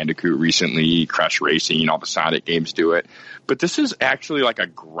 Crash Bandicoot recently, Crash Racing, all the Sonic games do it. But this is actually like a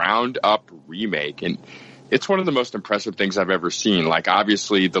ground-up remake, and it's one of the most impressive things I've ever seen. Like,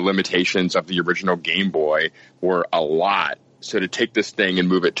 obviously, the limitations of the original Game Boy were a lot. So to take this thing and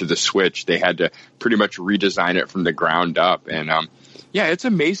move it to the Switch, they had to pretty much redesign it from the ground up. And, yeah, it's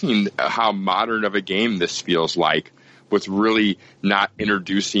amazing how modern of a game this feels like, with really not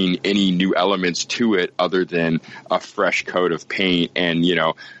introducing any new elements to it other than a fresh coat of paint and, you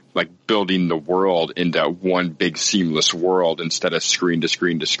know, like building the world into one big seamless world instead of screen to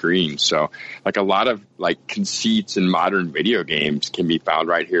screen to screen. So like a lot of like conceits in modern video games can be found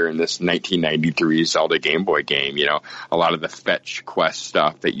right here in this 1993 Zelda Game Boy game. You know, a lot of the fetch quest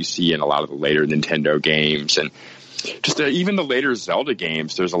stuff that you see in a lot of the later Nintendo games, and just even the later Zelda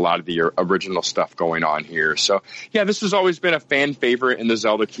games, there's a lot of the original stuff going on here. So, yeah, this has always been a fan favorite in the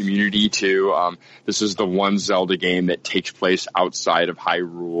Zelda community, too. This is the one Zelda game that takes place outside of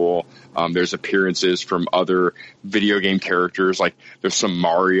Hyrule. There's appearances from other video game characters. Like, there's some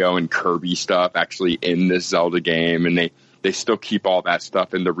Mario and Kirby stuff actually in this Zelda game, and they still keep all that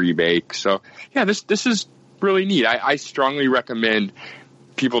stuff in the remake. So, yeah, this is really neat. I strongly recommend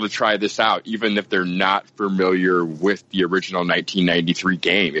people to try this out, even if they're not familiar with the original 1993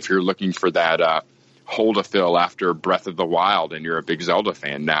 game. If you're looking for that hole to fill after Breath of the Wild and you're a big Zelda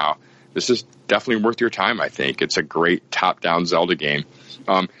fan now, this is definitely worth your time, I think. It's a great top-down Zelda game.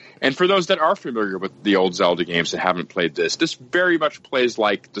 And for those that are familiar with the old Zelda games and haven't played this very much plays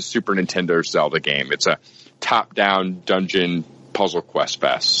like the Super Nintendo Zelda game. It's a top-down dungeon puzzle quest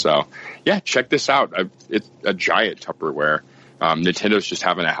fest. So, yeah, check this out. It's a giant Tupperware. Nintendo's just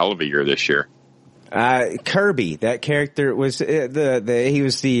having a hell of a year this year. Kirby, that character was he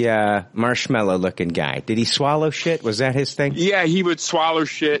was the marshmallow looking guy. Did he swallow shit? Was that his thing? Yeah, he would swallow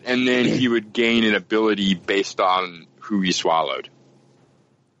shit, and then he would gain an ability based on who he swallowed.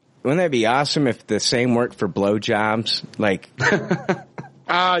 Wouldn't that be awesome if the same worked for blowjobs? Like,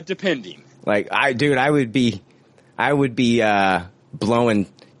 depending. Like, I would be blowing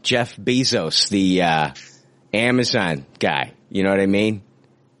Jeff Bezos, the Amazon guy. You know what I mean?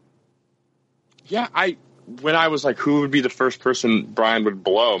 Yeah, when I was like, who would be the first person Brian would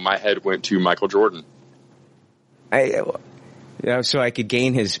blow, my head went to Michael Jordan. So I could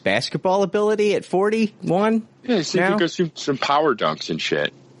gain his basketball ability at 41. Yeah, so you could go through some power dunks and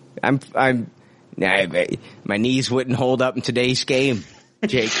shit. My knees wouldn't hold up in today's game,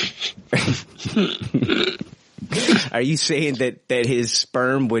 Jake. Are you saying that his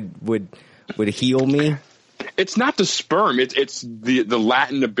sperm would heal me? It's not the sperm. It's the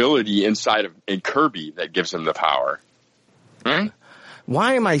Latin ability inside of Kirby that gives him the power. Right?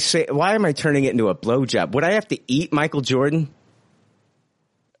 Why am I turning it into a blowjob? Would I have to eat Michael Jordan?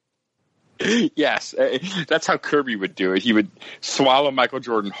 Yes, that's how Kirby would do it. He would swallow Michael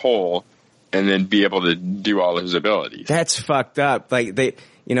Jordan whole and then be able to do all his abilities. That's fucked up.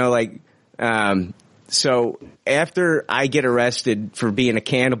 So after I get arrested for being a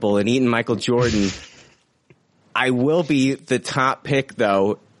cannibal and eating Michael Jordan, I will be the top pick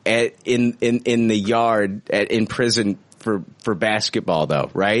though in the yard in prison for basketball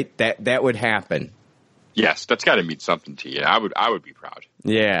though, right? That would happen. Yes, that's got to mean something to you. I would be proud.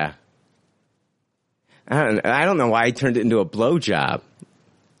 Yeah. I don't know why I turned it into a blowjob.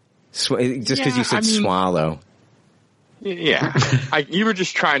 Just because you said swallow. Yeah. You were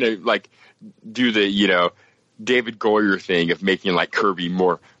just trying to like do the, David Goyer thing of making like Kirby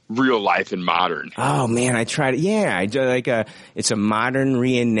more real life and modern. Oh man, I tried it. Yeah, I do it's a modern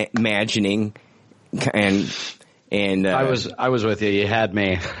reimagining and I was with you. You had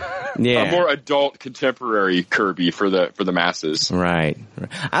me. Yeah. A more adult contemporary Kirby for the masses. Right.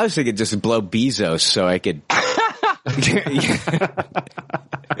 I was thinking just blow Bezos so I could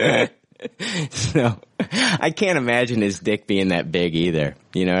So I can't imagine his dick being that big either.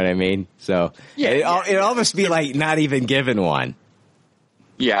 You know what I mean? So yeah, it almost be like not even given one.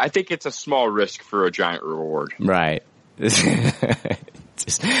 Yeah, I think it's a small risk for a giant reward. Right.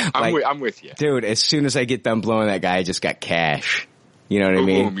 I'm with you. Dude, as soon as I get done blowing that guy, I just got cash. You know what I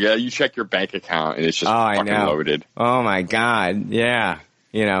mean? Yeah, you check your bank account and it's just fucking loaded. Oh my God. Yeah.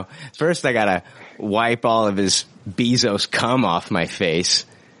 You know, first I gotta wipe all of his Bezos cum off my face.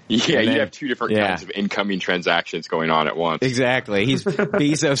 Yeah, you have two different kinds of incoming transactions going on at once. Exactly.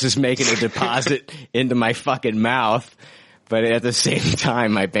 Bezos is making a deposit into my fucking mouth, but at the same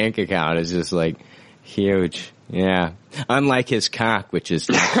time, my bank account is just like huge. Yeah. Unlike his cock, which is...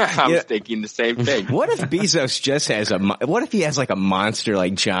 I was thinking the same thing. What if Bezos just has what if he has like a monster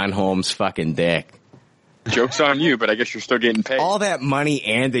like John Holmes fucking dick? Joke's on you, but I guess you're still getting paid. All that money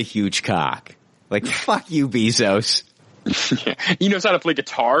and a huge cock. Like, fuck you, Bezos. Yeah. He knows how to play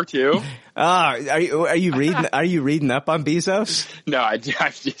guitar too. Oh, are you reading up on Bezos? No, I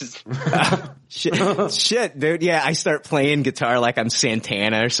just shit, dude. Yeah, I start playing guitar like I'm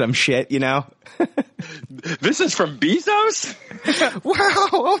Santana or some shit, you know. This is from Bezos? Wow!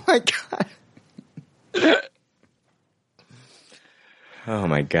 Oh my God! Oh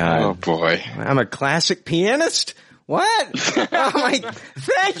my God! Oh boy! I'm a classic pianist. What? Oh my!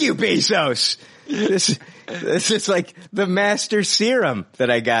 Thank you, Bezos. This is like the master serum that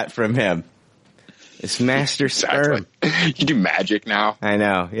I got from him. It's master sperm. You do magic now? I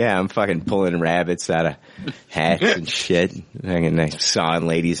know. Yeah, I'm fucking pulling rabbits out of hats and shit. I'm sawing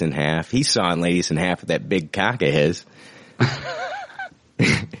ladies in half. He's sawing ladies in half with that big cock of his.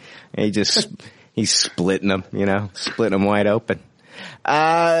 He's splitting them, you know, splitting them wide open.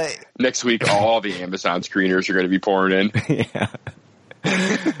 Next week, all the Amazon screeners are going to be pouring in. Yeah.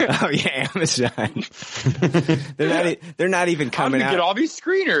 Oh yeah, Amazon. They're not even coming out. Get all these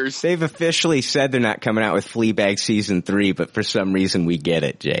screeners. They've officially said they're not coming out with Fleabag season 3, but for some reason we get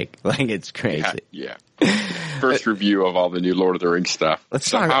it, Jake. Like it's crazy. Yeah. First review of all the new Lord of the Rings stuff.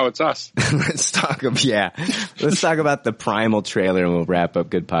 It's us. Let's talk about the Primal trailer, and we'll wrap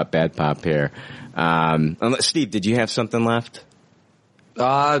up Good Pop, Bad Pop here. Steve, did you have something left?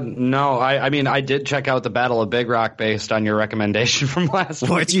 No, I mean, I did check out the Battle of Big Rock based on your recommendation from last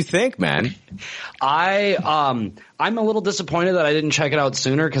week. What'd you think, man? I'm a little disappointed that I didn't check it out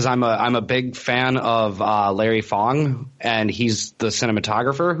sooner because I'm a big fan of Larry Fong, and he's the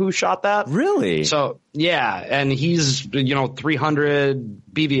cinematographer who shot that. Really? So yeah, and he's 300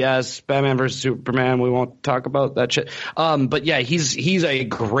 BVS, Batman vs Superman. We won't talk about that shit. But yeah, he's a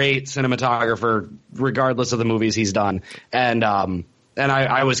great cinematographer regardless of the movies he's done, and I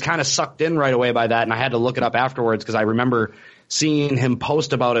was kind of sucked in right away by that, and I had to look it up afterwards because I remember seeing him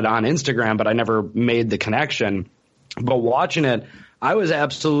post about it on Instagram, but I never made the connection. But watching it, I was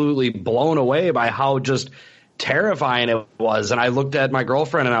absolutely blown away by how just terrifying it was. And I looked at my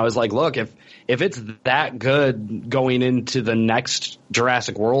girlfriend and I was like, look, if it's that good going into the next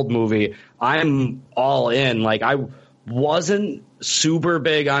Jurassic World movie, I'm all in. Like, I wasn't super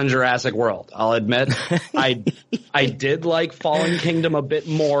big on Jurassic World, I'll admit. I did like Fallen Kingdom a bit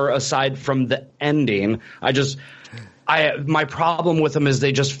more aside from the ending. My problem with them is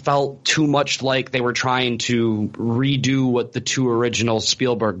they just felt too much like they were trying to redo what the two original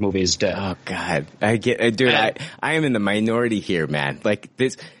Spielberg movies did. Oh God, I am in the minority here, man. Like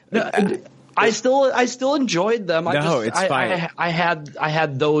this. I still enjoyed them. It's fine. I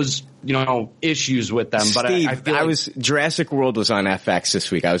had those, issues with them. But Steve, Jurassic World was on FX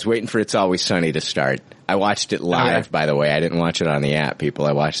this week. I was waiting for It's Always Sunny to start. I watched it live, by the way. I didn't watch it on the app, people.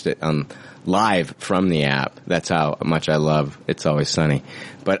 I watched it live from the app. That's how much I love It's Always Sunny.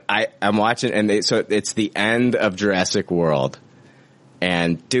 But I'm watching, and so it's the end of Jurassic World.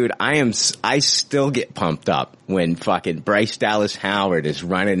 And dude, I still get pumped up when fucking Bryce Dallas Howard is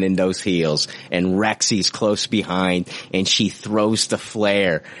running in those heels and Rexy's close behind and she throws the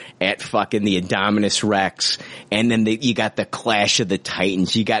flare at fucking the Indominus Rex. And then you got the Clash of the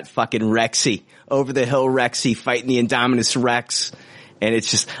Titans. You got fucking Rexy, over the hill Rexy fighting the Indominus Rex. And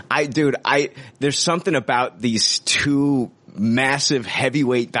it's just, there's something about these two massive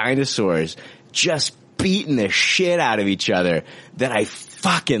heavyweight dinosaurs just beating the shit out of each other that I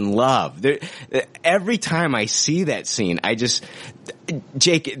fucking love. Every time I see that scene,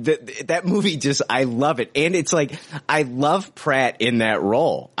 Jake, that movie I love it. And it's like, I love Pratt in that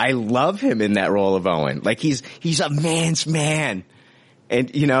role. I love him in that role of Owen. Like he's a man's man.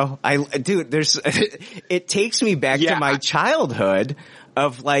 And it takes me back to my childhood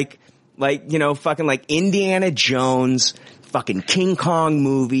of fucking like Indiana Jones, fucking King Kong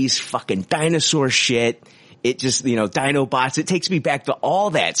movies, fucking dinosaur shit. It just, Dinobots. It takes me back to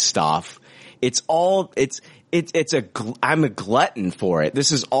all that stuff. I'm a glutton for it.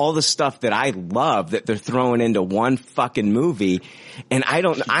 This is all the stuff that I love that they're throwing into one fucking movie. And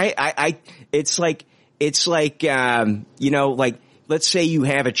it's like, it's like, like, let's say you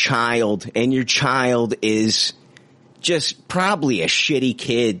have a child and your child is just probably a shitty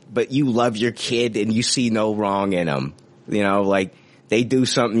kid, but you love your kid and you see no wrong in them. Like they do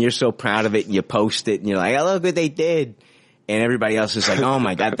something, you're so proud of it and you post it and you're like, oh, look what they did. And everybody else is like, oh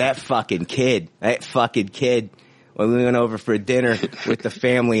my God, that fucking kid. When we went over for dinner with the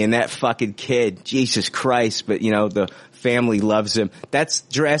family and that fucking kid, Jesus Christ. But the family loves him. That's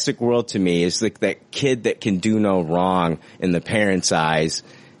Jurassic World to me, is like that kid that can do no wrong in the parents' eyes.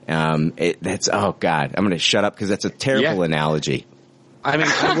 Oh God, I'm going to shut up because that's a terrible analogy. I mean,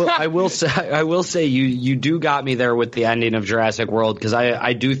 I will say you do got me there with the ending of Jurassic World, because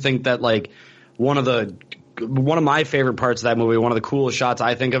I do think that like one of my favorite parts of that movie, one of the coolest shots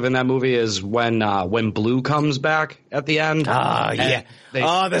I think of in that movie is when Blue comes back at the end. Oh yeah.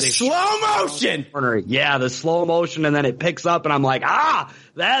 The slow motion. Yeah, the slow motion, and then it picks up, and I'm like,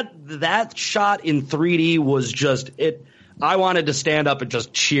 that shot in 3D was just it. I wanted to stand up and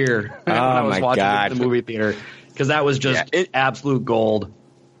just cheer when I was watching it in the movie theater, because that was just absolute gold.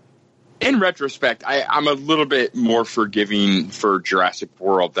 In retrospect, I'm a little bit more forgiving for Jurassic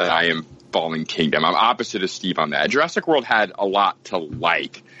World than I am Fallen Kingdom. I'm opposite of Steve on that. Jurassic World had a lot to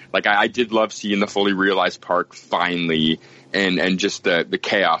like. Like I did love seeing the fully realized park finally, and just the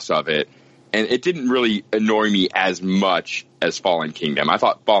chaos of it. And it didn't really annoy me as much as Fallen Kingdom. I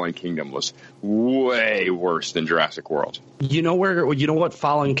thought Fallen Kingdom was way worse than Jurassic World. Where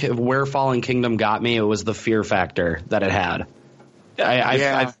Fallen Kingdom got me? It was the fear factor that it had.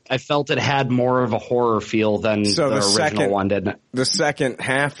 I felt it had more of a horror feel than the original one did. The second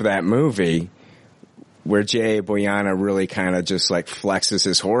half of that movie, where Jay Boyana really kind of just like flexes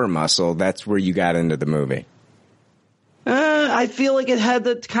his horror muscle, that's where you got into the movie. I feel like it had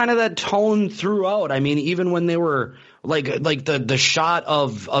that tone throughout. I mean, even when they were like the shot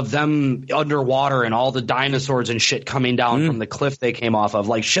of them underwater and all the dinosaurs and shit coming down from the cliff they came off of,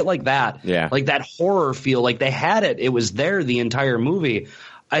 like shit like that. Yeah. Like that horror feel, like they had it. It was there the entire movie.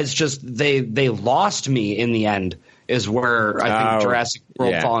 It's just they lost me in the end is where I think Jurassic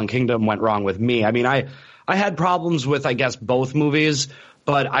World Fallen Kingdom went wrong with me. I mean, I had problems with, I guess, both movies,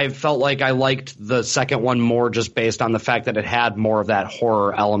 but I felt like I liked the second one more just based on the fact that it had more of that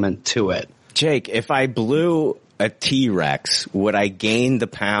horror element to it. Jake, if I blew a T-Rex, would I gain the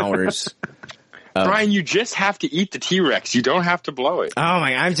powers? Brian, you just have to eat the T-Rex. You don't have to blow it. Oh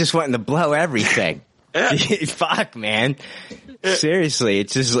my! I'm just wanting to blow everything. Fuck, man. Seriously,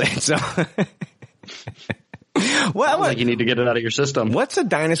 it's just like you need to get it out of your system. What's a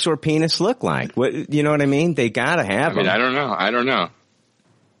dinosaur penis look like? You know what I mean? They gotta have them. I don't know.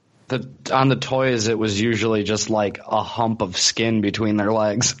 On the toys, it was usually just like a hump of skin between their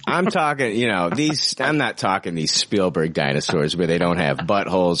legs. I'm talking, I'm not talking these Spielberg dinosaurs where they don't have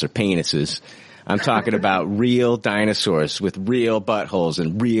buttholes or penises. I'm talking about real dinosaurs with real buttholes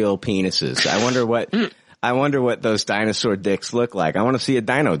and real penises. I wonder what those dinosaur dicks look like. I want to see a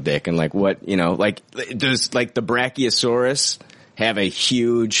dino dick, and like what, does like the Brachiosaurus have a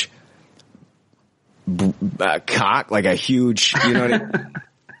huge cock, like a huge,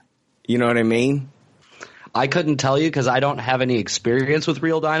 You know what I mean? I couldn't tell you because I don't have any experience with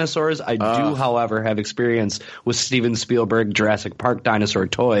real dinosaurs. I do, however, have experience with Steven Spielberg Jurassic Park dinosaur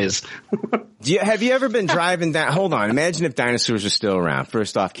toys. Have you ever been driving down? Hold on. Imagine if dinosaurs are still around.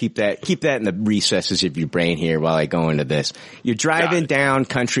 First off, keep that in the recesses of your brain here while I go into this. You're driving down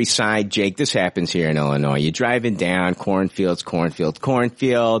countryside, Jake. This happens here in Illinois. You're driving down cornfield,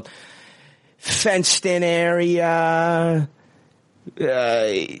 fenced in area,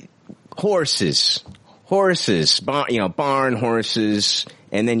 horses, barn horses,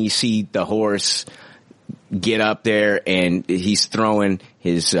 and then you see the horse get up there and he's throwing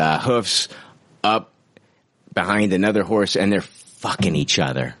his hoofs up behind another horse and they're fucking each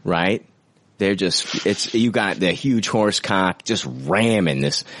other, right? They're just, you got the huge horse cock just ramming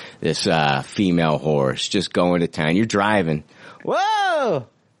this female horse, just going to town. You're driving. Whoa!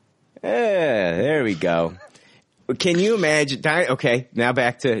 Yeah, there we go. Can you imagine? Okay, now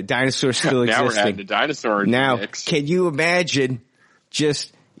back to dinosaurs still existing. Now we're at the dinosaur mix. Can you imagine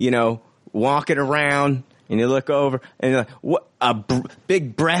just walking around and you look over and you're like, what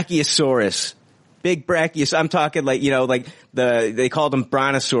big Brachiosaurus, I'm talking like they called them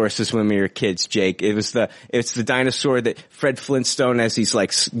brontosauruses when we were kids, Jake. It's the dinosaur that Fred Flintstone, as he's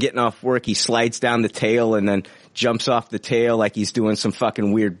like getting off work, he slides down the tail and then jumps off the tail like he's doing some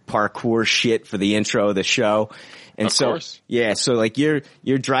fucking weird parkour shit for the intro of the show. And of course. Yeah, so like you're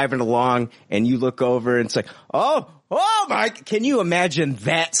driving along and you look over and it's like, oh my, can you imagine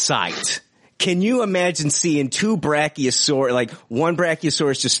that sight? Can you imagine seeing two brachiosaur, like one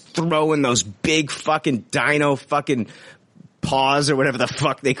brachiosaurus just throwing those big fucking dino fucking paws or whatever the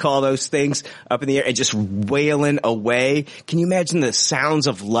fuck they call those things up in the air and just wailing away? Can you imagine the sounds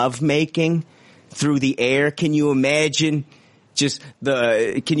of lovemaking through the air? Can you imagine just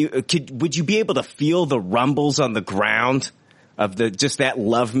would you be able to feel the rumbles on the ground of just that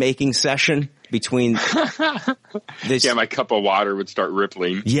lovemaking session between this? Yeah, my cup of water would start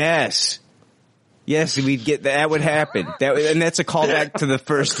rippling. Yes, we'd get that would happen. And that's a callback to the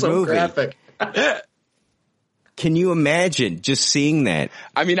first movie. Graphic. Can you imagine just seeing that?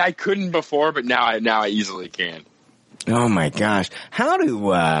 I mean, I couldn't before, but now I easily can. Oh my gosh. How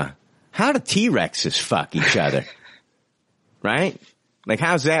do T-Rexes fuck each other? Right? Like,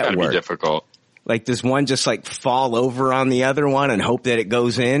 how's that That'd work? Be difficult. Like, does one just like fall over on the other one and hope that it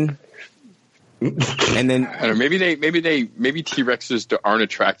goes in? And then I don't know, maybe T-Rexes aren't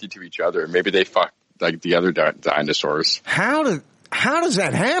attracted to each other. Maybe they fuck like the other dinosaurs. How does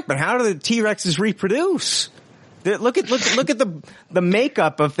that happen? How do the T-Rexes reproduce? Look at the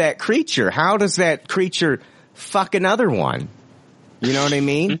makeup of that creature. How does that creature fuck another one? You know what I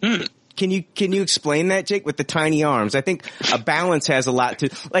mean? Can you explain that, Jake, with the tiny arms? I think a balance has a lot to,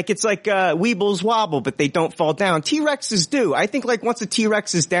 like, it's like, Weebles wobble, but they don't fall down. T-Rexes do. I think, like, once a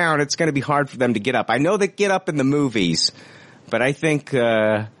T-Rex is down, it's gonna be hard for them to get up. I know they get up in the movies, but I think,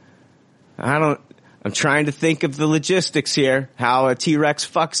 I'm trying to think of the logistics here. How a T-Rex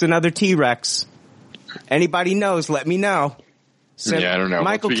fucks another T-Rex. Anybody knows, let me know. I don't know.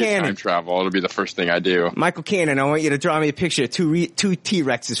 Michael Once we get Cannon. time travel, it'll be the first thing I do. Michael Cannon, I want you to draw me a picture of two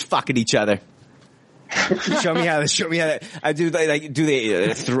T-Rexes fucking each other. Show me how that. I do like. Do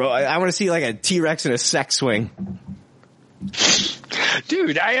they throw? I want to see like a T-Rex in a sex swing.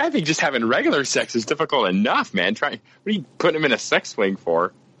 Dude, I think just having regular sex is difficult enough, man. What are you putting them in a sex swing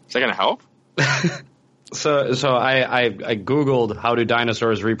for? Is that going to help? So I Googled how do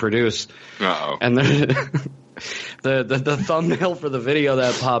dinosaurs reproduce. Uh-oh. And the thumbnail for the video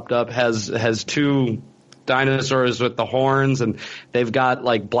that popped up has two dinosaurs with the horns, and they've got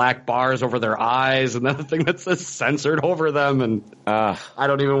like black bars over their eyes, and the thing that says censored over them, and I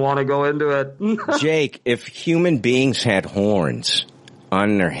don't even want to go into it. Jake, if human beings had horns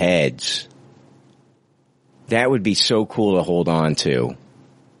on their heads, that would be so cool to hold on to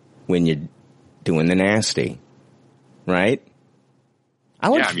when you're doing the nasty, right?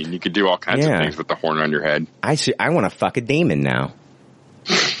 I mean, you could do all kinds of things with the horn on your head. I want to fuck a demon now.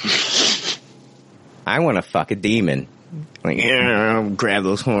 I want to fuck a demon. Like, grab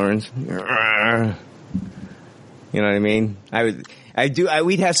those horns. You know what I mean?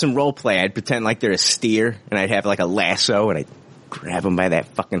 We'd have some role play. I'd pretend like they're a steer, and I'd have like a lasso, and I'd grab them by that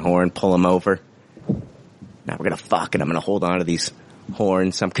fucking horn, pull them over. Now we're gonna fuck, and I'm gonna hold on to these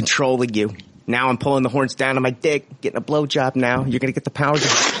horns. I'm controlling you. Now I'm pulling the horns down on my dick, getting a blowjob now. You're gonna get the powers of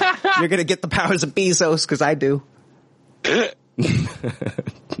Bezos, cause I do.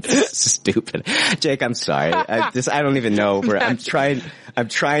 Stupid. Jake, I'm sorry. I don't even know where I'm trying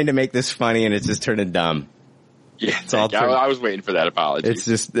to make this funny and it's just turning dumb. Yeah, I was waiting for that apology.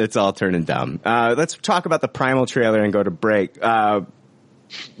 It's all turning dumb. Let's talk about the Primal trailer and go to break.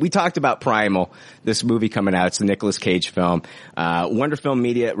 We talked about Primal, this movie coming out. It's the Nicolas Cage film. Wonder Film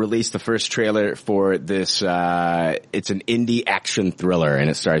Media released the first trailer for this. It's an indie action thriller, and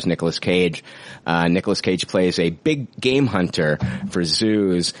it stars Nicolas Cage. Nicolas Cage plays a big game hunter for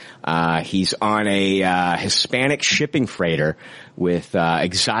zoos. He's on a Hispanic shipping freighter with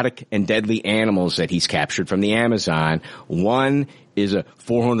exotic and deadly animals that he's captured from the Amazon. One is a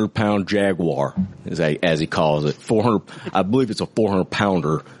 400-pound jaguar, as he calls it. I believe it's a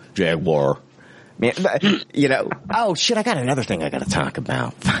 400-pounder jaguar. Man, oh shit, I got another thing I gotta talk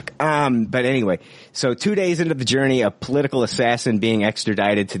about. Fuck. But anyway, so 2 days into the journey, a political assassin being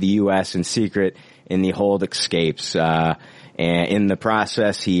extradited to the U.S. in secret in the hold escapes. And in the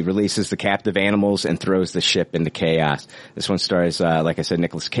process, he releases the captive animals and throws the ship into chaos. This one stars, like I said,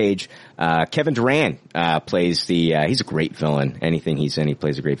 Nicolas Cage. Kevin Durant, plays he's a great villain. Anything he's in, he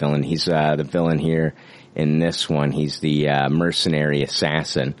plays a great villain. He's, the villain here in this one. He's the, mercenary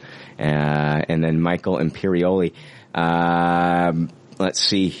assassin. And then Michael Imperioli. Let's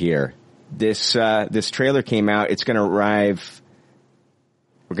see here. This trailer came out. It's gonna arrive.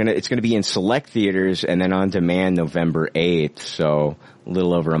 It's gonna be in select theaters and then on demand November 8th, so a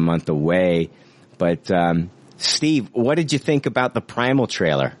little over a month away. But, Steve, what did you think about the Primal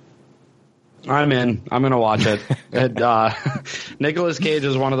trailer? I'm in. I'm gonna watch it. Nicolas Cage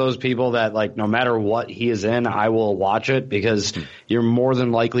is one of those people that, like, no matter what he is in, I will watch it because you're more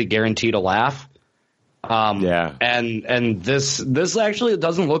than likely guaranteed to laugh. And this actually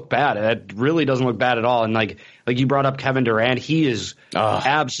doesn't look bad. It really doesn't look bad at all. And like you brought up Kevin Durant, he is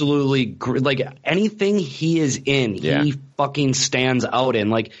absolutely like anything he is in, he fucking stands out in.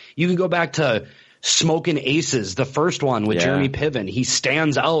 Like you can go back to Smokin' Aces, the first one with Jeremy Piven. He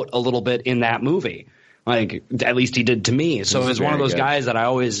stands out a little bit in that movie. Like at least he did to me. So it's one of those guys that I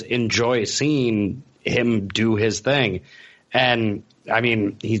always enjoy seeing him do his thing. And I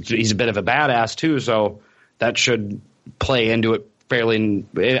mean, he's a bit of a badass too, so that should play into it fairly,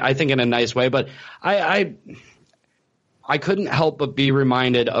 I think, in a nice way. But I couldn't help but be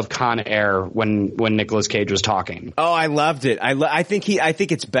reminded of Con Air when Nicolas Cage was talking. Oh, I loved it. I think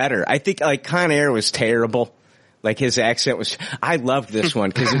it's better. I think like Con Air was terrible. Like his accent was. I loved this one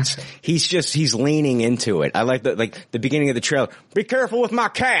because he's leaning into it. I like the beginning of the trailer. Be careful with my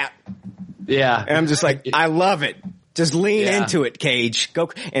cat. Yeah, and I'm just like, I love it. Just lean into it, Cage. Go.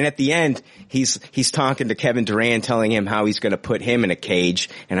 And at the end, he's talking to Kevin Durant, telling him how he's going to put him in a cage.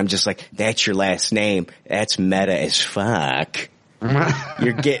 And I'm just like, that's your last name. That's meta as fuck.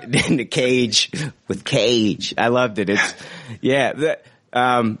 You're getting in the cage with Cage. I loved it. It's what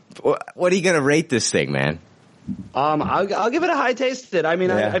are you going to rate this thing, man? I'll give it a high tasted. I mean,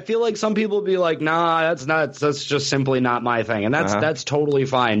 I feel like some people will be like, nah, that's just simply not my thing. And that's totally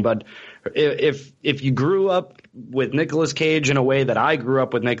fine. But if you grew up with Nicolas Cage in a way that I grew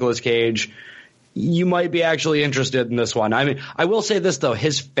up with Nicolas Cage, you might be actually interested in this one. I mean, I will say this though,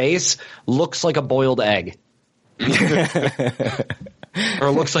 his face looks like a boiled egg.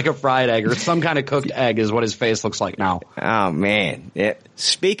 Or looks like a fried egg or some kind of cooked egg is what his face looks like now. Oh man.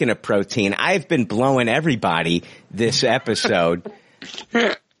 Speaking of protein, I've been blowing everybody this episode.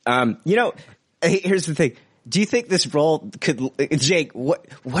 Here's the thing. Do you think this role could, Jake, what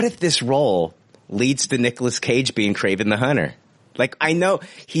if this role leads to Nicolas Cage being Kraven the Hunter? Like, I know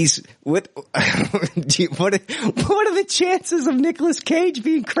he's, what are the chances of Nicolas Cage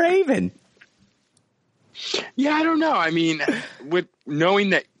being Kraven? Yeah, I don't know. I mean, with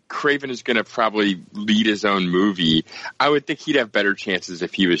knowing that Kraven is going to probably lead his own movie, I would think he'd have better chances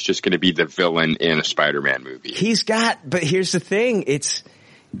if he was just going to be the villain in a Spider-Man movie. But here's the thing,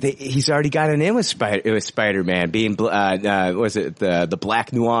 he's already got an in with Spider-Man being was it the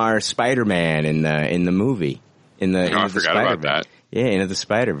Black Noir Spider-Man in the movie I forgot about that. Yeah, Into the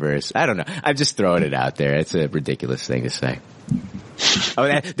Spider-Verse. I don't know. I'm just throwing it out there. It's a ridiculous thing to say. Oh,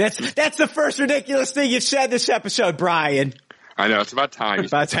 that's the first ridiculous thing you've said this episode, Brian. I know, it's about time.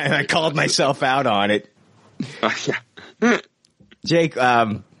 About time I called myself out on it. Jake,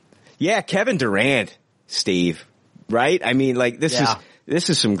 Kevin Durant, Steve, right? I mean, like this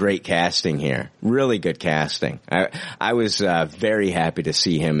is some great casting here. Really good casting. I was very happy to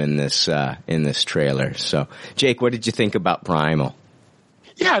see him in this trailer. So, Jake, what did you think about Primal?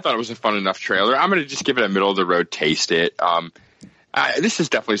 Yeah, I thought it was a fun enough trailer. I'm going to just give it a middle of the road taste it. This is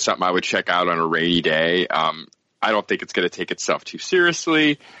definitely something I would check out on a rainy day. I don't think it's going to take itself too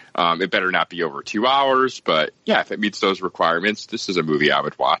seriously. It better not be over 2 hours, but yeah, if it meets those requirements, this is a movie I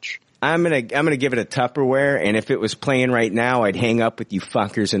would watch. I'm gonna give it a Tupperware, and if it was playing right now, I'd hang up with you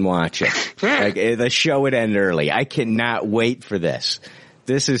fuckers and watch it. Like, the show would end early. I cannot wait for this.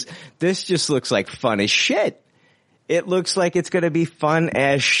 This just looks like fun as shit. It looks like it's gonna be fun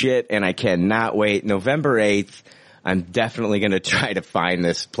as shit, and I cannot wait. November 8th. I'm definitely going to try to find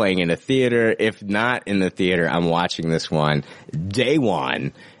this playing in a theater. If not in the theater, I'm watching this one day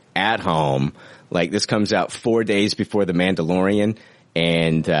one at home. Like, this comes out 4 days before The Mandalorian.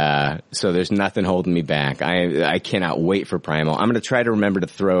 And so there's nothing holding me back. I cannot wait for Primal. I'm going to try to remember to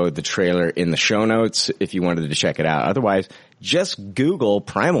throw the trailer in the show notes if you wanted to check it out. Otherwise, just Google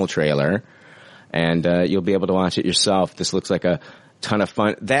Primal trailer and you'll be able to watch it yourself. This looks like a ton of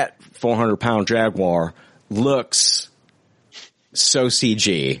fun. That 400-pound Jaguar looks so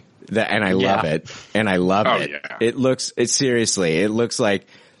CG and I love it. And I love it. Yeah. It looks like,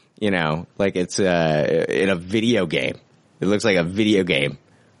 like it's in a video game. It looks like a video game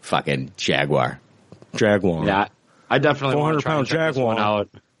fucking Jaguar. Yeah. I definitely want to try and check this one out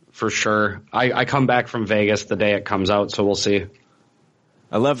for sure. I come back from Vegas the day it comes out, so we'll see.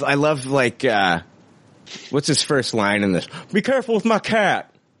 I love like what's his first line in this? Be careful with my cat.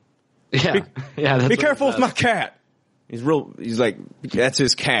 Yeah. Be careful with my cat. He's like, that's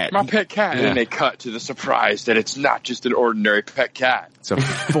his cat. My pet cat. And then they cut to the surprise that it's not just an ordinary pet cat. It's a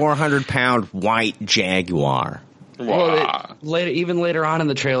 400-pound white Jaguar. Wow. Well, even later on in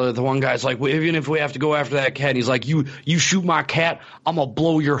the trailer, the one guy's like, well, even if we have to go after that cat, he's like, you shoot my cat, I'm going to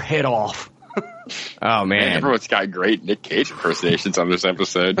blow your head off. Oh, man. Everyone's got great Nick Cage impersonations on this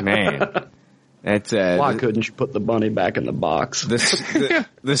episode. Man. Why couldn't you put the bunny back in the box?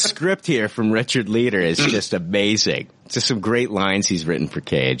 The script here from Richard Leder is just amazing. Just some great lines he's written for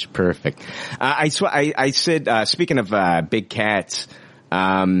Cage. Perfect. I said, speaking of big cats,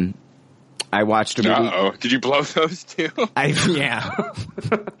 I watched a movie. Uh-oh. Did you blow those too? Yeah.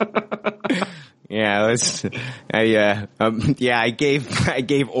 Yeah, I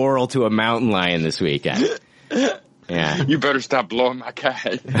gave oral to a mountain lion this weekend. Yeah. You better stop blowing my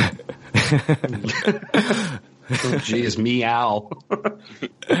cat. Oh, geez, meow.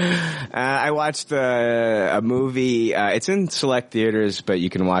 I watched a movie. It's in select theaters, but you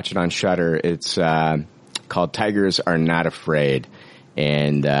can watch it on Shudder. It's called Tigers Are Not Afraid.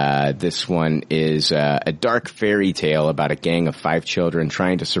 And this one is a dark fairy tale about a gang of 5 children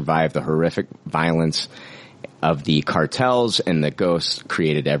trying to survive the horrific violence of the cartels and the ghosts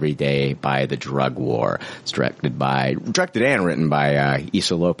created every day by the drug war. It's directed and written by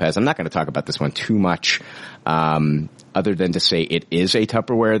Issa Lopez. I'm not going to talk about this one too much, other than to say it is a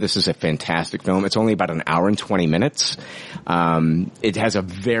Tupperware. This is a fantastic film. It's only about an hour and 20 minutes. It has a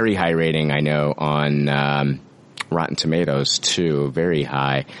very high rating, I know, on Rotten Tomatoes too, very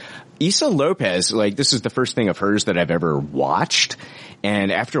high. Issa Lopez, this is the first thing of hers that I've ever watched,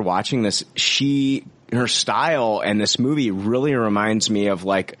 and after watching this, her style and this movie really reminds me of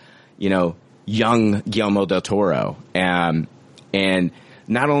young Guillermo del Toro, and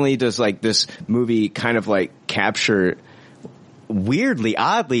not only does this movie kind of capture weirdly,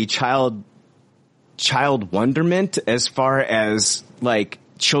 oddly child wonderment as far as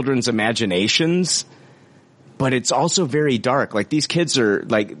children's imaginations. But it's also very dark. These kids are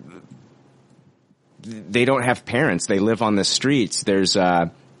they don't have parents. They live on the streets. There's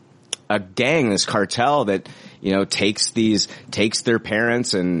a gang, this cartel that, takes their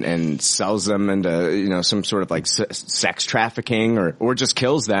parents and sells them into, some sort of sex trafficking or just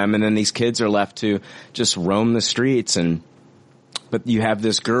kills them. And then these kids are left to just roam the streets. But you have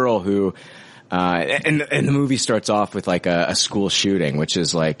this girl who, and the movie starts off with a school shooting, which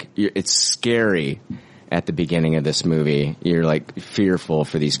is it's scary. At the beginning of this movie, you're fearful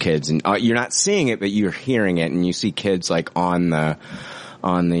for these kids, and you're not seeing it, but you're hearing it, and you see kids on the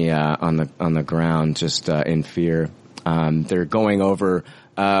ground, just in fear. They're going over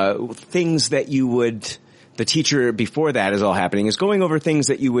things that you would. The teacher before that is all happening is going over things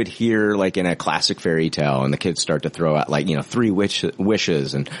that you would hear in a classic fairy tale, and the kids start to throw out 3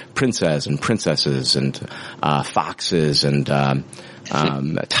 wishes and princesses and foxes and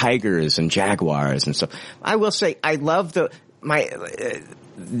tigers and jaguars and stuff. I will say I love the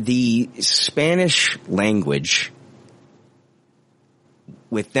Spanish language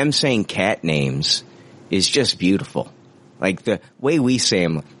with them saying cat names is just beautiful. The way we say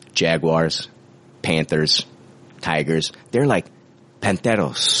them, jaguars, panthers, tigers, they're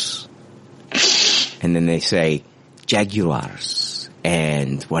panteros. And then they say jaguars.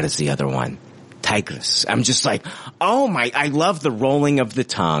 And what is the other one? Tigers. I'm just oh my, I love the rolling of the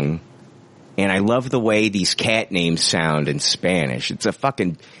tongue. And I love the way these cat names sound in Spanish. It's a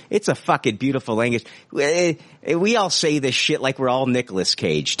fucking beautiful language. We all say this shit we're all Nicolas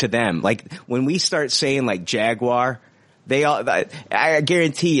Cage to them. When we start saying jaguar, I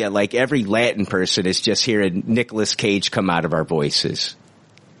guarantee you, every Latin person is just hearing Nicolas Cage come out of our voices.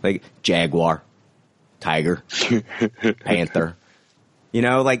 Jaguar, tiger, panther.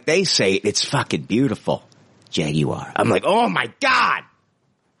 They say it, it's fucking beautiful. Jaguar. I'm oh my God!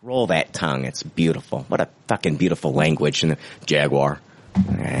 Roll that tongue. It's beautiful. What a fucking beautiful language. And the jaguar.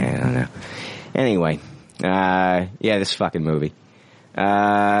 I don't know. Anyway. This fucking movie.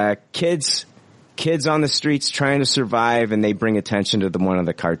 Kids on the streets trying to survive, and they bring attention to one of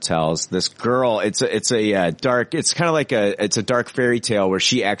the cartels. This girl, it's a dark fairy tale where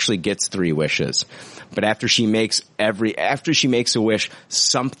she actually gets 3 wishes. But after she makes a wish,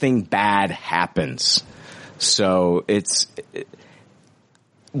 something bad happens. So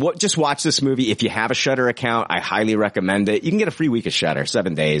just watch this movie. If you have a Shudder account, I highly recommend it. You can get a free week of Shudder,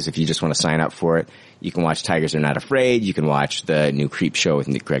 7 days, if you just want to sign up for it. You can watch Tigers Are Not Afraid. You can watch the new Creep Show with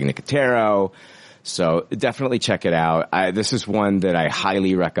Greg Nicotero. So definitely check it out. This is one that I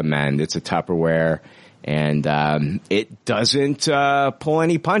highly recommend. It's a Tupperware. And it doesn't pull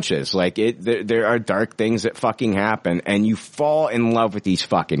any punches. There are dark things that fucking happen, and you fall in love with these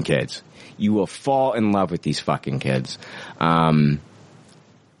fucking kids. You will fall in love with these fucking kids.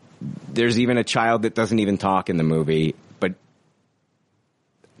 There's even a child that doesn't even talk in the movie, but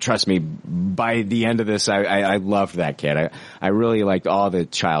trust me, by the end of this, I loved that kid. I really liked all the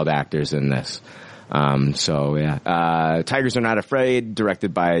child actors in this. Tigers Are Not Afraid,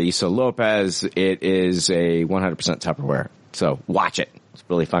 directed by Issa Lopez. It is a 100% Tupperware. So watch it. It's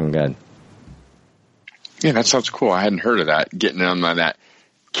really fucking good. Yeah, that sounds cool. I hadn't heard of that. Getting on that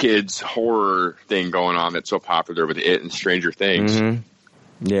kids horror thing going on that's so popular with It and Stranger Things.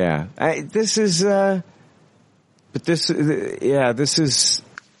 Mm-hmm. Yeah, this is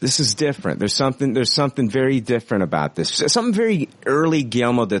different. There's something very different about this. Something very early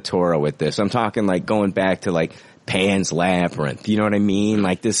Guillermo del Toro with this. I'm talking like going back to like Pan's Labyrinth. You know what I mean?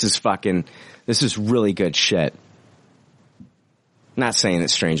 Like this is really good shit. Not saying that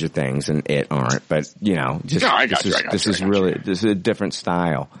Stranger Things and It aren't, but you know, just this is a different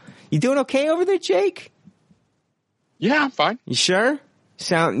style. You doing okay over there, Jake? Yeah, I'm fine. You sure?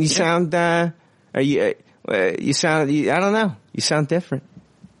 You sound I don't know. You sound different.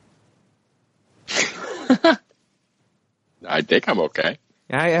 I think I'm okay.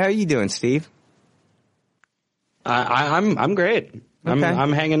 How are you doing, Steve? I'm great. Okay.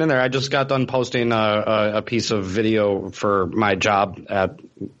 I'm hanging in there. I just got done posting a piece of video for my job I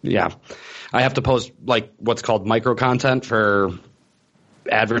have to post like what's called micro content for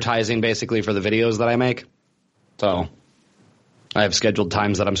advertising, basically for the videos that I make. So I have scheduled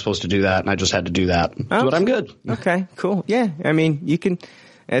times that I'm supposed to do that, and I just had to do that. Oh, but I'm good. Okay, cool. Yeah, I mean, you can.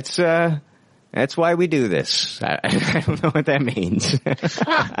 That's why we do this. I don't know what that means.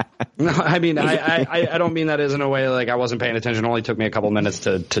 No, I mean, I don't mean that as in a way like I wasn't paying attention. It only took me a couple minutes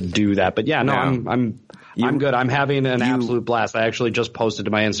to do that. But yeah, no. I'm good. I'm having an absolute blast. I actually just posted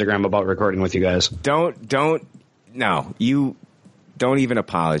to my Instagram about recording with you guys. You don't even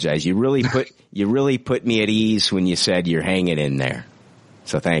apologize. You really put me at ease when you said you're hanging in there.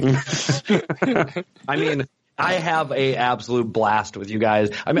 So thank you. I mean, I have a absolute blast with you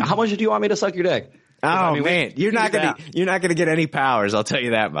guys. I mean, how much do you want me to suck your dick? Oh man, you're not gonna get any powers. I'll tell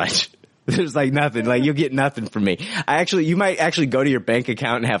you that much. There's like nothing. Like you'll get nothing from me. You might actually go to your bank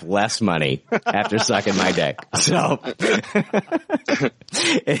account and have less money after sucking my dick. So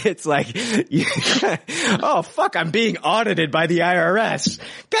it's like, oh fuck, I'm being audited by the IRS.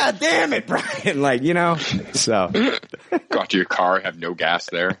 God damn it, Brian. Like, you know, so. Go out to your car, have no gas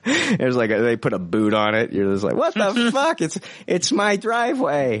there. There's like they put a boot on it. You're just like, what the fuck? It's my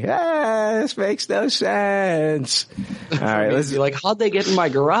driveway. This makes no sense. All right, let's be like, how'd they get in my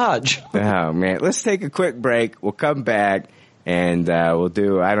garage? Oh man, let's take a quick break. We'll come back and we'll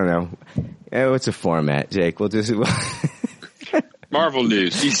do, I don't know, what's the format, Jake? We'll just Marvel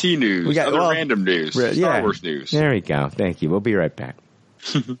news, DC news, random news, Star Wars news. There we go. Thank you. We'll be right back.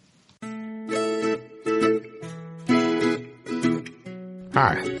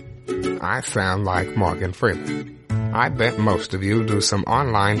 Hi, I sound like Morgan Freeman. I bet most of you do some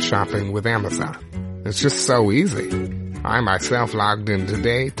online shopping with Amazon. It's just so easy. I myself logged in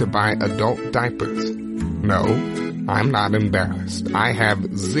today to buy adult diapers. No, I'm not embarrassed. I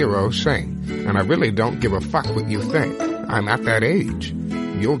have zero shame, and I really don't give a fuck what you think. I'm at that age.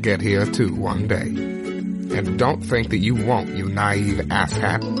 You'll get here too one day. And don't think that you won't, you naive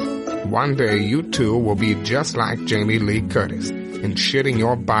asshat. One day you too will be just like Jamie Lee Curtis and shitting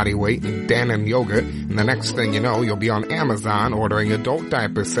your body weight in Dannon yogurt, and the next thing you know, you'll be on Amazon ordering adult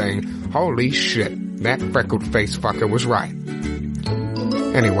diapers saying, holy shit, that freckled face fucker was right.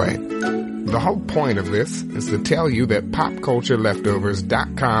 Anyway, the whole point of this is to tell you that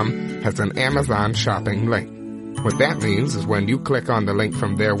PopCultureLeftovers.com has an Amazon shopping link. What that means is when you click on the link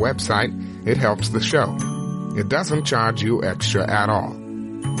from their website, it helps the show. It doesn't charge you extra at all.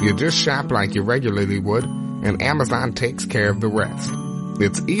 You just shop like you regularly would, and Amazon takes care of the rest.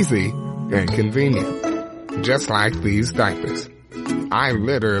 It's easy and convenient. Just like these diapers. I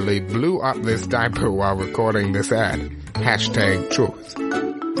literally blew up this diaper while recording this ad. #truth.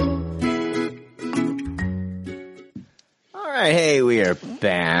 All right, hey, we are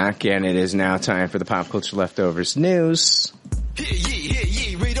back, and it is now time for the Pop Culture Leftovers news. Hear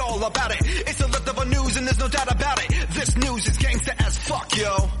ye, read all about it. It's the leftover news and there's no doubt about it. This news is gangsta as fuck,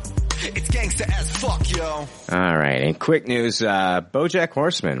 yo. It's gangsta as fuck, yo. All right, and quick news, BoJack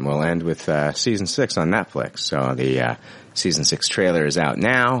Horseman will end with season 6 on Netflix. So the season 6 trailer is out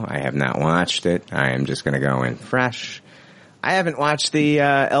now. I have not watched it. I am just going to go in fresh. I haven't watched the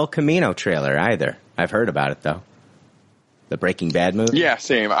El Camino trailer either. I've heard about it though. The Breaking Bad movie? Yeah,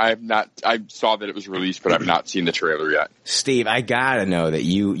 same. I saw that it was released, but I've not seen the trailer yet. Steve, I gotta know that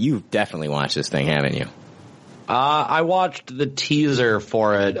you've definitely watched this thing, haven't you? I watched the teaser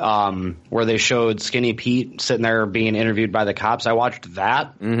for it, where they showed Skinny Pete sitting there being interviewed by the cops. I watched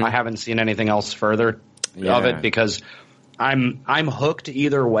that. Mm-hmm. I haven't seen anything else further of it because I'm hooked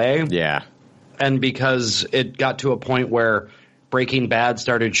either way. Yeah. And because it got to a point where Breaking Bad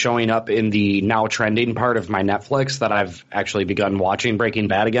started showing up in the now trending part of my Netflix that I've actually begun watching Breaking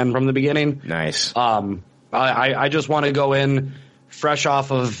Bad again from the beginning. Nice. I just want to go in fresh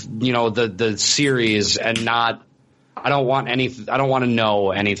off of, you know, the series and not, I don't want to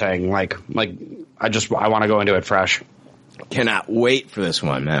know anything. Like I want to go into it fresh. Cannot wait for this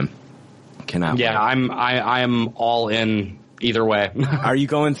one, man. Cannot wait. I'm all in either way. Are you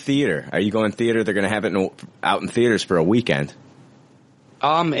going theater? They're going to have it out in theaters for a weekend.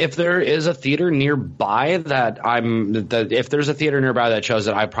 If there is a theater nearby if there's a theater nearby that shows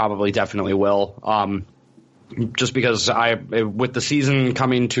it, I probably definitely will. Just because with the season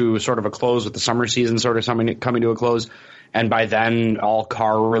coming to sort of a close, with the summer season sort of coming to a close, and by then all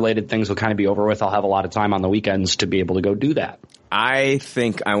car related things will kind of be over with. I'll have a lot of time on the weekends to be able to go do that. I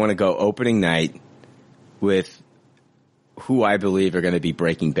think I want to go opening night with who I believe are going to be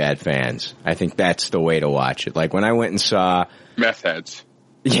Breaking Bad fans. I think that's the way to watch it. Like when I went and saw meth heads.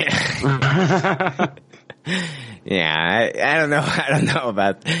 Yeah. Yeah, I don't know. I don't know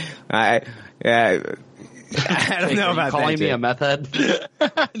about I don't know about calling that, me a meth head.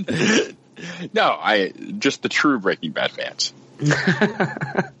 No, just the true Breaking Bad fans.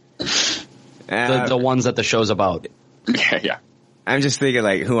 The ones that the show's about. Yeah. I'm just thinking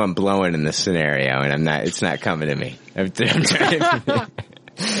like who I'm blowing in this scenario, and it's not coming to me. I'm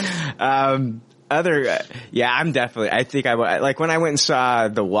I think like when I went and saw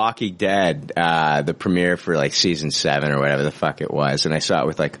The Walking Dead, the premiere for like season 7 or whatever the fuck it was, and I saw it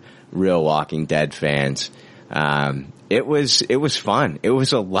with like real Walking Dead fans. It was fun. It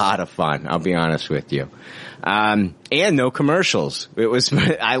was a lot of fun. I'll be honest with you. And no commercials.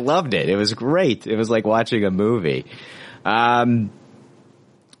 I loved it. It was great. It was like watching a movie.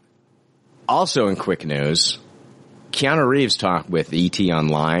 Also in quick news, Keanu Reeves talked with ET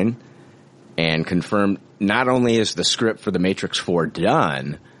Online and confirmed not only is the script for The Matrix 4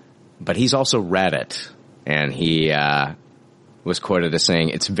 done, but he's also read it. And he, was quoted as saying,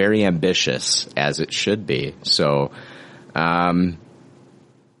 it's very ambitious, as it should be. So,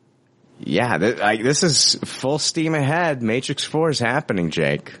 this is full steam ahead. Matrix 4 is happening,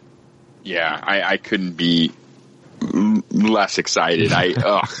 Jake. Yeah, I couldn't be less excited.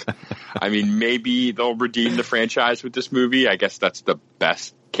 I mean, maybe they'll redeem the franchise with this movie. I guess that's the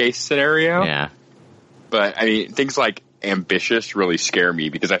best case scenario. Yeah. But, I mean, things like ambitious really scare me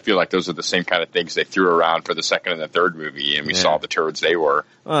because I feel like those are the same kind of things they threw around for the second and the third movie, and we saw the turds they were.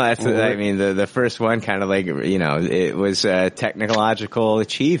 Well, I mean, the first one kind of like, you know, it was a technological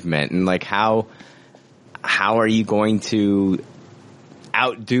achievement, and like how are you going to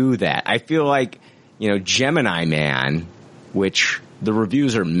outdo that? I feel like, you know, Gemini Man, which the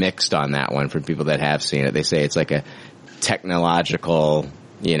reviews are mixed on that one from people that have seen it. They say it's like a technological,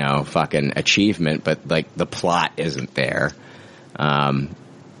 you know, fucking achievement, but like the plot isn't there.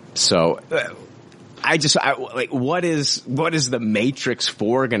 So what is the Matrix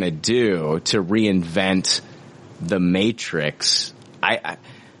 4 going to do to reinvent the Matrix? I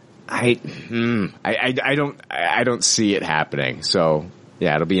don't see it happening. So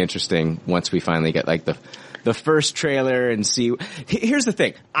yeah, it'll be interesting once we finally get like the first trailer and see. Here's the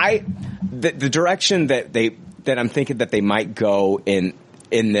thing. The direction that I'm thinking that they might go in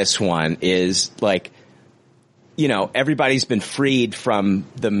this one is like, you know, everybody's been freed from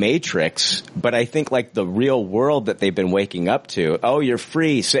the Matrix, but I think like the real world that they've been waking up to, oh, you're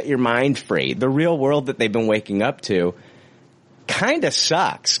free, set your mind free. The real world that they've been waking up to kind of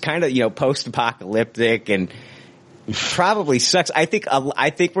sucks, kind of, you know, post-apocalyptic and probably sucks. I think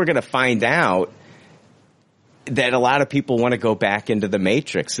we're going to find out that a lot of people want to go back into the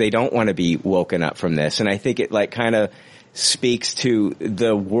Matrix. They don't want to be woken up from this. And I think it like kind of speaks to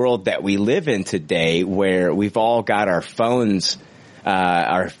the world that we live in today, where we've all got our phones,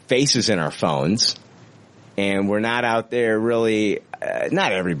 our faces in our phones, and we're not out there really,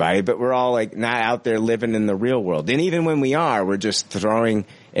 not everybody, but we're all like not out there living in the real world. And even when we are, we're just throwing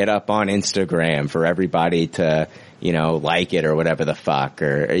it up on Instagram for everybody to, you know, like it or whatever the fuck,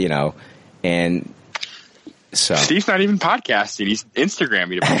 or, you know, and so Steve's not even podcasting. He's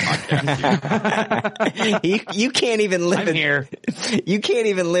Instagramming about podcasting. you can't even live in here. You can't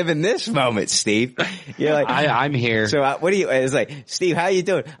even live in this moment, Steve. You're like, I'm here. So what do you? It's like, Steve, how you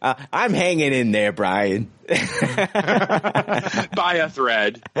doing? I'm hanging in there, Brian. Buy a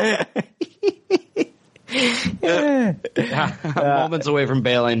thread. Moments away from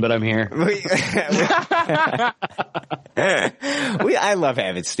bailing, but I'm here. I love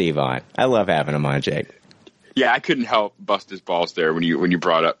having Steve on. I love having him on, Jake. Yeah, I couldn't help bust his balls there when you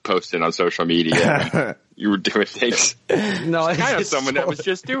brought up posting on social media. You were doing things. No, it's kind of someone that was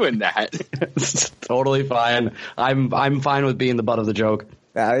just doing that. It's totally fine. I'm fine with being the butt of the joke.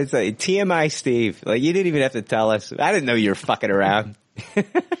 It's like TMI, Steve. Like you didn't even have to tell us. I didn't know you were fucking around.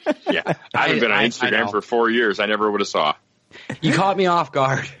 Yeah, I haven't been on Instagram for 4 years. I never would have saw. You caught me off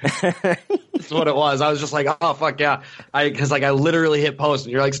guard. That's what it was. I was just like, oh, fuck yeah. Cause I literally hit post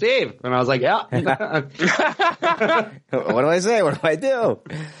and you're like, Steve. And I was like, yeah. What do I say? What do I do?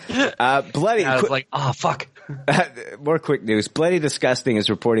 Bloody. I was like, oh, fuck. More quick news. Bloody Disgusting is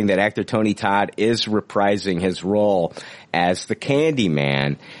reporting that actor Tony Todd is reprising his role as the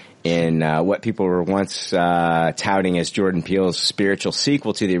Candyman in what people were once touting as Jordan Peele's spiritual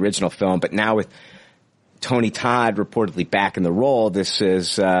sequel to the original film, but now with Tony Todd reportedly back in the role, this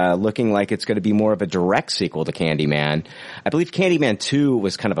is looking like it's going to be more of a direct sequel to Candyman. I believe Candyman 2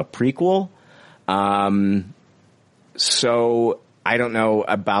 was kind of a prequel. So I don't know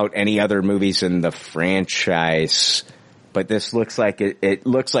about any other movies in the franchise, but this looks like it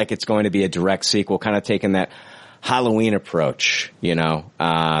looks like it's going to be a direct sequel, kind of taking that Halloween approach, you know.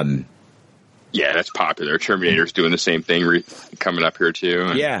 Yeah, that's popular. Terminator's doing the same thing coming up here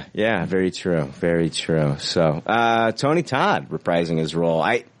too. Yeah, very true. Very true. So, Tony Todd reprising his role.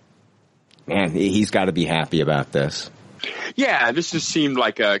 He's got to be happy about this. Yeah, this just seemed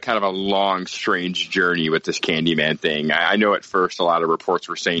like a kind of a long, strange journey with this Candyman thing. I know at first a lot of reports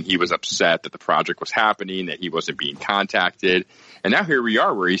were saying he was upset that the project was happening, that he wasn't being contacted. And now here we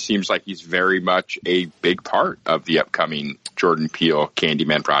are where he seems like he's very much a big part of the upcoming Jordan Peele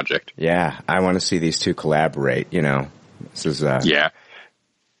Candyman project. Yeah, I want to see these two collaborate, you know. This is Yeah.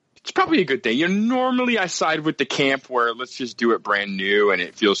 It's probably a good thing. You know, normally I side with the camp where let's just do it brand new, and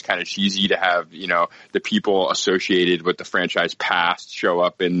it feels kind of cheesy to have, you know, the people associated with the franchise past show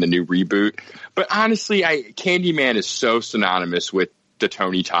up in the new reboot. But honestly, Candyman is so synonymous with the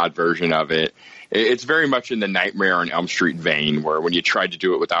Tony Todd version of it. It's very much in the Nightmare on Elm Street vein, where when you tried to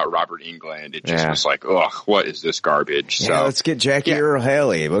do it without Robert Englund, it just was like, ugh, what is this garbage? Yeah, so let's get Jackie Earle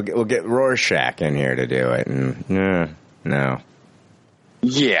Haley. We'll get Rorschach in here to do it. And no.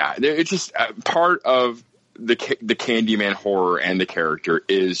 Yeah, it's just part of the Candyman horror and the character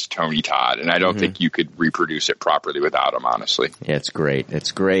is Tony Todd, and I don't think you could reproduce it properly without him, honestly. Yeah, it's great.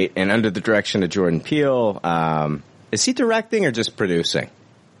 It's great. And under the direction of Jordan Peele, is he directing or just producing?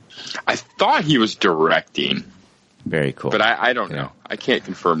 I thought he was directing. Very cool. But I don't know. I can't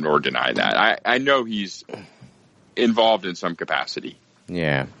confirm nor deny that. I know he's involved in some capacity.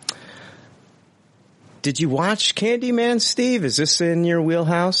 Yeah. Did you watch Candyman, Steve? Is this in your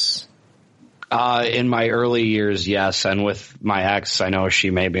wheelhouse? In my early years, yes. And with my ex, I know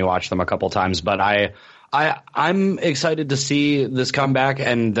she made me watch them a couple times, but I'm excited to see this come back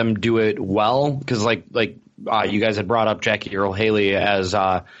and them do it well. Cause like you guys had brought up Jackie Earle Haley as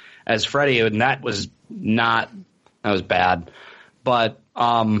Freddy, and that was bad. But,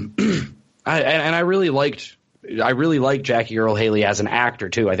 I really liked Jackie Earle Haley as an actor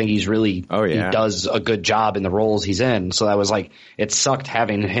too. I think he's really, he does a good job in the roles he's in. So that was like, it sucked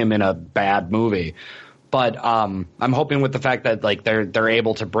having him in a bad movie. But, I'm hoping with the fact that like they're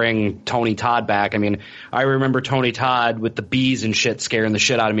able to bring Tony Todd back. I mean, I remember Tony Todd with the bees and shit scaring the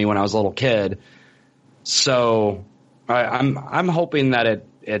shit out of me when I was a little kid. So I'm hoping that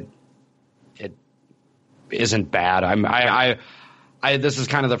it isn't bad. This is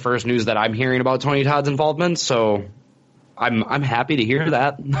kind of the first news that I'm hearing about Tony Todd's involvement, so I'm happy to hear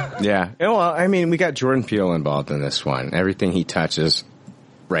that. Yeah. Well, I mean, we got Jordan Peele involved in this one. Everything he touches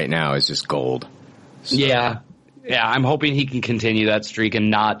right now is just gold. So. Yeah. Yeah, I'm hoping he can continue that streak and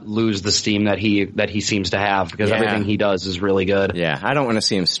not lose the steam that he seems to have, because everything he does is really good. Yeah, I don't want to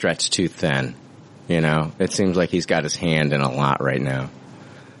see him stretch too thin. You know, it seems like he's got his hand in a lot right now.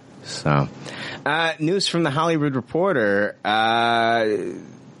 So, news from the Hollywood Reporter.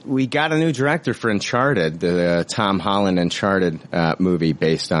 We got a new director for Uncharted, the Tom Holland Uncharted movie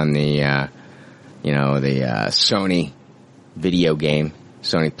based on the Sony video game,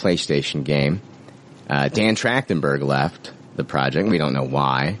 Sony PlayStation game. Dan Trachtenberg left the project. We don't know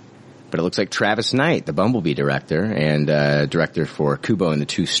why, but it looks like Travis Knight, the Bumblebee director and director for Kubo and the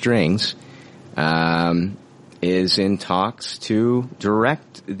Two Strings, is in talks to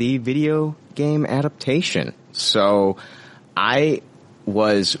direct the video game adaptation. So I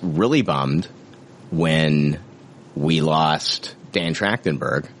was really bummed when we lost Dan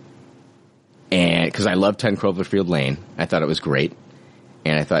Trachtenberg, and because I love 10 Cloverfield Lane. I thought it was great,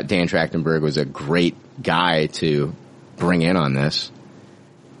 and I thought Dan Trachtenberg was a great guy to bring in on this.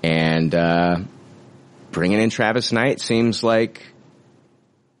 And bringing in Travis Knight seems like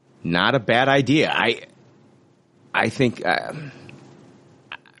not a bad idea. I think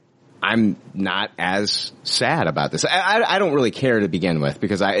I'm not as sad about this. I don't really care to begin with,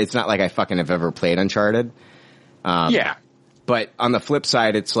 because it's not like I fucking have ever played Uncharted. Yeah. But on the flip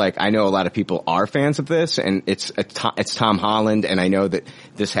side, it's like I know a lot of people are fans of this, and it's Tom Holland, and I know that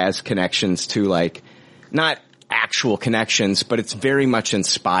this has connections to like not actual connections, but it's very much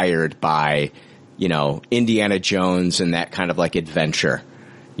inspired by, you know, Indiana Jones and that kind of like adventure,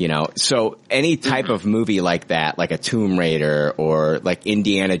 you know. So any type of movie like that, like a Tomb Raider or like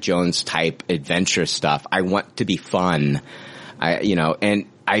Indiana Jones type adventure stuff, I want to be fun. And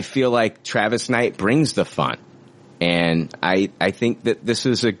I feel like Travis Knight brings the fun. And I think that this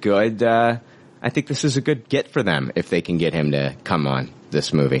is a good get for them if they can get him to come on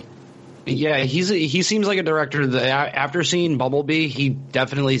this movie. Yeah, he seems like a director that after seeing Bumblebee, he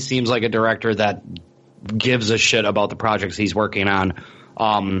definitely seems like a director that gives a shit about the projects he's working on.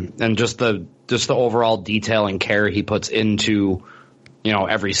 And just the overall detail and care he puts into, you know,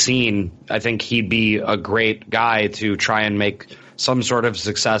 every scene. I think he'd be a great guy to try and make some sort of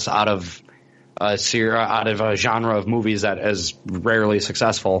success out of a genre of movies that is rarely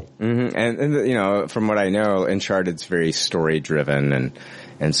successful. Mm-hmm. And you know, from what I know, Uncharted's very story driven,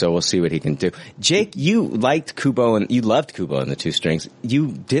 and so we'll see what he can do. Jake, you liked Kubo and you loved Kubo and the Two Strings.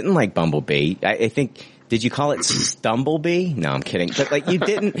 You didn't like Bumblebee. I think. Did you call it Stumblebee? No, I'm kidding. But like, you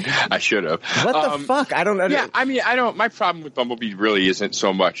didn't. I should have. What the fuck? I don't know. Yeah, I mean, I don't. My problem with Bumblebee really isn't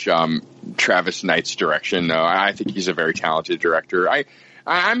so much Travis Knight's direction, though. I think he's a very talented director.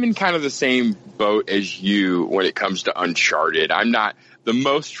 I'm in kind of the same boat as you when it comes to Uncharted. I'm not the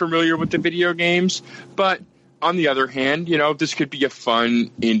most familiar with the video games, but on the other hand, you know, this could be a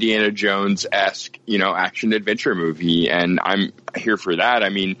fun Indiana Jones-esque, you know, action adventure movie, and I'm here for that. I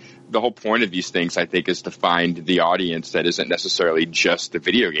mean, the whole point of these things, I think, is to find the audience that isn't necessarily just the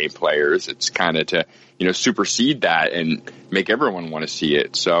video game players. It's kind of to, you know, supersede that and make everyone want to see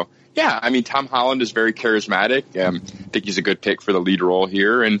it. So, yeah, I mean, Tom Holland is very charismatic. I think he's a good pick for the lead role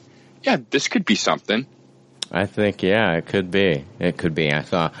here. And, yeah, this could be something. I think, yeah, it could be. It could be. I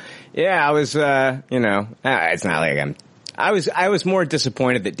thought, yeah, I was, it's not like I was more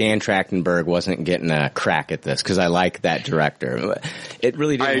disappointed that Dan Trachtenberg wasn't getting a crack at this because I like that director. It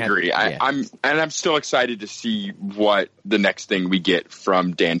really didn't. I agree. Yeah. I'm still excited to see what the next thing we get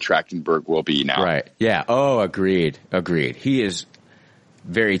from Dan Trachtenberg will be now. Right. Yeah. Oh, agreed. He is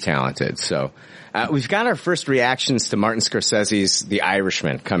very talented. So we've got our first reactions to Martin Scorsese's The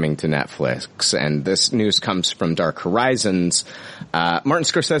Irishman coming to Netflix, and this news comes from Dark Horizons. Martin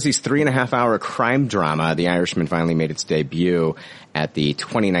Scorsese's 3.5-hour crime drama, The Irishman, finally made its debut at the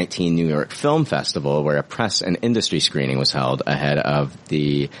 2019 New York Film Festival, where a press and industry screening was held ahead of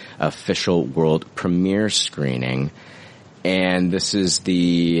the official world premiere screening. And this is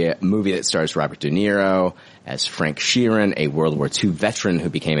the movie that stars Robert De Niro as Frank Sheeran, a World War II veteran who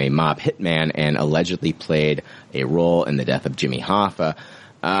became a mob hitman and allegedly played a role in the death of Jimmy Hoffa.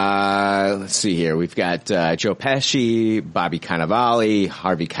 Let's see here. We've got Joe Pesci, Bobby Cannavale,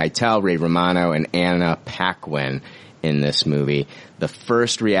 Harvey Keitel, Ray Romano, and Anna Paquin in this movie. The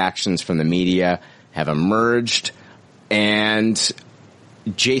first reactions from the media have emerged, and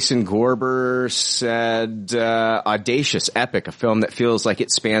Jason Gorber said, audacious, epic, a film that feels like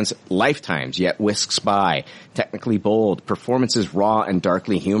it spans lifetimes, yet whisks by. Technically bold, performances raw and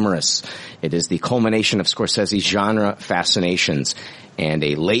darkly humorous. It is the culmination of Scorsese's genre fascinations and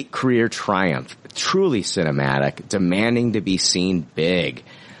a late career triumph. Truly cinematic, demanding to be seen big.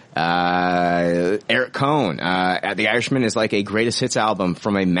 Eric Cohn, The Irishman is like a greatest hits album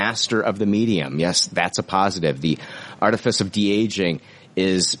from a master of the medium. Yes, that's a positive. The artifice of de-aging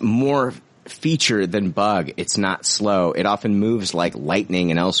is more feature than bug. It's not slow. It often moves like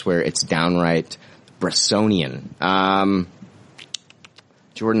lightning, and elsewhere it's downright Bressonian.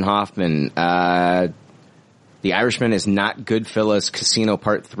 Jordan Hoffman, The Irishman is not Goodfellas, Casino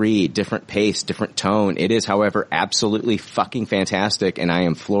Part 3, different pace, different tone. It is, however, absolutely fucking fantastic, and I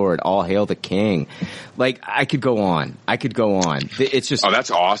am floored. All hail the king. Like, I could go on. It's just... Oh,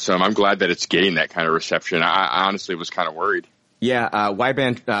 that's awesome. I'm glad that it's getting that kind of reception. I honestly was kind of worried. Yeah,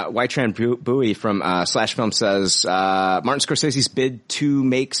 Wytran Bowie from Slash Film says, Martin Scorsese's bid to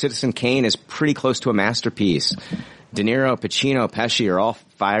make Citizen Kane is pretty close to a masterpiece. De Niro, Pacino, Pesci are all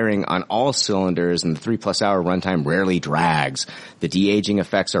firing on all cylinders, and the 3+ hour runtime rarely drags. The de-aging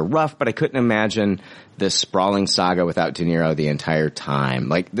effects are rough, but I couldn't imagine this sprawling saga without De Niro the entire time.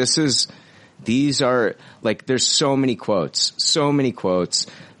 Like, there's so many quotes.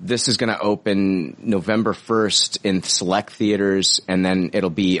 This is going to open November 1st in select theaters, and then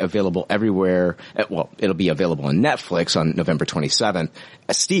it'll be available everywhere. Well, it'll be available on Netflix on November 27th.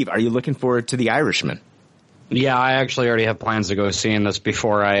 Steve, are you looking forward to The Irishman? Yeah, I actually already have plans to go seeing this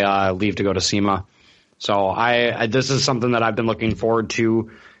before I leave to go to SEMA. So this is something that I've been looking forward to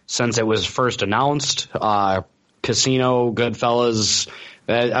since it was first announced. Casino, Goodfellas.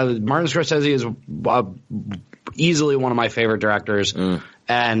 Martin Scorsese is easily one of my favorite directors.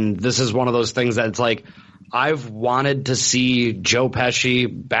 And this is one of those things that it's like, I've wanted to see Joe Pesci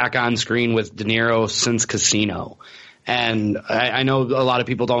back on screen with De Niro since Casino. And I know a lot of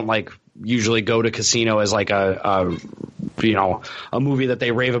people don't usually go to Casino as a movie that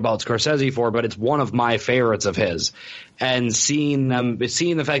they rave about Scorsese for, but it's one of my favorites of his. And seeing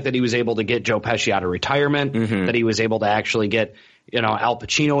the fact that he was able to get Joe Pesci out of retirement, that he was able to actually get, Al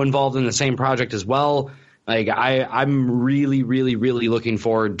Pacino involved in the same project as well. I'm really, really, really looking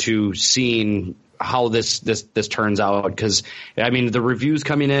forward to seeing how this turns out, because the reviews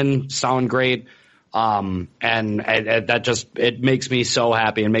coming in sound great, and that just it makes me so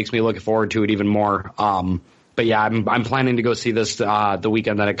happy and makes me looking forward to it even more. But yeah, I'm planning to go see this the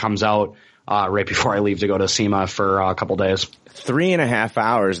weekend that it comes out, right before I leave to go to SEMA for a couple days. 3.5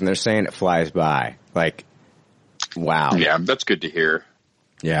 hours, and they're saying it flies by. Wow. Yeah, that's good to hear.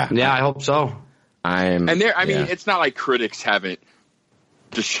 Yeah, I hope so. It's not like critics haven't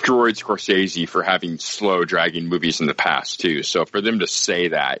destroyed Scorsese for having slow dragging movies in the past too. So for them to say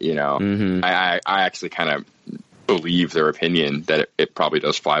that, I actually kind of believe their opinion that it probably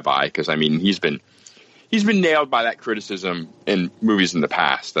does fly by, because he's been nailed by that criticism in movies in the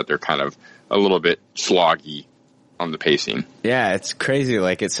past, that they're kind of a little bit sloggy on the pacing. Yeah, it's crazy.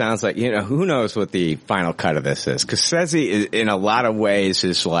 It sounds like, who knows what the final cut of this is. Scorsese is, in a lot of ways,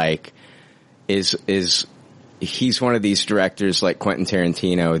 is he's one of these directors like Quentin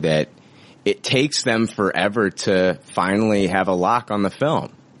Tarantino that it takes them forever to finally have a lock on the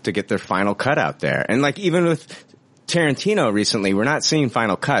film, to get their final cut out there. And even with Tarantino recently, we're not seeing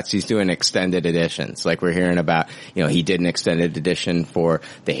final cuts. He's doing extended editions. We're hearing about, he did an extended edition for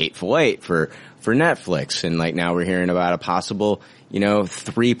The Hateful Eight for Netflix. And now we're hearing about a possible,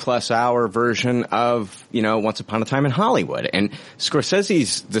 3+ hour version of, Once Upon a Time in Hollywood. And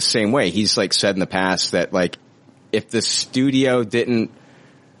Scorsese's the same way. He's said in the past that if the studio didn't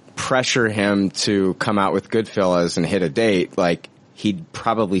pressure him to come out with Goodfellas and hit a date, he'd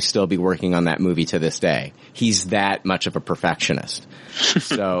probably still be working on that movie to this day. He's that much of a perfectionist.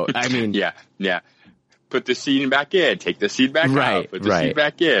 So, yeah. Put the scene back in, take the scene back out, put the scene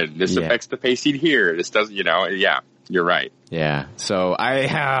back in. This affects the pacing here. This doesn't, you're right. Yeah. So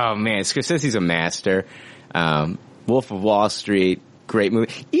Scorsese's a master. Wolf of Wall Street, great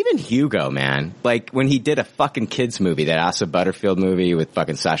movie. Even Hugo, man. When he did a fucking kids movie, that Asa Butterfield movie with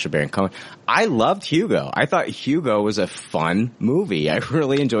fucking Sacha Baron Cohen. I loved Hugo. I thought Hugo was a fun movie. I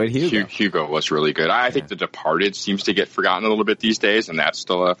really enjoyed Hugo. Hugo was really good. I think The Departed seems to get forgotten a little bit these days, and that's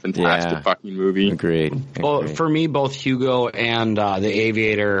still a fantastic fucking movie. Agreed. Well, for me, both Hugo and The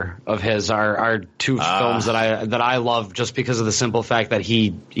Aviator of his are two films that I love, just because of the simple fact that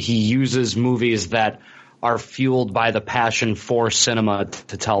he uses movies that are fueled by the passion for cinema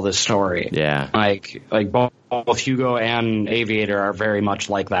to tell this story. Yeah. Both Hugo and Aviator are very much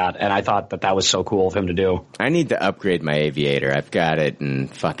like that, and I thought that was so cool of him to do. I need to upgrade my Aviator. I've got it in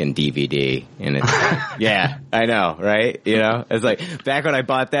fucking DVD, and it's yeah, I know, right? It's back when I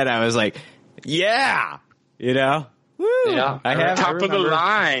bought that, I was yeah, Woo! Yeah, I have top of the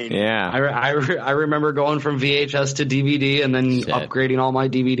line. Yeah, I remember going from VHS to DVD and then upgrading all my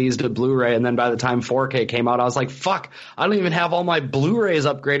DVDs to Blu-ray, and then by the time 4K came out, I was like, "Fuck! I don't even have all my Blu-rays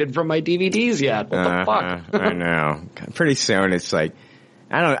upgraded from my DVDs yet. What the fuck?" I know. Pretty soon, it's I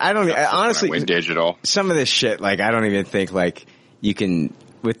don't. Honestly, went digital. Some of this shit, I don't even think you can.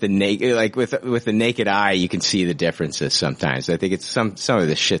 With the naked, with the naked eye, you can see the differences sometimes. I think it's some of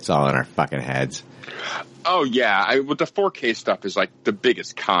this shit's all in our fucking heads. Oh yeah, with the 4K stuff is the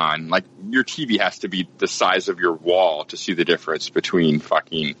biggest con. Your TV has to be the size of your wall to see the difference between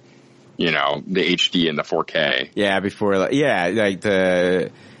fucking, the HD and the 4K. Yeah, because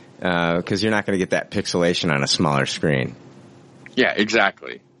you're not going to get that pixelation on a smaller screen. Yeah,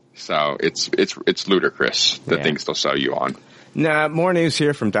 exactly. So it's ludicrous the things they'll sell you on. Now, more news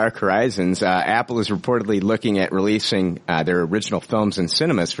here from Dark Horizons. Apple is reportedly looking at releasing their original films in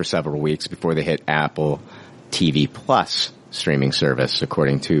cinemas for several weeks before they hit Apple TV Plus streaming service,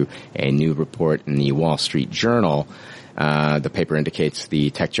 according to a new report in the Wall Street Journal. The paper indicates the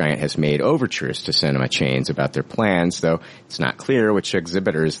tech giant has made overtures to cinema chains about their plans, though it's not clear which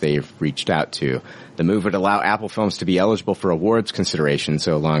exhibitors they've reached out to. The move would allow Apple films to be eligible for awards consideration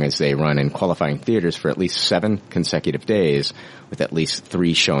so long as they run in qualifying theaters for at least 7 consecutive days with at least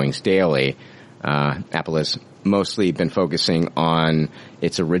 3 showings daily. Apple has mostly been focusing on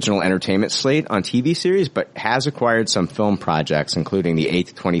its original entertainment slate on TV series, but has acquired some film projects, including the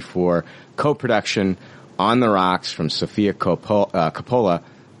A24 co-production On the Rocks from Sofia Coppola.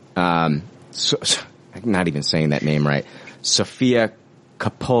 I'm not even saying that name right. Sofia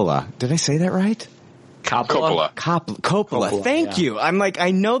Coppola. Did I say that right? Coppola. Thank you. I'm like,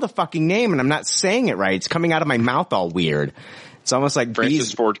 I know the fucking name and I'm not saying it right. It's coming out of my mouth all weird. It's almost like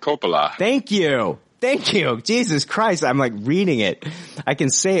Francis Ford Coppola. Thank you. Jesus Christ. I'm like reading it. I can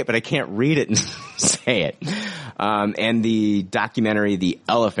say it, but I can't read it and say it. And the documentary, The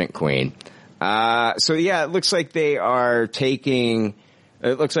Elephant Queen. So yeah, it looks like they are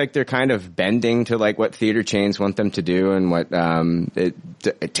it looks like they're kind of bending to like what theater chains want them to do and what,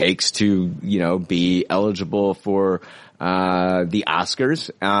 it takes to, be eligible for, the Oscars.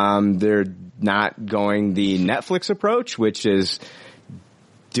 They're not going the Netflix approach, which is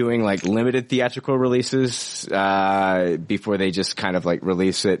doing like limited theatrical releases, before they just kind of like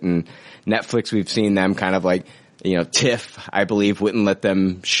release it. And Netflix, we've seen them kind of like, TIFF, I believe, wouldn't let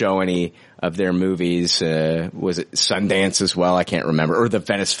them show any of their movies. Was it Sundance as well? I can't remember. Or the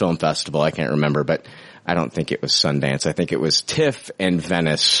Venice Film Festival. I can't remember, but I don't think it was Sundance. I think it was TIFF and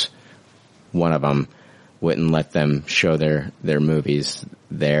Venice. One of them wouldn't let them show their movies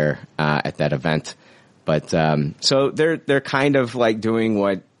there, at that event. But, so they're kind of like doing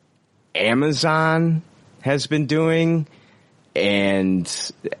what Amazon has been doing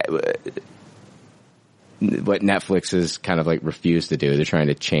and what Netflix has kind of like refused to do. They're trying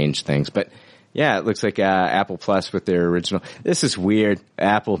to change things. But yeah, it looks like Apple Plus with their original. This is weird.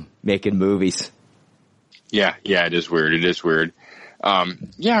 Apple making movies. Yeah, it is weird.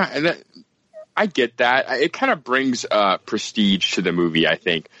 I get that. It kind of brings prestige to the movie, I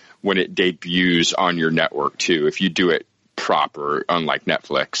think, when it debuts on your network too, if you do it proper, unlike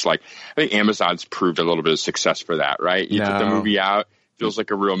Netflix. Like, I think Amazon's proved a little bit of success for that, right? You put the movie out, feels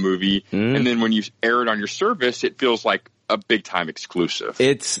like a real movie. And then when you air it on your service, it feels like a big time exclusive.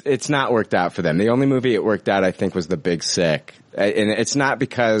 It's not worked out for them. The only movie it worked out, I think, was The Big Sick. And it's not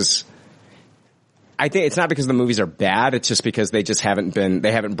because the movies are bad. It's just because they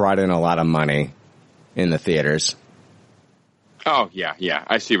haven't brought in a lot of money in the theaters. Oh, yeah.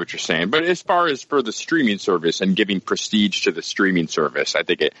 I see what you're saying. But as far as for the streaming service and giving prestige to the streaming service, I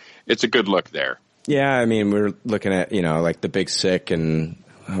think it's a good look there. Yeah, I mean, we're looking at, like The Big Sick and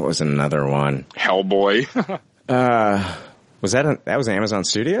what was another one? Hellboy. That was Amazon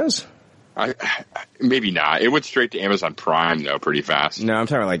Studios? Maybe not. It went straight to Amazon Prime though, pretty fast. No, I'm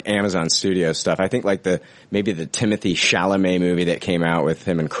talking like Amazon Studios stuff. I think like maybe the Timothée Chalamet movie that came out with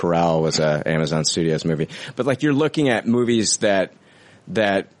him and Carell was a Amazon Studios movie. But like you're looking at movies that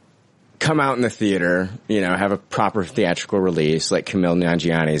come out in the theater, have a proper theatrical release, like Kumail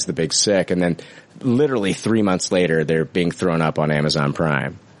Nanjiani's The Big Sick, and then literally 3 months later they're being thrown up on Amazon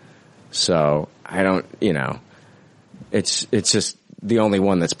Prime. So I don't, it's just the only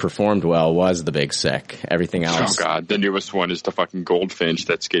one that's performed well was The Big Sick. Everything else. Oh God, the newest one is the fucking Goldfinch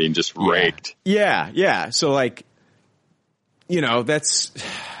that's getting just raked. Yeah. So like, that's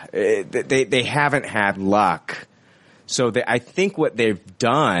they haven't had luck. So I think what they've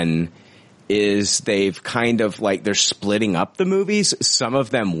done is they've kind of like they're splitting up the movies. Some of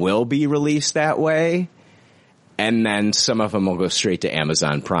them will be released that way. And then some of them will go straight to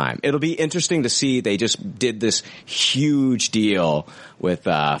Amazon Prime. It'll be interesting to see. They just did this huge deal with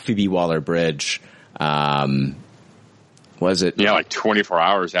Phoebe Waller-Bridge. Was it? Yeah, like 24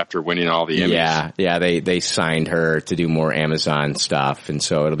 hours after winning all the Emmys. Yeah. They signed her to do more Amazon stuff, and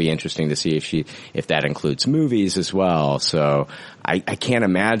so it'll be interesting to see if that includes movies as well. So I can't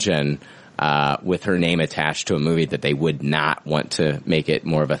imagine. With her name attached to a movie that they would not want to make it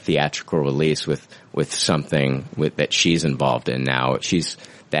more of a theatrical release with something that she's involved in now.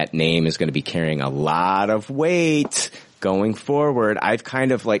 That name is going to be carrying a lot of weight going forward. I've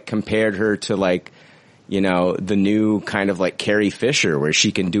kind of like compared her to like, the new kind of like Carrie Fisher where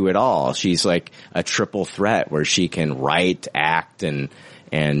she can do it all. She's like a triple threat where she can write, act, and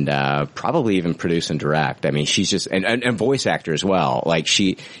probably even produce and direct. I mean, she's just, and voice actor as well. Like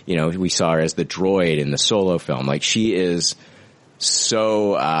she, we saw her as the droid in the Solo film. Like she is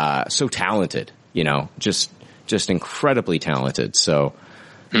so talented, just incredibly talented. So.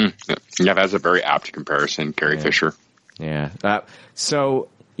 Yeah, that's a very apt comparison, Carrie Fisher. Yeah.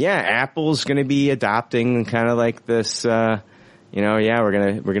 Apple's going to be adopting kind of like this, we're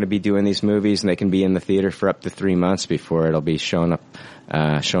gonna be doing these movies and they can be in the theater for up to 3 months before it'll be showing on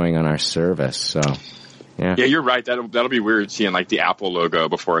our service. So, yeah. Yeah, you're right. That'll be weird seeing like the Apple logo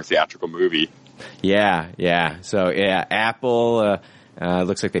before a theatrical movie. Yeah. So, yeah, Apple,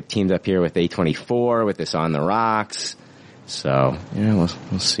 looks like they've teamed up here with A24 with this On the Rocks. So, we'll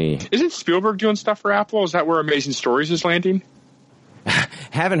see. Isn't Spielberg doing stuff for Apple? Is that where Amazing Stories is landing?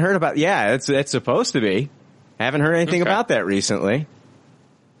 Haven't heard about, it's supposed to be. Haven't heard anything about that recently.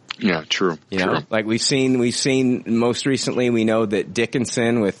 Yeah, true. You know, like we've seen most recently, we know that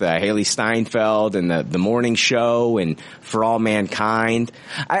Dickinson with Haley Steinfeld and the Morning Show and For All Mankind.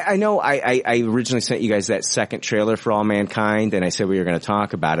 I know I originally sent you guys that second trailer for All Mankind, and I said we were going to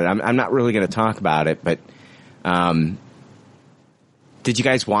talk about it. I'm not really going to talk about it, but did you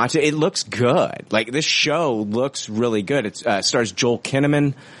guys watch it? It looks good. Like, this show looks really good. It stars Joel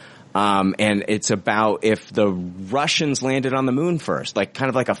Kinnaman. And it's about if the Russians landed on the moon first, like kind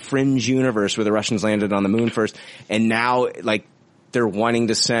of like a Fringe universe where the Russians landed on the moon first, and now like they're wanting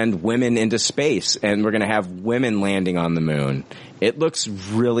to send women into space, and we're going to have women landing on the moon. It looks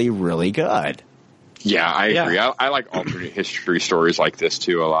really, really good. Yeah, I agree. I like alternate history stories like this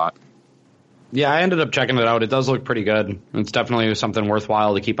too a lot. Yeah, I ended up checking it out. It does look pretty good. It's definitely something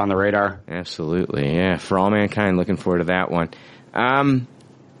worthwhile to keep on the radar. Absolutely, yeah. For All Mankind, looking forward to that one.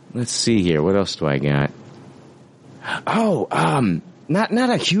 Let's see here. What else do I got? Oh, not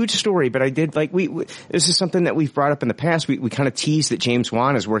a huge story, but I did like this is something that we've brought up in the past. We kind of teased that James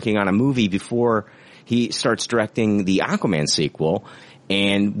Wan is working on a movie before he starts directing the Aquaman sequel,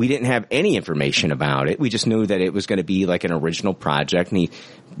 and we didn't have any information about it. We just knew that it was going to be like an original project, and he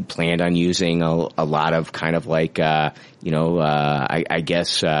planned on using a lot of kind of like I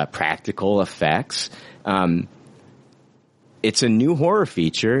guess practical effects. It's a new horror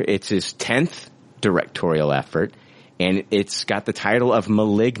feature. It's his 10th directorial effort, and it's got the title of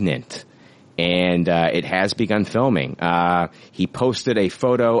Malignant, and it has begun filming. He posted a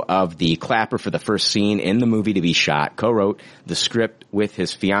photo of the clapper for the first scene in the movie to be shot, co-wrote the script with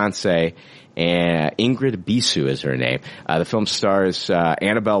his fiancée, and Ingrid Bisu is her name. The film stars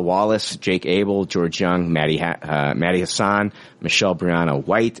Annabelle Wallace, Jake Abel, George Young, Maddie Hassan, Michelle Brianna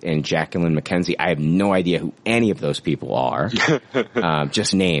White, and Jacqueline McKenzie. I have no idea who any of those people are.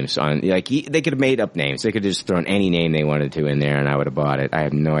 Just names on, like, they could have made up names. They could have just thrown any name they wanted to in there, and I would have bought it. I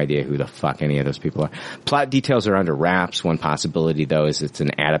have no idea who the fuck any of those people are. Plot details are under wraps. One possibility, though, is it's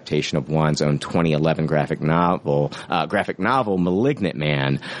an adaptation of Wan's own 2011 graphic novel, Malignant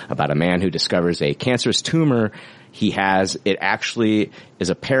Man, about a man who discovers a cancerous tumor he has. It actually is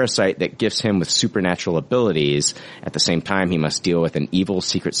a parasite that gifts him with supernatural abilities. At the same time, he must deal with an evil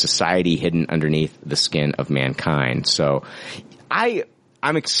secret society hidden underneath the skin of mankind. So I'm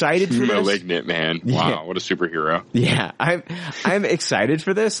excited for this. Malignant Man. Wow, what a superhero. Yeah, I'm excited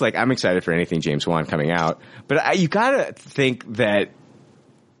for this. Like, I'm excited for anything James Wan coming out. But you gotta think that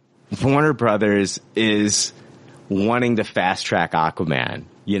Warner Brothers is wanting to fast track Aquaman.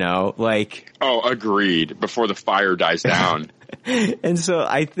 You know, like... Oh, agreed. Before the fire dies down. And so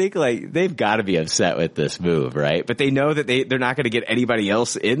I think, like, they've got to be upset with this move, right? But they know that they're not going to get anybody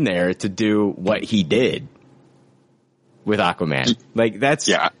else in there to do what he did with Aquaman. Like, that's...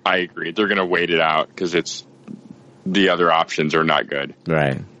 Yeah, I agree. They're going to wait it out because the other options are not good.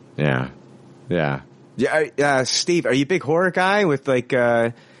 Right. Yeah. Yeah. Steve, are you a big horror guy with, like,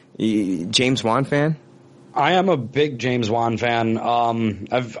 James Wan fan? I am a big James Wan fan.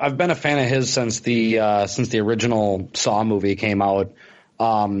 I've been a fan of his since the original Saw movie came out.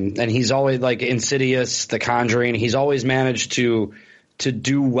 And he's always, like, Insidious, The Conjuring. He's always managed to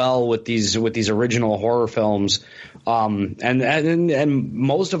do well with these original horror films. And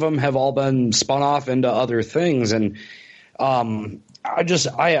most of them have all been spun off into other things. And I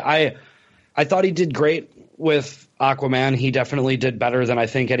thought he did great with Aquaman. He definitely did better than I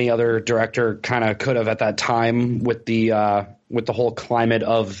think any other director kind of could have at that time with the whole climate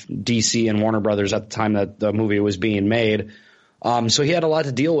of DC and Warner Brothers at the time that the movie was being made. So he had a lot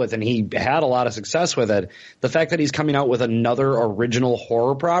to deal with, and he had a lot of success with it. The fact that he's coming out with another original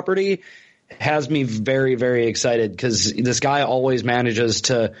horror property has me very, very excited, because this guy always manages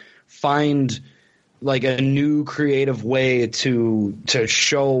to find like a new creative way to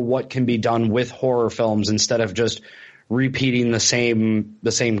show what can be done with horror films instead of just repeating the same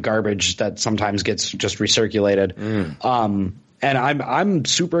garbage that sometimes gets just recirculated. And I'm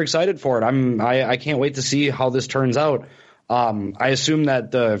super excited for it. I can't wait to see how this turns out. I assume that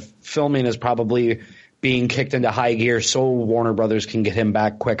the filming is probably being kicked into high gear so Warner Brothers can get him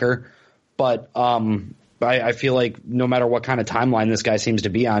back quicker. But I feel like no matter what kind of timeline this guy seems to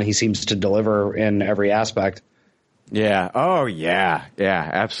be on, he seems to deliver in every aspect. Yeah. Oh, yeah. Yeah,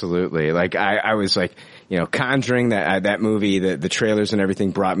 absolutely. Like, I was like, you know, Conjuring, that movie, the trailers and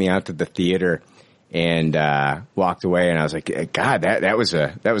everything brought me out to the theater and walked away, and I was like, God, that was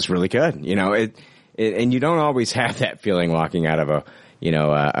really good. You know, and you don't always have that feeling walking out of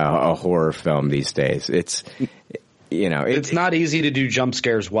a horror film these days. It's, you know, it's not easy to do jump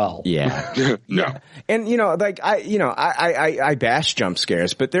scares well. Yeah. No. And, you know, like, I bash jump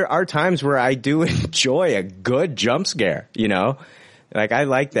scares, but there are times where I do enjoy a good jump scare, you know? Like, I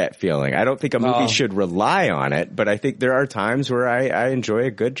like that feeling. I don't think a movie should rely on it, but I think there are times where I enjoy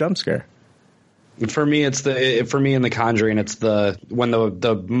a good jump scare. For me, in The Conjuring, it's when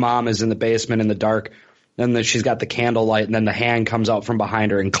the mom is in the basement in the dark, and then she's got the candlelight, and then the hand comes out from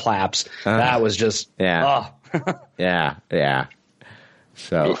behind her and claps. That was just yeah.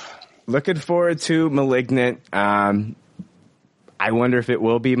 So, looking forward to Malignant. I wonder if it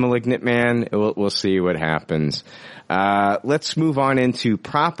will be Malignant Man. We'll see what happens. Let's move on into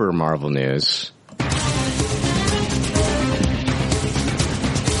proper Marvel news.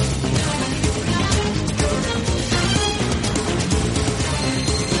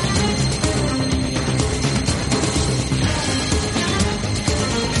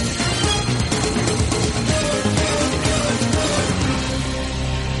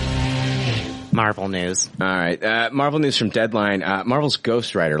 Marvel news. All right. Marvel news from Deadline. Marvel's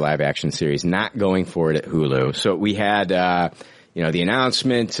Ghost Rider live action series not going forward at Hulu. So we had, the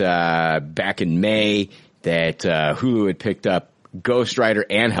announcement, back in May that, Hulu had picked up Ghost Rider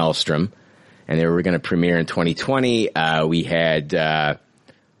and Hellstrom, and they were going to premiere in 2020. We had,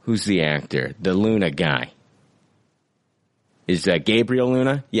 who's the actor? The Luna guy. Is that Gabriel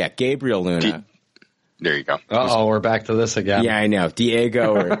Luna? Yeah, Gabriel Luna. There you go. We're back to this again. Yeah, I know.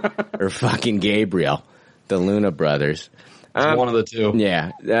 Diego or fucking Gabriel, the Luna brothers. One of the two.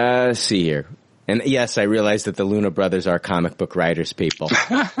 Yeah. Let's see here. And yes, I realize that the Luna brothers are comic book writers, people.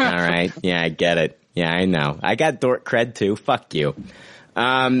 All right. Yeah, I get it. Yeah, I know. I got dork cred too. Fuck you.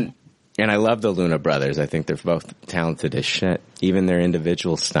 And I love the Luna brothers. I think they're both talented as shit. Even their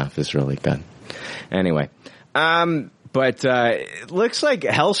individual stuff is really good. Anyway. But it looks like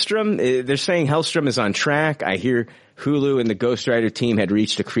Hellstrom, they're saying Hellstrom is on track. I hear Hulu and the Ghost Rider team had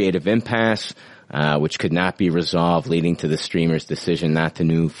reached a creative impasse, which could not be resolved, leading to the streamer's decision not to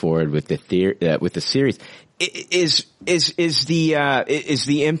move forward with the series. Is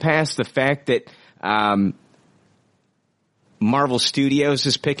the impasse the fact that Marvel Studios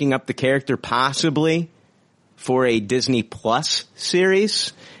is picking up the character possibly for a Disney Plus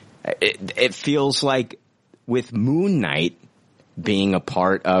series? It feels like, with Moon Knight being a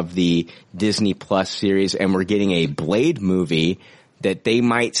part of the Disney Plus series, and we're getting a Blade movie, that they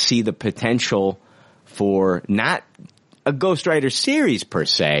might see the potential for not a Ghost Rider series per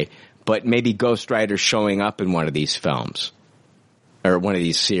se, but maybe Ghost Rider showing up in one of these films or one of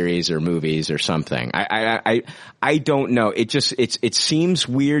these series or movies or something. I don't know. It seems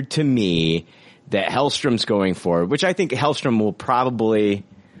weird to me that Hellstrom's going forward, which I think Hellstrom will probably.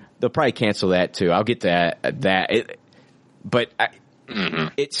 They'll probably cancel that too. I'll get to that.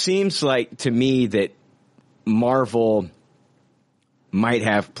 It seems like to me that Marvel might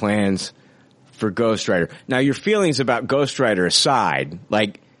have plans for Ghost Rider. Now, your feelings about Ghost Rider aside,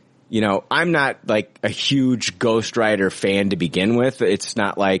 I'm not like a huge Ghost Rider fan to begin with. It's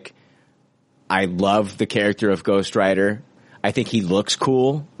not like I love the character of Ghost Rider. I think he looks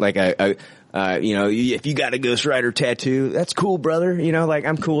cool, like if you got a Ghost Rider tattoo, that's cool, brother.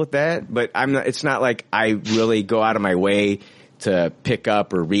 I'm cool with that, but it's not like I really go out of my way to pick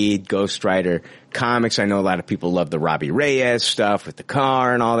up or read Ghost Rider comics. I know a lot of people love the Robbie Reyes stuff with the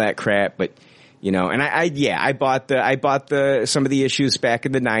car and all that crap, but, and I bought some of the issues back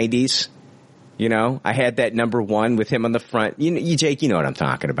in the 90s. I had that #1 with him on the front. Jake, you know what I'm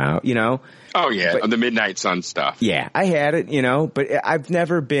talking about, Oh yeah, the Midnight Sun stuff. Yeah, I had it, but I've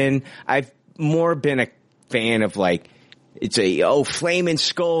more been a fan of it's flaming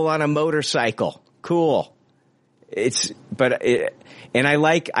skull on a motorcycle. Cool. And I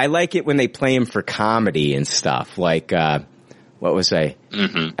like it when they play him for comedy and stuff. What was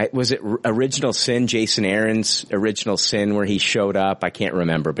was it Original Sin, Jason Aaron's Original Sin, where he showed up? I can't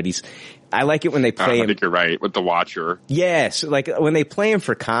remember, but I like it when they play him. I think you're right, with the Watcher. Yes, when they play him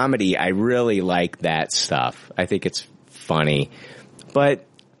for comedy, I really like that stuff. I think it's funny. But,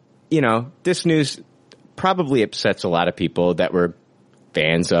 this news probably upsets a lot of people that were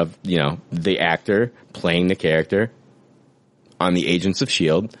fans of, the actor playing the character on the Agents of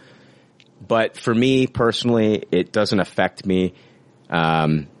S.H.I.E.L.D. But for me personally, it doesn't affect me.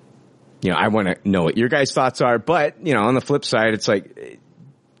 I want to know what your guys' thoughts are. But, on the flip side, it's like,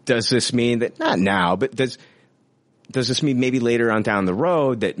 does this mean that, not now, but does this mean maybe later on down the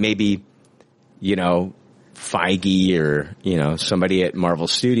road that maybe, Feige or, somebody at Marvel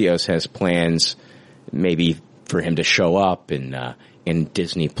Studios has plans maybe for him to show up in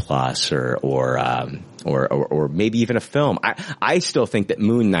Disney Plus or maybe even a film. I still think that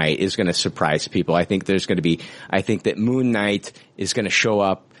Moon Knight is going to surprise people. I think that Moon Knight is going to show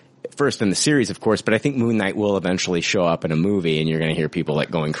up first in the series, of course, but I think Moon Knight will eventually show up in a movie and you're going to hear people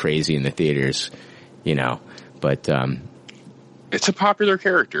going crazy in the theaters, but, It's a popular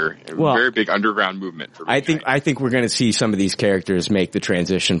character. Well, very big underground movement. For I think we're going to see some of these characters make the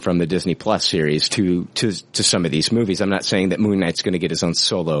transition from the Disney Plus series to some of these movies. I'm not saying that Moon Knight's going to get his own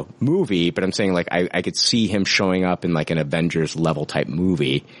solo movie, but I'm saying like I could see him showing up in like an Avengers level type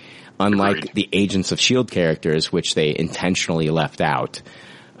movie, unlike the Agents of S.H.I.E.L.D. characters, which they intentionally left out.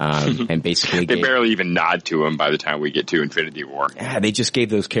 And basically they barely even nod to him by the time we get to Infinity War. Yeah, they just gave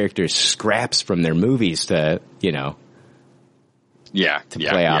those characters scraps from their movies to, you know.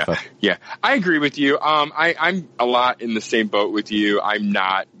 Play off of. Yeah, I agree with you. I'm a lot in the same boat with you. I'm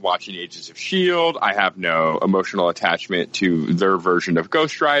not watching Agents of S.H.I.E.L.D. I have no emotional attachment to their version of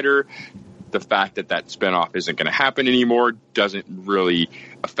Ghost Rider. The fact that spinoff isn't going to happen anymore doesn't really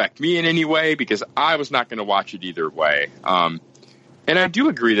affect me in any way because I was not going to watch it either way. And I do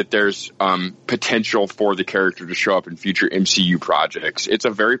agree that there's potential for the character to show up in future MCU projects. It's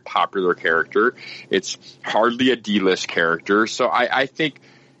a very popular character. It's hardly a D-list character. So I think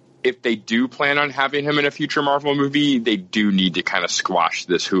if they do plan on having him in a future Marvel movie, they do need to kind of squash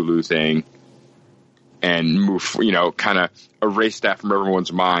this Hulu thing and move, kind of erase that from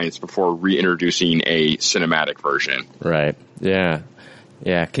everyone's minds before reintroducing a cinematic version. Right. Yeah.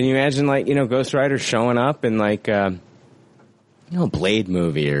 Yeah. Can you imagine, like, Ghost Rider showing up in, like, Blade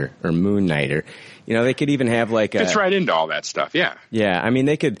movie or Moon Knight or, they could even have like fits right into all that stuff. Yeah. Yeah. I mean,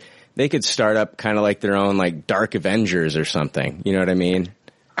 they could start up kind of like their own like Dark Avengers or something. You know what I mean?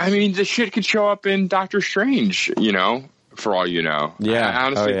 I mean, the shit could show up in Doctor Strange, for all you know. Yeah. I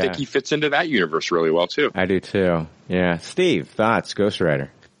honestly think he fits into that universe really well too. I do too. Yeah. Steve, thoughts, Ghost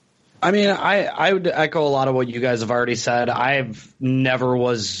Rider? I mean, I would echo a lot of what you guys have already said. I've never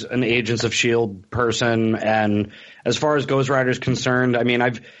was an Agents of S.H.I.E.L.D. person, and as far as Ghost Rider is concerned, I mean,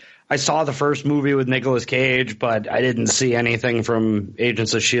 I saw the first movie with Nicolas Cage, but I didn't see anything from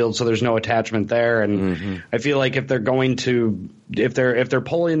Agents of S.H.I.E.L.D., so there's no attachment there. And I feel like if they're going to, if they're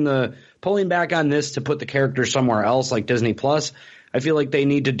pulling back on this to put the character somewhere else, like Disney Plus, I feel like they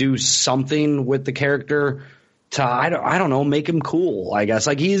need to do something with the character to, I don't know, make him cool, I guess.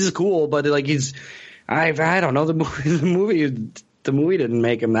 Like, he's cool, but like I don't know, the movie didn't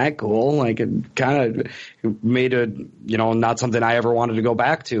make him that cool. Like, it kind of made it, not something I ever wanted to go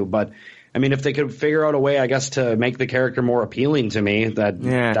back to. But I mean, if they could figure out a way, I guess, to make the character more appealing to me, that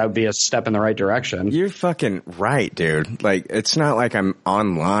would be a step in the right direction. You're fucking right, dude. Like, it's not like I'm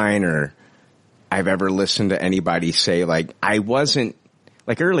online or I've ever listened to anybody say, like, I wasn't,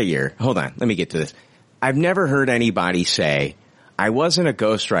 like, earlier. Hold on, let me get to this. I've never heard anybody say, I wasn't a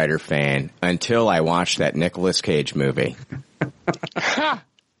Ghost Rider fan until I watched that Nicolas Cage movie.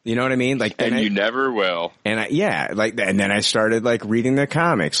 You know what I mean? Like, and you never will. And and then I started like reading the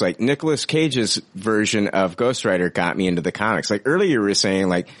comics. Like, Nicolas Cage's version of Ghost Rider got me into the comics. Like, earlier you were saying,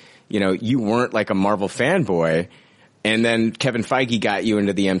 like, you weren't like a Marvel fanboy, and then Kevin Feige got you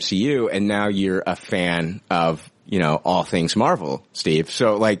into the MCU, and now you're a fan of, all things Marvel, Steve.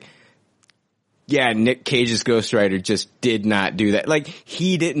 So, like, yeah, Nick Cage's Ghost Rider just did not do that. Like,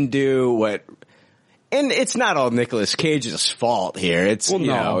 he didn't do what, and it's not all Nicolas Cage's fault here. It's,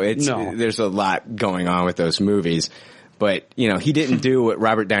 there's a lot going on with those movies, but, he didn't do what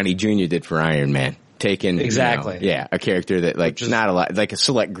Robert Downey Jr. did for Iron Man. Taking, a character that, like, not a lot, like a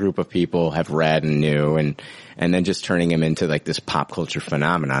select group of people have read and knew, and then just turning him into like this pop culture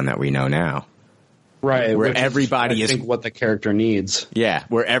phenomenon that we know now. Right, where everybody I think what the character needs. Yeah,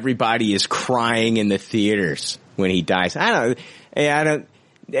 where everybody is crying in the theaters when he dies. That'll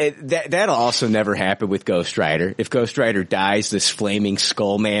also never happen with Ghost Rider. If Ghost Rider dies, this flaming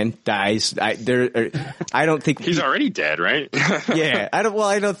skull man dies. I don't think he's already dead, right? Yeah, I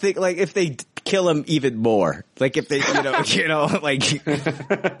don't think, like, if they kill him even more, like if they, like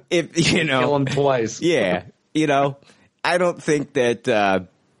if kill him twice. Yeah, I don't think that.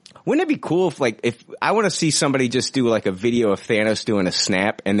 Wouldn't it be cool if I want to see somebody just do like a video of Thanos doing a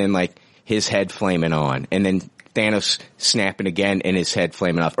snap and then like his head flaming on, and then Thanos snapping again and his head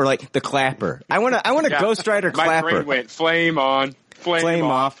flaming off, or like the clapper. I want a Ghost Rider clapper. My brain went flame on, flame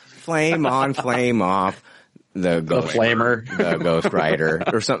off, flame on, flame off. The flamer, the Ghost Rider,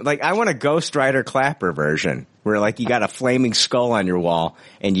 or something. Like, I want a Ghost Rider clapper version where like you got a flaming skull on your wall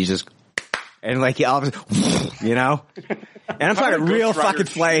and you just, and like all of a sudden, And I'm talking real fucking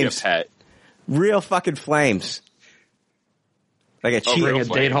flames. Real fucking flames. Like a cheap. Bring a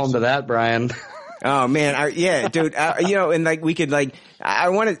date home to that, Brian. Oh man, dude. And like we could like, I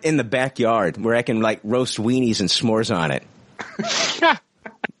want it in the backyard where I can like roast weenies and s'mores on it.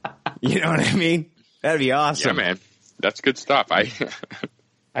 You know what I mean? That'd be awesome. Yeah, man. That's good stuff.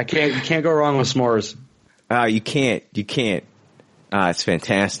 You can't go wrong with s'mores. Oh, you can't. It's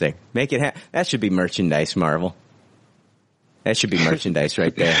fantastic. Make it happen. That should be merchandise, Marvel. That should be merchandise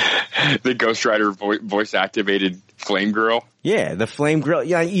right there. The Ghost Rider voice activated flame grill. Yeah, the flame grill.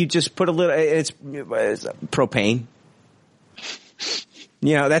 Yeah, you just put a little. It's propane.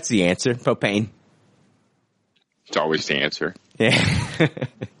 You know, that's the answer. Propane. It's always the answer. Yeah.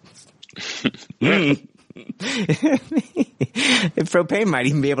 Propane might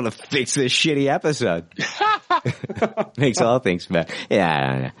even be able to fix this shitty episode. Makes all things better.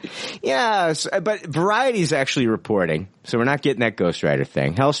 Yeah. Yes, but Variety's actually reporting, so we're not getting that Ghost Rider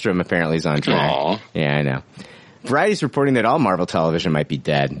thing. Hellstrom apparently is on track. Aww. Yeah, I know. Variety's reporting that all Marvel television might be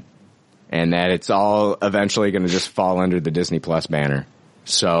dead, and that it's all eventually going to just fall under the Disney Plus banner.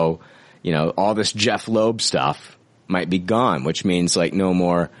 So, you know, all this Jeff Loeb stuff might be gone, which means like no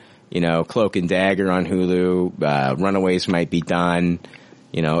more, you know, Cloak and Dagger on Hulu, Runaways might be done.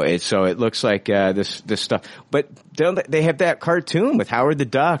 You know, so it looks like this stuff. But they have that cartoon with Howard the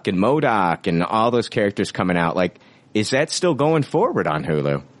Duck and MODOK and all those characters coming out. Like, is that still going forward on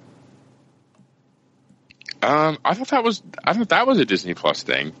Hulu? I thought that was a Disney Plus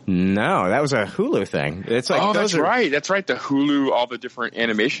thing. No, that was a Hulu thing. It's like that's right. That's right. The Hulu, all the different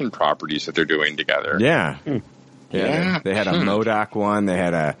animation properties that they're doing together. Yeah. Yeah. They had a MODOK one. They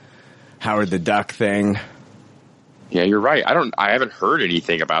had a Howard the Duck thing. Yeah, you're right. I haven't heard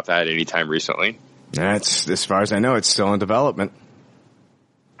anything about that anytime recently. That's, as far as I know, it's still in development.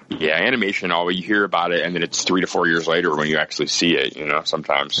 Yeah, animation, you hear about it, and then it's 3 to 4 years later when you actually see it, you know,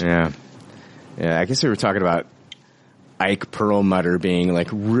 sometimes. Yeah. Yeah, I guess we were talking about Ike Perlmutter being, like,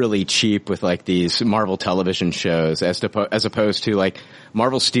 really cheap with, like, these Marvel television shows as opposed to, like,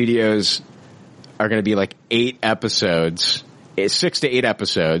 Marvel Studios are going to be, like, 8 episodes, 6 to 8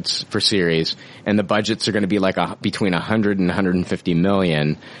 episodes for series, and the budgets are going to be, like, between 100 and 150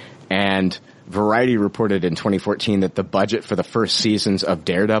 million, and Variety reported in 2014 that the budget for the first seasons of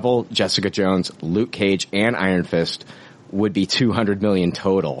Daredevil, Jessica Jones, Luke Cage, and Iron Fist would be 200 million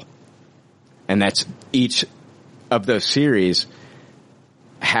total. And that's each of those series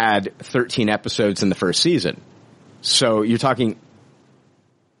had 13 episodes in the first season. So you're talking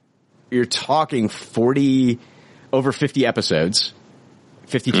 40, over 50 episodes,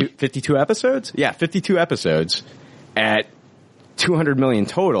 52 episodes? Yeah, 52 episodes at 200 million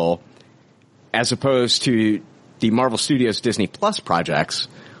total, as opposed to the Marvel Studios Disney Plus projects,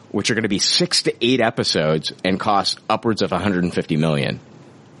 which are going to be 6 to 8 episodes and cost upwards of 150 million.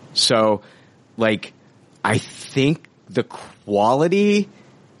 So, like, I think the quality,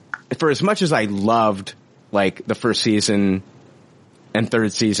 for as much as I loved, like, the first season and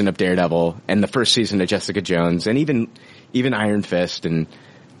third season of Daredevil and the first season of Jessica Jones and even Iron Fist, and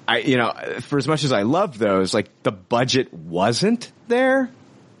for as much as I loved those, like, the budget wasn't there.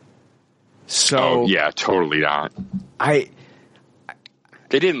 So yeah, totally not. They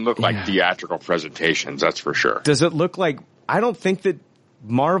didn't look like theatrical presentations, that's for sure. Does it look like, I don't think that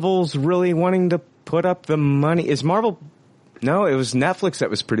Marvel's really wanting to put up the money. Is Marvel? No, it was Netflix that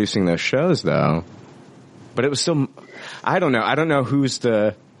was producing those shows, though. But it was still, I don't know. I don't know who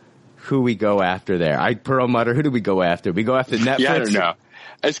we go after there. Perlmutter, who do we go after? We go after Netflix? Yeah, I don't know.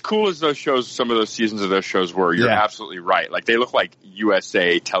 As cool as those shows, some of those seasons of those shows were, you're absolutely right. Like, they look like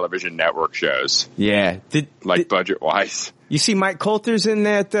USA television network shows. Yeah. Budget-wise. You see Mike Coulter's in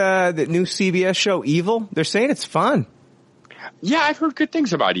that new CBS show, Evil? They're saying it's fun. Yeah, I've heard good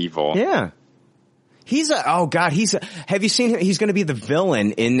things about Evil. Yeah. Have you seen him? He's going to be the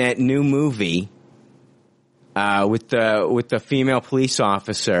villain in that new movie, with the female police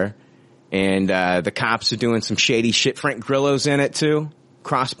officer, and the cops are doing some shady shit. Frank Grillo's in it too.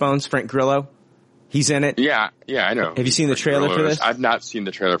 Crossbones, Frank Grillo. He's in it. Yeah, I know. Have you seen the trailer for this? I've not seen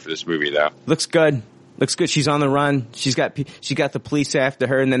the trailer for this movie though. Looks good. She's on the run. She got the police after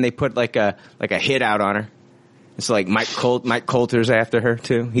her, and then they put like a hit out on her. It's like Mike Coulter's after her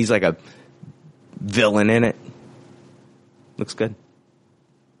too. He's like a villain in it. Looks good.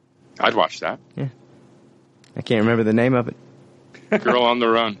 I'd watch that. Yeah. I can't remember the name of it. Girl on the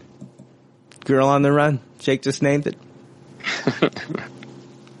Run. Girl on the Run. Jake just named it.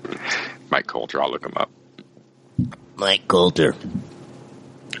 Mike Coulter, I'll look him up. Mike Coulter.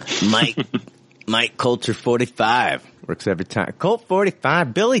 Mike Coulter 45. Works every time. Colt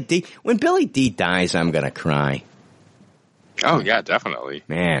 45. Billy D. When Billy D dies, I'm going to cry. Oh, yeah, definitely.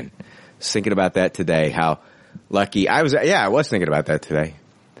 Man. I was thinking about that today. How lucky I was thinking about that today.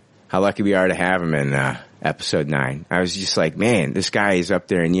 How lucky we are to have him in episode 9. I was just like, man, this guy is up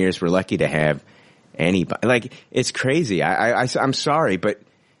there in years. We're lucky to have anybody. Like, it's crazy. I'm sorry, but,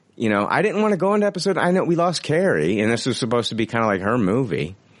 you know, I didn't want to go into episode. I know we lost Carrie, and this was supposed to be kind of like her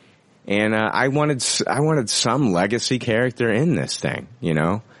movie. And I wanted some legacy character in this thing, you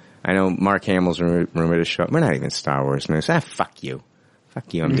know. I know Mark Hamill's rumored to show. We're not even Star Wars news. Fuck you.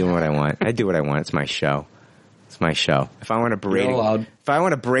 Fuck you. I'm doing what I want. I do what I want. It's my show. It's my show. If I want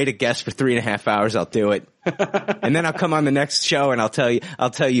to braid a guest for 3.5 hours, I'll do it. And then I'll come on the next show and I'll tell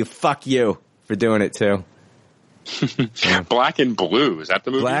you, fuck you for doing it too. Black and Blue. Is that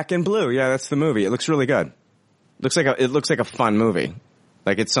the movie? Black and Blue. Yeah, that's the movie. It looks really good. It looks like a fun movie.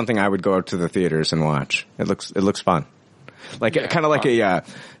 Like it's something I would go to the theaters and watch. It looks fun. Like kind of like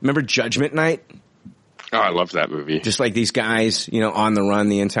remember Judgment Night? Oh, I love that movie. Just like these guys, on the run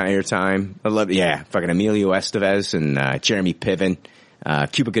the entire time. I love, fucking Emilio Estevez and Jeremy Piven,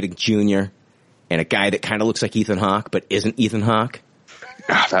 Cuba Gooding Jr., and a guy that kind of looks like Ethan Hawke but isn't Ethan Hawke.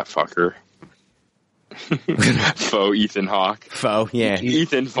 Ah, that fucker. Faux Ethan Hawke. Faux, yeah.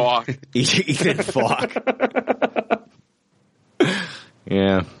 Ethan Falk. Ethan Falk.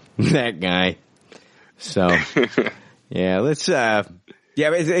 Yeah, that guy. So, yeah, let's,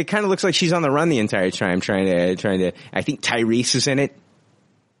 it kind of looks like she's on the run the entire time trying to, I think Tyrese is in it.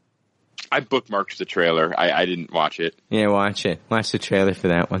 I bookmarked the trailer. I didn't watch it. Yeah, watch it. Watch the trailer for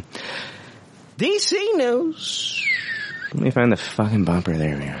that one. DC News. Let me find the fucking bumper.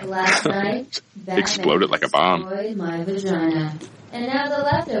 There we are. Last night, Batman exploded like a bomb. Destroyed my vagina. And now the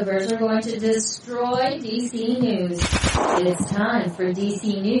leftovers are going to destroy DC News. It's time for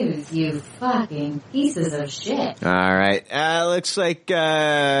DC News, you fucking pieces of shit. All right. Looks like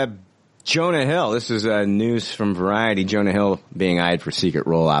Jonah Hill. This is news from Variety. Jonah Hill being eyed for secret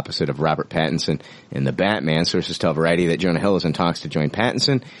role opposite of Robert Pattinson in The Batman. Sources tell Variety that Jonah Hill is in talks to join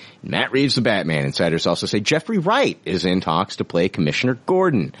Pattinson. Matt Reeves, The Batman. Insiders also say Jeffrey Wright is in talks to play Commissioner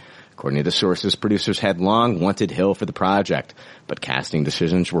Gordon. According to the sources, producers had long wanted Hill for the project, but casting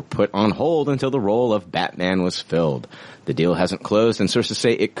decisions were put on hold until the role of Batman was filled. The deal hasn't closed, and sources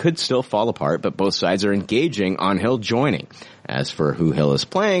say it could still fall apart, but both sides are engaging on Hill joining. As for who Hill is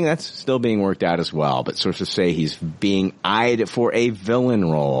playing, that's still being worked out as well, but sources say he's being eyed for a villain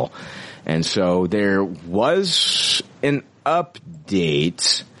role. And so there was an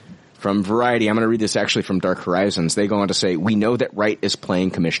update from Variety. I'm going to read this actually from Dark Horizons. They go on to say, we know that Wright is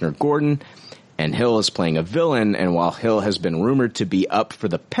playing Commissioner Gordon and Hill is playing a villain. And while Hill has been rumored to be up for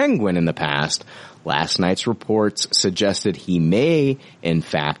the Penguin in the past, last night's reports suggested he may, in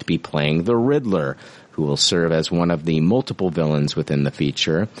fact, be playing the Riddler, who will serve as one of the multiple villains within the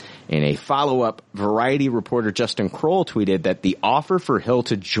feature. In a follow-up, Variety reporter Justin Kroll tweeted that the offer for Hill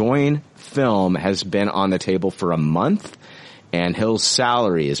to join film has been on the table for a month, and Hill's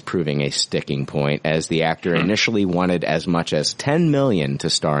salary is proving a sticking point, as the actor initially wanted as much as $10 million to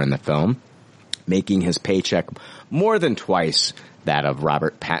star in the film, making his paycheck more than twice that of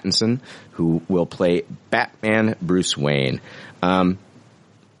Robert Pattinson, who will play Batman Bruce Wayne.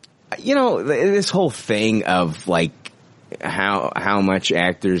 This whole thing of like how much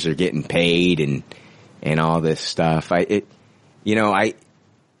actors are getting paid and all this stuff.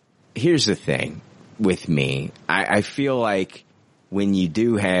 Here's the thing with me. I feel like when you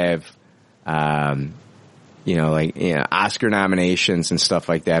do have, Oscar nominations and stuff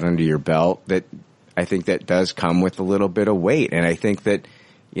like that under your belt, that I think that does come with a little bit of weight. And I think that,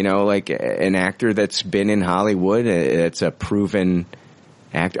 like an actor that's been in Hollywood, it's a proven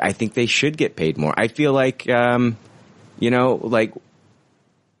actor, I think they should get paid more. I feel like,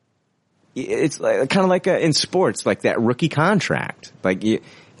 it's like, kind of like in sports, like that rookie contract, like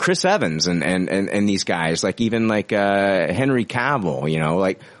Chris Evans and these guys, like even like Henry Cavill,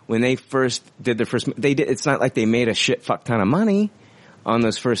 like when they first did their first, it's not like they made a shit fuck ton of money on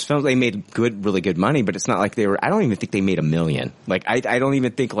those first films. They made really good money, but it's not like I don't even think they made $1 million. Like I don't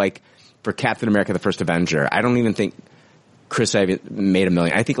even think like for Captain America: The First Avenger, I don't even think Chris Evans made $1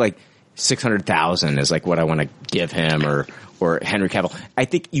 million. I think like 600,000 is like what I want to give him, or Henry Cavill. I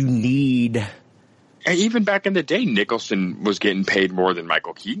think you need. Even back in the day, Nicholson was getting paid more than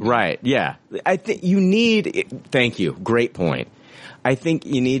Michael Keaton. Right, yeah. I think you need, thank you, great point. I think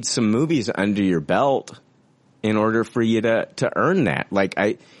you need some movies under your belt in order for you to earn that. Like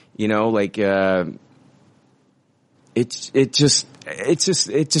it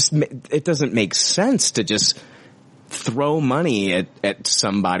doesn't make sense to just throw money at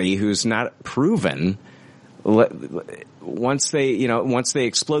somebody who's not proven. Once they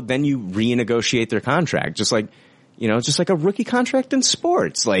explode, then you renegotiate their contract. Just like a rookie contract in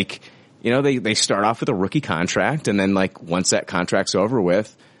sports. Like, they start off with a rookie contract, and then like once that contract's over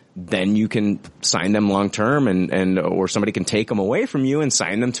with, then you can sign them long term, or somebody can take them away from you and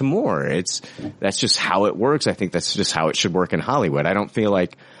sign them to more. That's just how it works. I think that's just how it should work in Hollywood. I don't feel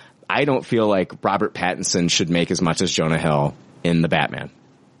like Robert Pattinson should make as much as Jonah Hill in The Batman.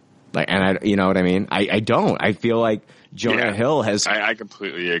 Like, and you know what I mean? I don't. I feel like Jonah Hill has. I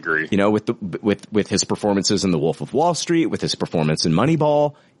completely agree. You know, with his performances in The Wolf of Wall Street, with his performance in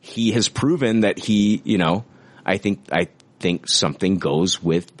Moneyball, he has proven that he, you know, I think something goes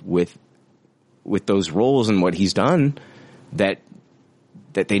with those roles and what he's done that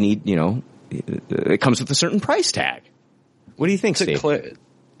they need, you know, it comes with a certain price tag. What do you think, Steve?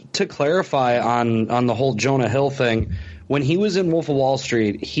 To clarify on the whole Jonah Hill thing, when he was in Wolf of Wall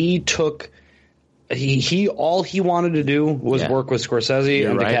Street, he all he wanted to do was work with Scorsese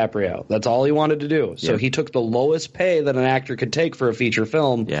and DiCaprio. That's all he wanted to do. So he took the lowest pay that an actor could take for a feature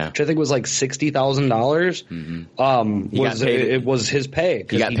film, which I think was like $60,000. It was his pay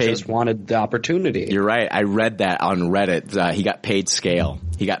because he just wanted the opportunity. You're right. I read that on Reddit. He got paid scale.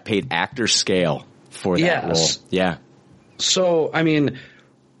 He got paid actor scale for that role. Yeah. So, I mean,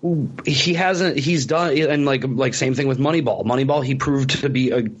 he's done, and like same thing with Moneyball. Moneyball, he proved to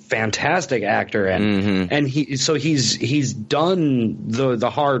be a fantastic actor, and he's done the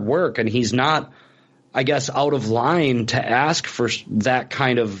hard work, and he's not, I guess, out of line to ask for that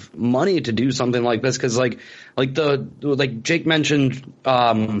kind of money to do something like this. Cause like Jake mentioned,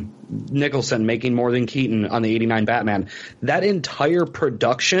 Nicholson making more than Keaton on the 89 Batman. That entire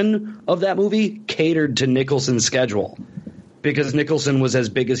production of that movie catered to Nicholson's schedule, because Nicholson was as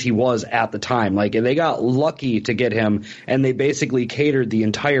big as he was at the time. Like, they got lucky to get him, and they basically catered the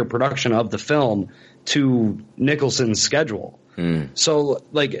entire production of the film to Nicholson's schedule. So,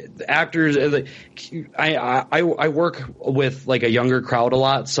 like, actors, I work with like a younger crowd a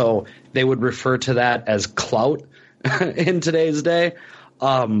lot, so they would refer to that as clout in today's day.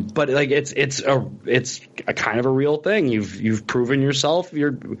 But like, it's a kind of a real thing. You've proven yourself.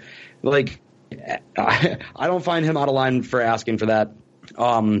 You're like, I don't find him out of line for asking for that.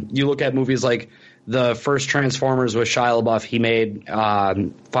 You look at movies like the first Transformers with Shia LaBeouf, he made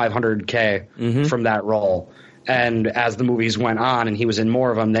 $500K from that role. And as the movies went on and he was in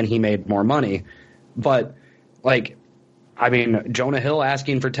more of them, then he made more money. But, like, I mean, Jonah Hill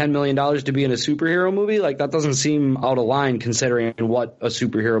asking for $10 million to be in a superhero movie, like, that doesn't seem out of line considering what a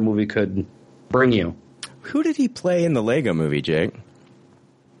superhero movie could bring you. Who did he play in the Lego movie, Jake?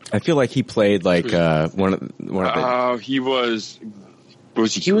 I feel like he played like one of the. He was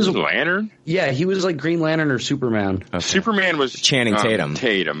Green Lantern? Yeah, he was like Green Lantern or Superman. Okay. Superman was Channing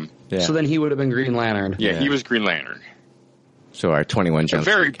Tatum. Yeah. So then he would have been Green Lantern. Yeah, he was Green Lantern. So our 21 Jump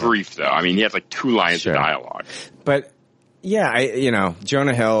Street. Very brief though. I mean, he had like 2 lines of dialogue. But yeah,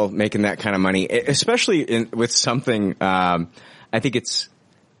 Jonah Hill making that kind of money, especially with something. I think it's.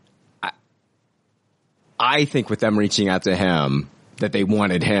 I think with them reaching out to him, that they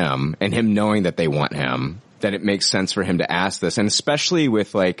wanted him, and him knowing that they want him, that it makes sense for him to ask this. And especially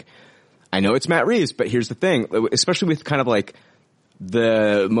with, like, I know it's Matt Reeves, but here's the thing, especially with kind of like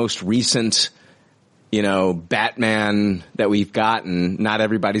the most recent, Batman that we've gotten, not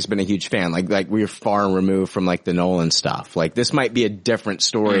everybody's been a huge fan. Like we're far removed from like the Nolan stuff. Like, this might be a different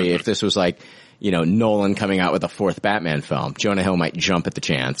story if this was like, Nolan coming out with a 4th Batman film. Jonah Hill might jump at the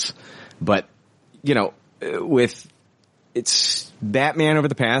chance. But, it's Batman over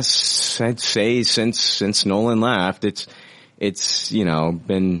the past, I'd say, since Nolan left. It's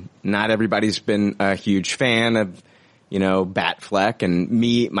been, not everybody's been a huge fan of, Batfleck,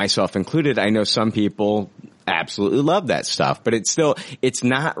 and myself included. I know some people absolutely love that stuff, but it's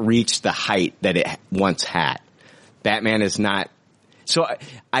not reached the height that it once had. Batman is not. So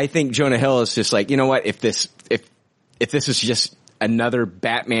I think Jonah Hill is just like, you know what? If this is just another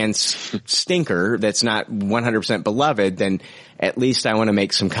Batman stinker that's not 100% beloved, then at least I want to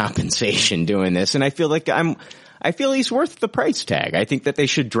make some compensation doing this. And I feel like he's worth the price tag. I think that they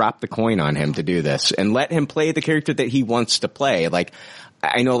should drop the coin on him to do this and let him play the character that he wants to play. Like,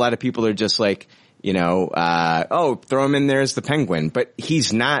 I know a lot of people are just like, throw him in there as the Penguin, but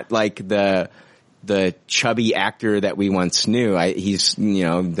he's not like the chubby actor that we once knew. He's,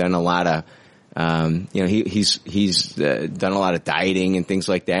 done a lot of, he's done a lot of dieting and things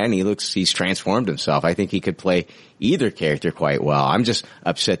like that, and he's transformed himself. I think he could play either character quite well. I'm just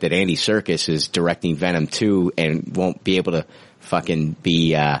upset that Andy Serkis is directing Venom 2 and won't be able to fucking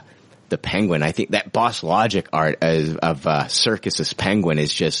be the Penguin. I think that Boss Logic art of Serkis's Penguin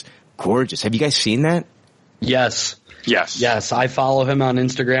is just gorgeous. Have you guys seen that? Yes. I follow him on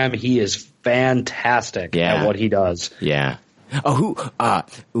Instagram. He is fantastic at what he does. Yeah. Oh,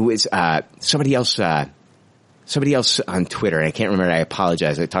 who is somebody else on Twitter? I can't remember. I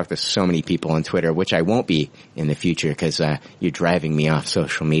apologize. I talk to so many people on Twitter, which I won't be in the future because you're driving me off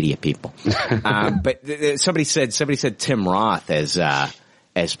social media, people. But somebody said Tim Roth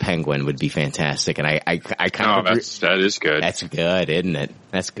as Penguin would be fantastic, and I kind of that is good. That's good, isn't it?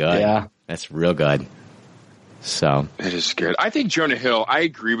 That's good. Yeah, that's real good. So it is good. I think Jonah Hill, I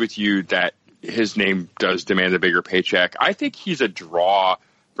agree with you that his name does demand a bigger paycheck. I think he's a draw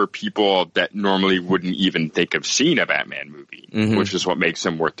for people that normally wouldn't even think of seeing a Batman movie, which is what makes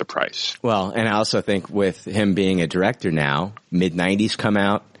him worth the price. Well, and I also think with him being a director now, mid-90s come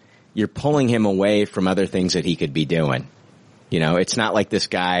out, you're pulling him away from other things that he could be doing. You know, it's not like this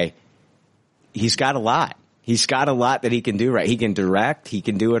guy, he's got a lot. He's got a lot that he can do, right? He can direct, he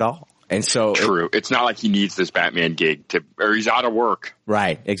can do it all. And so true. It's not like he needs this Batman gig or he's out of work.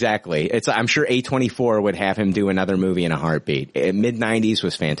 Right. Exactly. I'm sure A24 would have him do another movie in a heartbeat. Mid-90s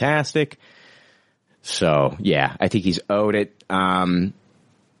was fantastic. So yeah, I think he's owed it. I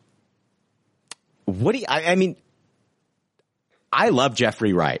mean, I love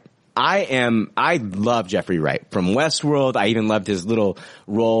Jeffrey Wright. I love Jeffrey Wright from Westworld. I even loved his little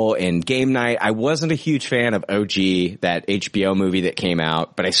role in Game Night. I wasn't a huge fan of OG, that HBO movie that came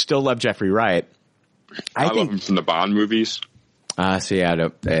out, but I still love Jeffrey Wright. I love him from the Bond movies. I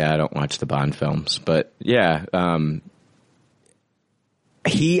don't watch the Bond films, but yeah,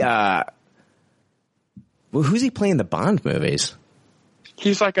 who's he playing the Bond movies?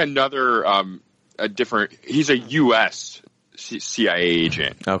 He's like another, he's a U.S. CIA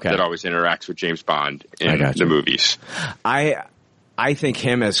agent that always interacts with James Bond in the movies. I think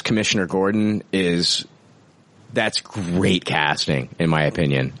him as Commissioner Gordon that's great casting in my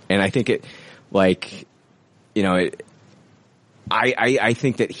opinion. And I think I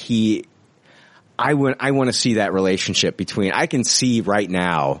think that I want to see that relationship between, I can see right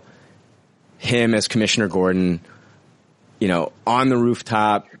now him as Commissioner Gordon, you know, on the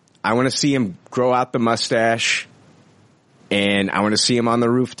rooftop. I want to see him grow out the mustache. And I want to see him on the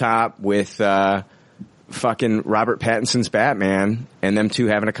rooftop with fucking Robert Pattinson's Batman and them two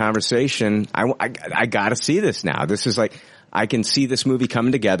having a conversation. I got to see this now. This is like, I can see this movie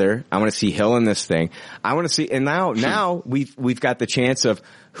coming together. I want to see Hill in this thing. I want to see, and now we've got the chance of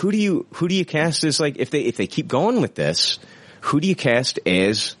who do you cast as, like, if they keep going with this, who do you cast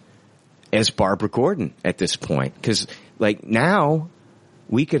as Barbara Gordon at this point? Because like now,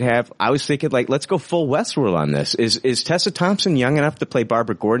 we could have, I was thinking, like, let's go full Westworld on this. Is Tessa Thompson young enough to play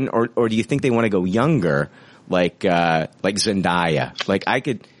Barbara Gordon, or do you think they want to go younger, like Zendaya?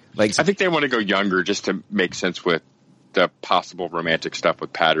 I think they want to go younger just to make sense with the possible romantic stuff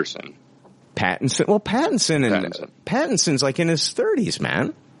with Pattinson. Well, Pattinson's like in his 30s,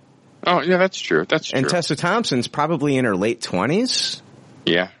 man. Oh, yeah, that's true. And Tessa Thompson's probably in her late 20s.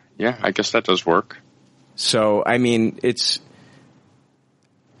 Yeah, I guess that does work. So, I mean, it's,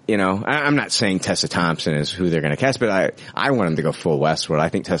 you know, I'm not saying Tessa Thompson is who they're going to cast, but I want them to go full Westworld. I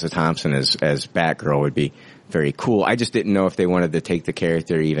think Tessa Thompson as Batgirl would be very cool. I just didn't know if they wanted to take the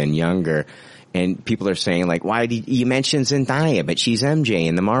character even younger. And people are saying, like, why did you mention Zendaya, but she's MJ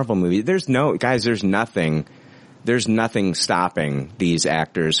in the Marvel movie? There's nothing stopping these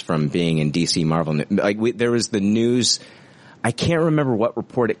actors from being in DC Marvel. Like, there was the news, I can't remember what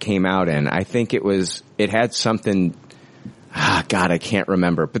report it came out in. I think it had something, God, I can't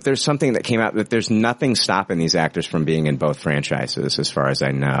remember. But there's something that came out that there's nothing stopping these actors from being in both franchises, as far as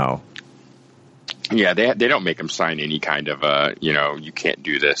I know. Yeah, they don't make them sign any kind of you can't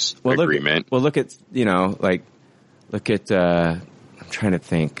do this agreement. Look at I'm trying to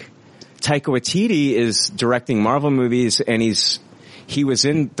think. Taika Waititi is directing Marvel movies, and he was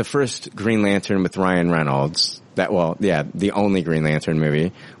in the first Green Lantern with Ryan Reynolds. The only Green Lantern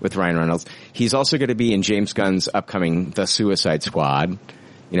movie with Ryan Reynolds. He's also going to be in James Gunn's upcoming The Suicide Squad.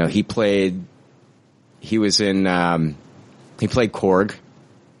 You know, he played Korg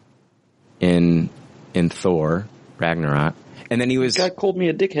in Thor Ragnarok, and then he was. This guy called me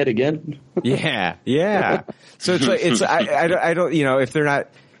a dickhead again. yeah. So I don't, you know, if they're not,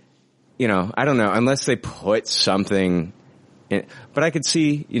 you know, I don't know, unless they put something in. But I could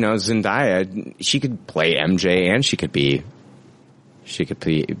see, you know, Zendaya, she could play MJ and she could be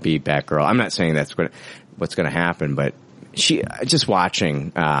Batgirl. I'm not saying that's what's going to happen, but just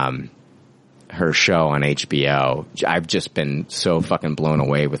watching her show on HBO, I've just been so fucking blown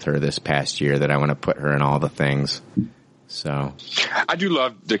away with her this past year that I want to put her in all the things. So I do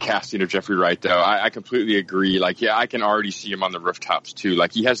love the casting of Jeffrey Wright, though. I completely agree. Like, yeah, I can already see him on the rooftops too.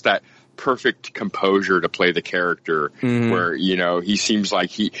 Like, he has that perfect composure to play the character, where, you know, he seems like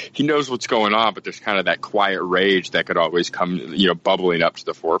he knows what's going on, but there's kind of that quiet rage that could always come, you know, bubbling up to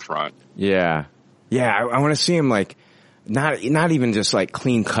the forefront. Yeah. I want to see him like. Not even just like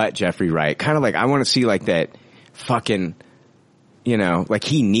clean cut Jeffrey Wright. Kind of like, I want to see like that fucking, you know, like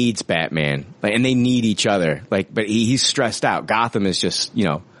he needs Batman, like, and they need each other. Like, but he's stressed out. Gotham is just, you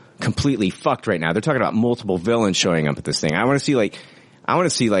know, completely fucked right now. They're talking about multiple villains showing up at this thing. I want to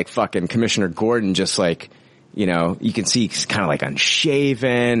see like fucking Commissioner Gordon just like, you know, you can see he's kind of like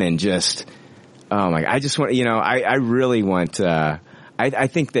unshaven and just, oh my, I just want, you know, I really want, I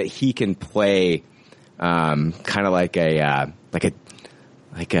think that he can play, kind of like a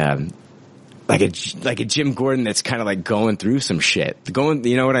Jim Gordon that's kind of like going through some shit.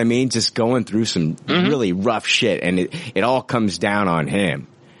 You know what I mean? Just going through some really rough shit, and it all comes down on him.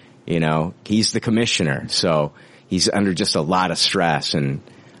 You know, he's the commissioner, so he's under just a lot of stress. And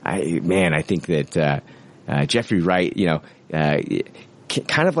I think that Jeffrey Wright, you know,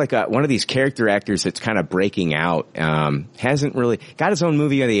 kind of like one of these character actors that's kind of breaking out. Hasn't really got his own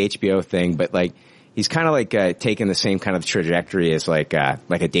movie on the HBO thing, but like. He's kind of like taking the same kind of trajectory as like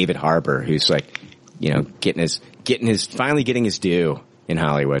a David Harbour, who's like, you know, finally getting his due in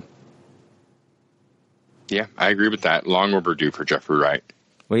Hollywood. Yeah, I agree with that. Long overdue for Jeffrey Wright.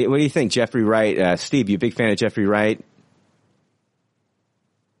 What do you think, Jeffrey Wright? Steve, you a big fan of Jeffrey Wright?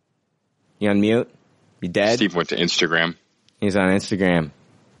 You on mute? You dead? Steve went to Instagram. He's on Instagram.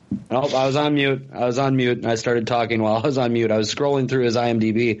 Nope, I was on mute. And I started talking while I was on mute. I was scrolling through his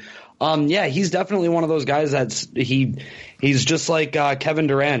IMDb. Yeah, he's definitely one of those guys he's just like Kevin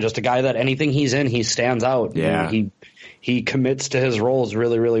Durant, just a guy that anything he's in, he stands out. Yeah. You know, he commits to his roles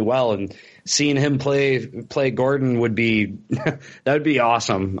really, really well, and seeing him play Gordon would be that would be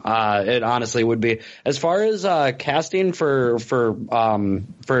awesome. It honestly would be. As far as casting for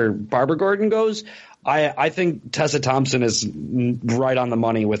Barbara Gordon goes, I think Tessa Thompson is right on the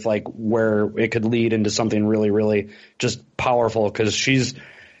money with like where it could lead into something really, really just powerful, because she's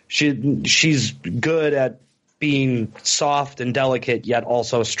good at being soft and delicate, yet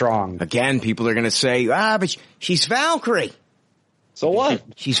also strong. Again, people are going to say, but she's Valkyrie. So what?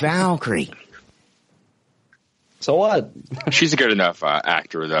 She's Valkyrie. So what? She's a good enough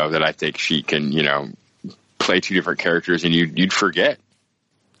actor, though, that I think she can, you know, play two different characters and you'd forget.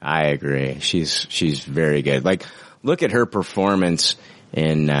 I agree. She's very good. Like, look at her performance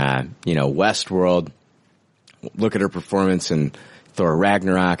in, you know, Westworld. Look at her performance in Thor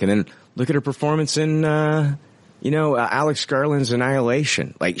Ragnarok, and then look at her performance in, you know, Alex Garland's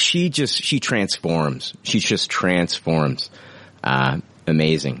Annihilation. Like, she transforms. She just transforms.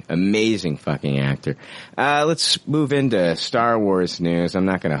 Amazing fucking actor. Let's move into Star Wars news. I'm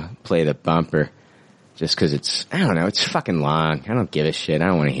not gonna play the bumper just cause it's fucking long. I don't give a shit. I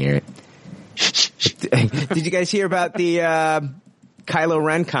don't want to hear it. Did you guys hear about the, Kylo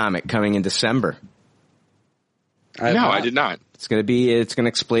Ren comic coming in December? No, I did not. It's gonna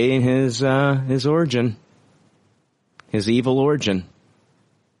explain his origin. His evil origin.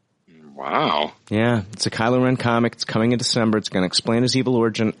 Wow. Yeah, it's a Kylo Ren comic. It's coming in December. It's gonna explain his evil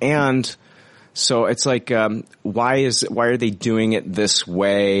origin. And so it's like, why are they doing it this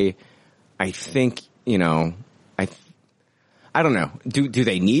way? I think, you know, I don't know. Do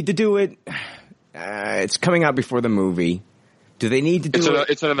they need to do it? It's coming out before the movie. Do they need to do it?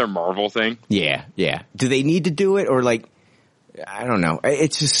 It's another Marvel thing. Yeah. Do they need to do it, or like, I don't know.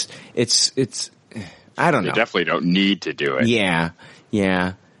 It's just, I don't know. They definitely don't need to do it. Yeah.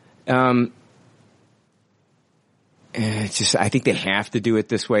 It's just, I think they have to do it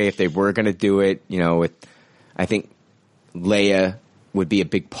this way. If they were going to do it, you know, I think Leia would be a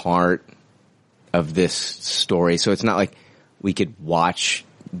big part of this story. So it's not like we could watch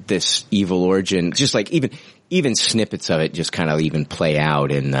this evil origin, just like even snippets of it just kind of even play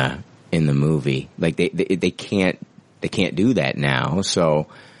out in the movie. Like they can't do that now. So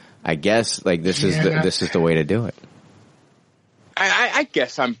I guess like this is the way to do it. I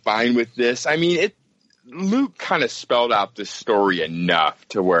guess I'm fine with this. I mean, Luke kind of spelled out this story enough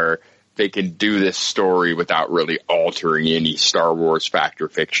to where they can do this story without really altering any Star Wars fact or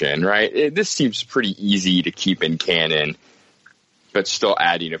fiction, right? This seems pretty easy to keep in canon, but still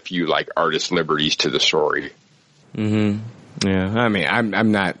adding a few like artist liberties to the story. Mm-hmm. Yeah. I mean,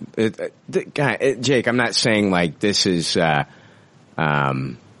 I'm not, Jake, I'm not saying like this is,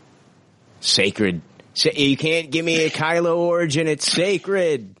 sacred. You can't give me a Kylo origin. It's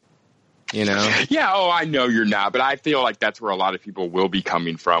sacred. You know? Yeah. Oh, I know you're not, but I feel like that's where a lot of people will be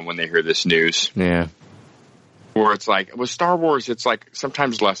coming from when they hear this news. Yeah. Where it's like, with Star Wars, it's like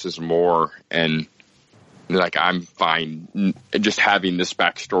sometimes less is more, and like I'm fine just having this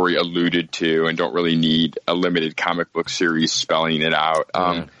backstory alluded to and don't really need a limited comic book series spelling it out.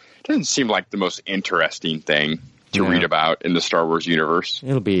 It doesn't seem like the most interesting thing to read about in the Star Wars universe.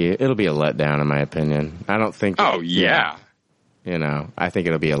 It'll be a letdown in my opinion. I don't think. Oh yeah. You know, I think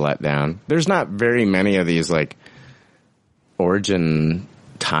it'll be a letdown. There's not very many of these like origin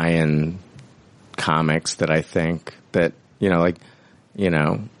tie-in comics that I think that, you know, like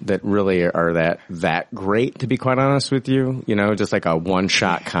that really are that great, to be quite honest with you. Just like a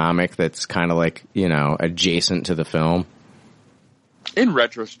one-shot comic that's kind of like, adjacent to the film. In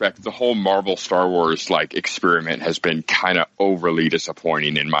retrospect, the whole Marvel Star Wars experiment has been kind of overly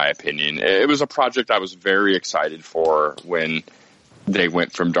disappointing, in my opinion. It was a project I was very excited for when they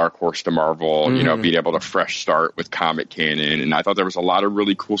went from Dark Horse to Marvel, being able to fresh start with comic canon. And I thought there was a lot of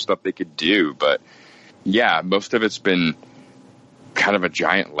really cool stuff they could do. But yeah, most of it's been kind of a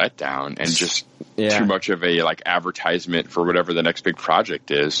giant letdown and just too much of a advertisement for whatever the next big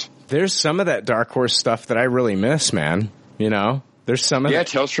project is. There's some of that Dark Horse stuff that I really miss, man. There's some of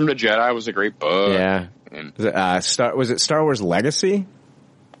Tales from the Jedi was a great book. Yeah. And, was it Star Wars Legacy?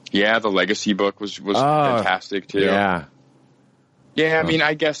 Yeah, the Legacy book was fantastic too. Yeah. Yeah, I mean,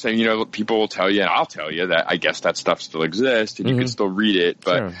 I guess, people will tell you, and I'll tell you that I guess that stuff still exists and you can still read it.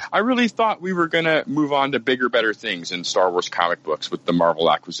 But I really thought we were going to move on to bigger, better things in Star Wars comic books with the Marvel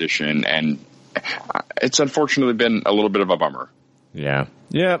acquisition. And it's unfortunately been a little bit of a bummer. Yeah.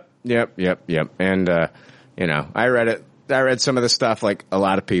 Yep. And, I read it. I read some of the stuff like a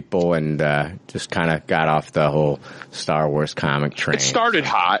lot of people and just kind of got off the whole Star Wars comic train. It started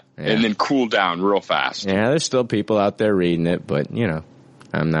hot and then cooled down real fast. Yeah, there's still people out there reading it, but,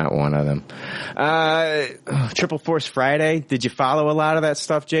 I'm not one of them. Triple Force Friday, did you follow a lot of that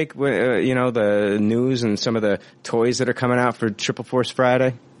stuff, Jake? The news and some of the toys that are coming out for Triple Force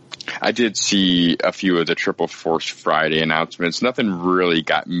Friday? I did see a few of the Triple Force Friday announcements. Nothing really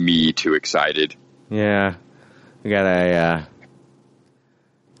got me too excited. Yeah. We got are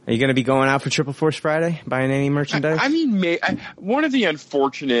you going to be going out for Triple Force Friday, buying any merchandise? I mean, one of the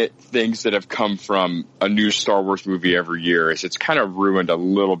unfortunate things that have come from a new Star Wars movie every year is it's kind of ruined a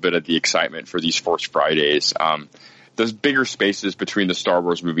little bit of the excitement for these Force Fridays. Those bigger spaces between the Star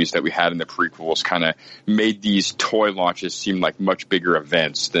Wars movies that we had in the prequels kind of made these toy launches seem like much bigger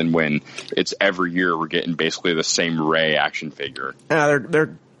events than when it's every year we're getting basically the same Rey action figure.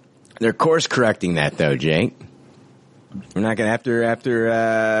 They're course correcting that though, Jake. We're not going to, after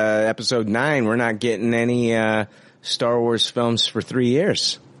episode 9, we're not getting any Star Wars films for 3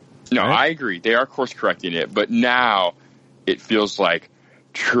 years. No, right? I agree. They are course correcting it, but now it feels like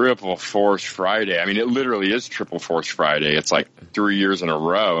Triple Force Friday. I mean, it literally is Triple Force Friday. It's like 3 years in a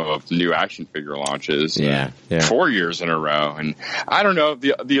row of new action figure launches. Yeah. 4 years in a row. And I don't know,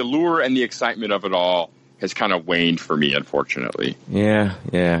 the allure and the excitement of it all has kind of waned for me, unfortunately. Yeah.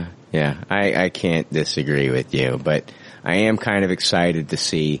 I can't disagree with you, but I am kind of excited to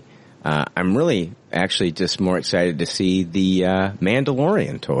see, I'm really actually just more excited to see the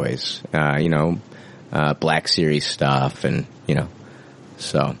Mandalorian toys, Black Series stuff and,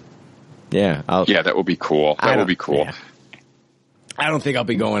 so, yeah. That will be cool. That will be cool. Yeah. I don't think I'll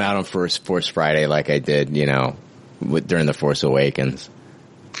be going out on Force Friday like I did, during The Force Awakens.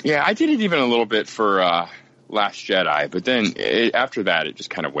 Yeah, I did it even a little bit for Last Jedi, but then after that, it just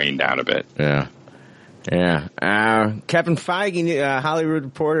kind of waned down a bit. Yeah. Kevin Feige, Hollywood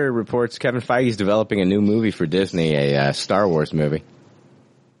Reporter reports Kevin Feige is developing a new movie for Disney, a Star Wars movie.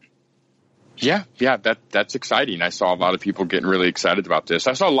 Yeah, that's exciting. I saw a lot of people getting really excited about this.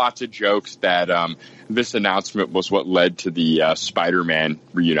 I saw lots of jokes that this announcement was what led to the Spider-Man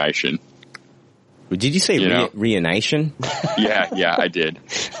reunition. Did you say reunition? Yeah, I did.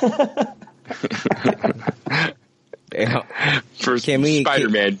 For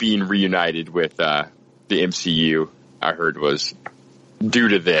Spider-Man being reunited with the MCU, I heard was due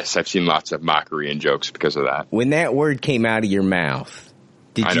to this. I've seen lots of mockery and jokes because of that. When that word came out of your mouth,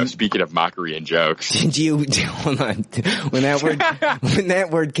 speaking of mockery and jokes, did you hold on? When that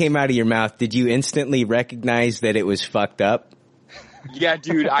word came out of your mouth, did you instantly recognize that it was fucked up? Yeah,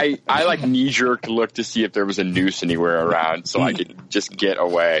 dude, I knee-jerk looked to see if there was a noose anywhere around so I could just get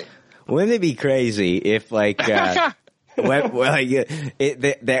away. Wouldn't it be crazy if, that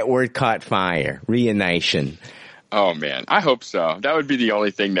word caught fire? Reunition. Oh, man. I hope so. That would be the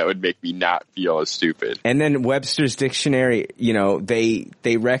only thing that would make me not feel as stupid. And then Webster's Dictionary,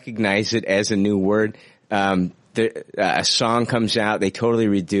 they recognize it as a new word. A song comes out, they totally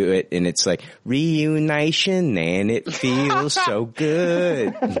redo it, and it's like, reunition, and it feels so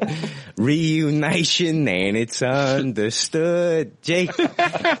good. Reunition, and it's understood. Jake.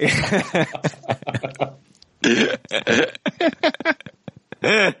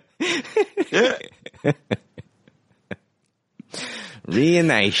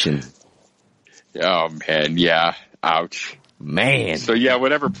 Reunition. Oh, man, yeah. Ouch. Man. So, yeah,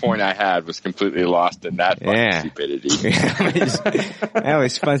 whatever point I had was completely lost in that fucking stupidity. That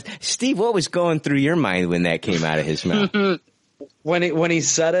was fun. Steve, what was going through your mind when that came out of his mouth? When he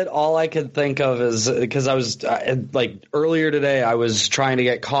said it, all I could think of is because I was like earlier today, I was trying to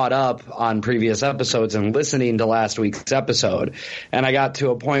get caught up on previous episodes and listening to last week's episode, and I got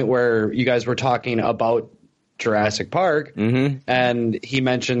to a point where you guys were talking about Jurassic Park, and he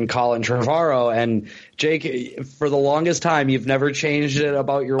mentioned Colin Trevorrow. And Jake, for the longest time, you've never changed it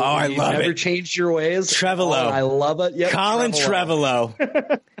about your. Oh, I you've love never it. changed your ways. Trevorrow, I love it. Yep, Colin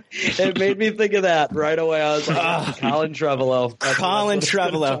Trevorrow. It made me think of that right away. I was like, Colin Trevorrow. Colin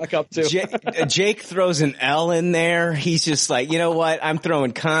Trevorrow. Jake throws an L in there. He's just like, you know what? I'm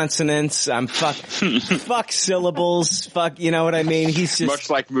throwing consonants. I'm fuck syllables. Fuck, you know what I mean? He's just much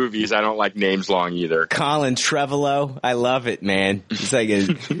like movies. I don't like names long either. Colin Trevorrow. I love it, man. It's like this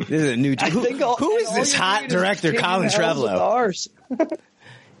is a new. Who is this hot director, Colin Trevorrow?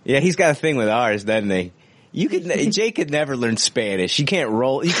 Yeah, he's got a thing with ours, doesn't he? Jake could never learn Spanish. You can't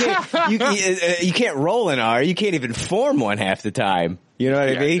roll. You can't roll an R. You can't even form one half the time. You know what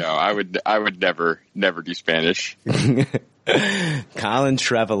I mean? No, I would never do Spanish. Colin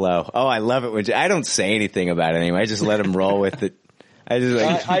Trevorrow. Oh, I love it. I don't say anything about it anyway. I just let him roll with it. I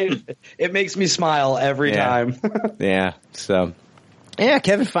just it makes me smile every time. Yeah. So, yeah,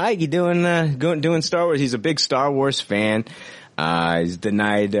 Kevin Feige doing Star Wars. He's a big Star Wars fan. He's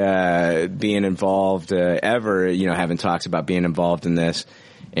denied being involved ever, having talks about being involved in this,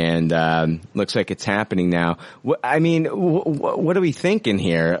 and looks like it's happening now. What are we thinking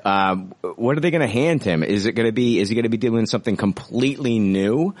here? What are they going to hand him? Is he going to be doing something completely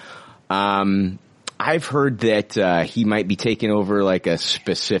new? I've heard that he might be taking over like a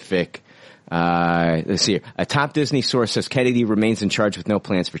specific. Let's see here. A top Disney source says Kennedy remains in charge with no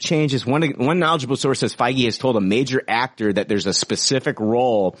plans for changes. One knowledgeable source says Feige has told a major actor that there's a specific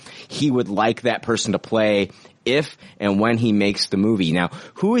role he would like that person to play if and when he makes the movie. Now,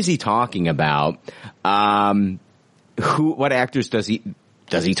 who is he talking about? What actors does he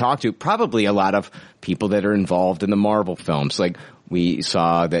talk to? Probably a lot of people that are involved in the Marvel films. Like, we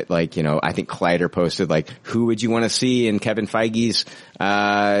saw that, I think Collider posted, who would you want to see in Kevin Feige's,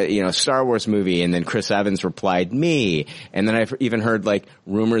 Star Wars movie? And then Chris Evans replied, me. And then I've even heard,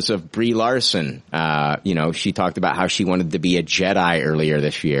 rumors of Brie Larson. She talked about how she wanted to be a Jedi earlier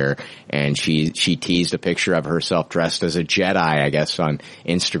this year. And she teased a picture of herself dressed as a Jedi, I guess, on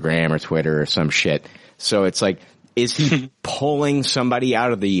Instagram or Twitter or some shit. So it's is he pulling somebody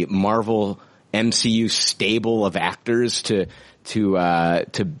out of the Marvel MCU stable of actors to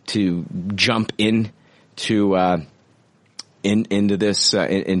jump into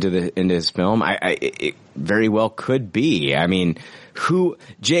this film? It very well could be. I mean,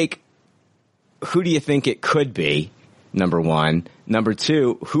 Jake, who do you think it could be? Number one. Number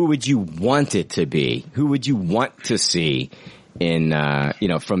two, who would you want it to be? Who would you want to see in,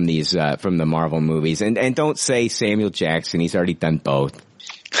 from the Marvel movies? And don't say Samuel Jackson. He's already done both.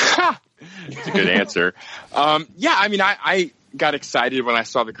 That's a good answer. I got excited when I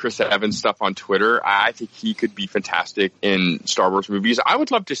saw the Chris Evans stuff on Twitter. I think he could be fantastic in Star Wars movies. I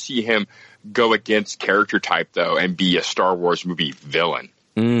would love to see him go against character type, though, and be a Star Wars movie villain.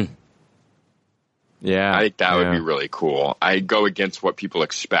 Yeah. I think that would be really cool. I go against what people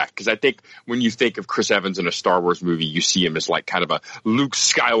expect, because I think when you think of Chris Evans in a Star Wars movie, you see him as kind of a Luke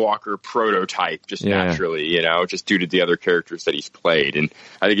Skywalker prototype, just naturally, just due to the other characters that he's played. And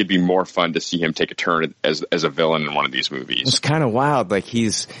I think it'd be more fun to see him take a turn as a villain in one of these movies. It's kind of wild. He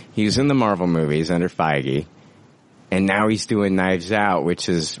was in the Marvel movies under Feige, and now he's doing Knives Out, which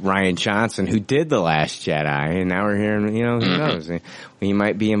is Rian Johnson, who did The Last Jedi. And now we're hearing, who knows? He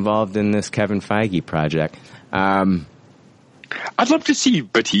might be involved in this Kevin Feige project. I'd love to see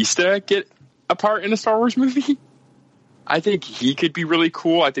Batista get a part in a Star Wars movie. I think he could be really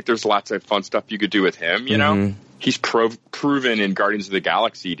cool. I think there's lots of fun stuff you could do with him, He's proven in Guardians of the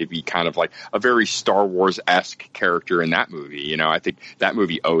Galaxy to be kind of like a very Star Wars-esque character in that movie. I think that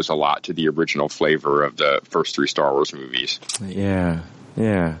movie owes a lot to the original flavor of the first three Star Wars movies. Yeah.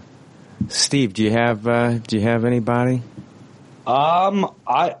 Steve, do you have anybody?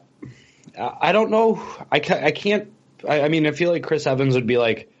 I don't know. I can't. I mean, I feel like Chris Evans would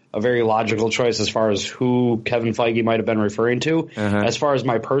be a very logical choice as far as who Kevin Feige might have been referring to. As far as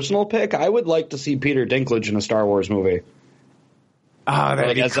my personal pick, I would like to see Peter Dinklage in a Star Wars movie. Oh,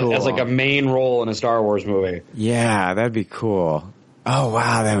 that'd be cool. As a main role in a Star Wars movie. Yeah, that'd be cool. Oh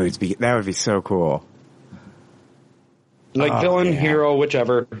wow, that would be so cool. Villain, hero,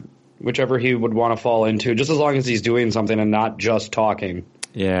 whichever he would want to fall into, just as long as he's doing something and not just talking.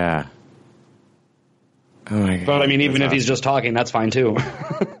 Yeah. Oh my God. But I mean, even if he's just talking, that's fine too.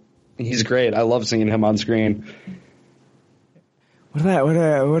 He's great. I love seeing him on screen. What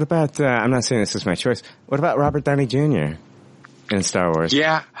about? I'm not saying this is my choice. What about Robert Downey Jr.? in Star Wars.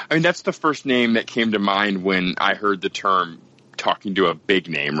 Yeah, I mean that's the first name that came to mind when I heard the term talking to a big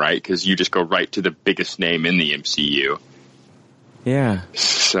name, right? Because you just go right to the biggest name in the MCU. Yeah.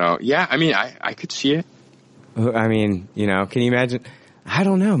 So yeah, I mean I could see it. I mean, you know, can you imagine? I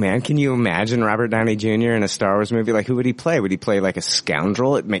don't know, man. Can you imagine Robert Downey Jr. in a Star Wars movie? Like, who would he play? Would he play like a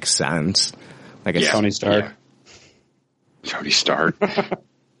scoundrel? It makes sense. Like a Tony Stark. Yeah. Tony Stark.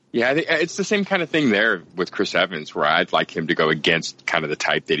 Yeah, I think it's the same kind of thing there with Chris Evans, where I'd like him to go against kind of the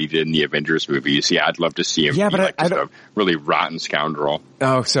type that he did in the Avengers movies. Yeah, I'd love to see him be like just a really rotten scoundrel.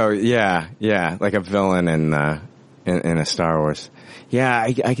 Oh, so yeah, like a villain in a Star Wars. Yeah,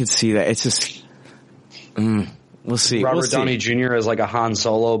 I could see that. It's just, we'll see. Robert Downey Jr. is like a Han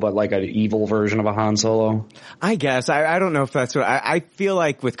Solo, but like an evil version of a Han Solo. I guess. I don't know if that's what I feel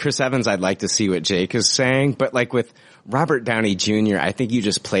like with Chris Evans. I'd like to see what Jake is saying, but like with Robert Downey Jr., I think you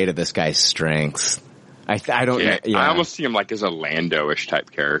just play to this guy's strengths. I don't know. Yeah. I almost see him like as a Lando-ish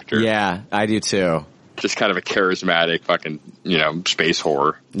type character. Yeah, I do too. Just kind of a charismatic fucking, space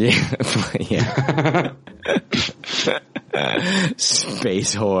horror. Yeah. Yeah.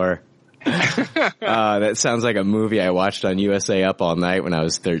 Space horror. That sounds like a movie I watched on USA Up All Night when I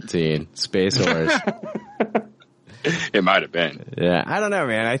was 13. Space horrors. It might have been. Yeah, I don't know,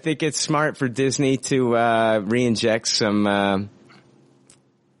 man. I think it's smart for Disney to re-inject some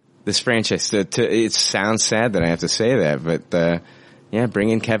this franchise. It sounds sad that I have to say that, but yeah, bring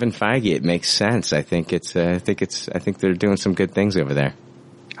in Kevin Feige. It makes sense. I think they're doing some good things over there.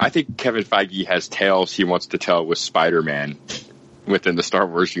 I think Kevin Feige has tales he wants to tell with Spider-Man within the Star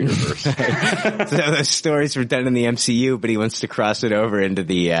Wars universe. So those stories were done in the MCU, but he wants to cross it over into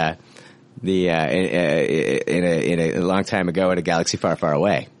in a long time ago in a galaxy far, far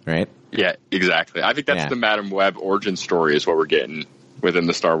away, right? Yeah, exactly. I think that's the Madam Web origin story is what we're getting within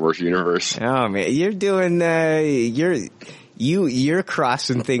the Star Wars universe. Oh man, you're doing you're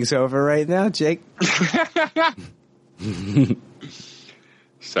crossing things over right now, Jake.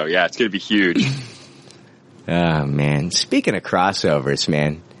 So yeah, it's going to be huge. Oh man, speaking of crossovers,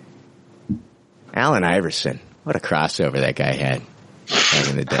 man, Allen Iverson, what a crossover that guy had back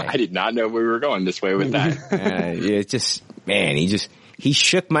in the day. I did not know we were going this way with that. He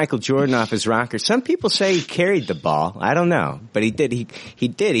shook Michael Jordan off his rocker. Some people say he carried the ball. I don't know, but he did. He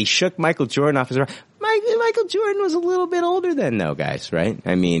did. He shook Michael Jordan off his rocker. Michael Jordan was a little bit older then, though, guys. Right?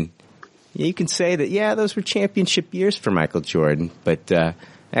 I mean, you can say that. Yeah, those were championship years for Michael Jordan, but that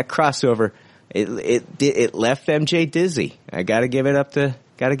crossover, it left MJ dizzy. I got to give it up to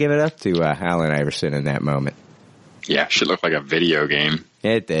Allen Iverson in that moment. Yeah, shit looked like a video game.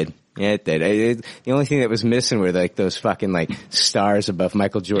 Yeah, it did. Yeah, it did. The only thing that was missing were like those fucking like stars above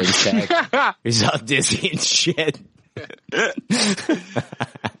Michael Jordan's head. He's all dizzy and shit.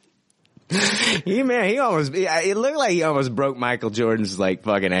 It looked like he almost broke Michael Jordan's like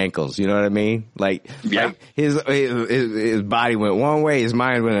fucking ankles. You know what I mean? Like, like his body went one way, his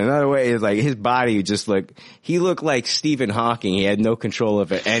mind went another way. It's like his body he looked like Stephen Hawking. He had no control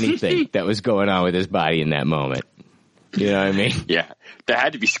of anything that was going on with his body in that moment. You know what I mean? Yeah. That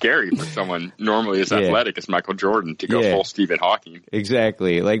had to be scary for someone normally as athletic as Michael Jordan to go full Stephen Hawking.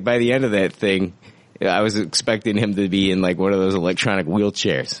 Exactly. Like by the end of that thing, I was expecting him to be in like one of those electronic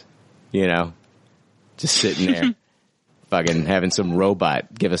wheelchairs, you know, just sitting there, fucking having some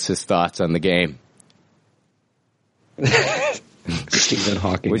robot give us his thoughts on the game. Stephen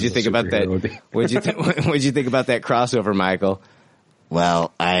Hawking. What'd you think about that? What'd you think about that crossover, Michael?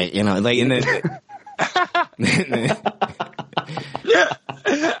 Well, like in the.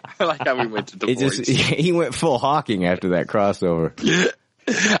 I like how we went to the voice. He went full Hawking after that crossover.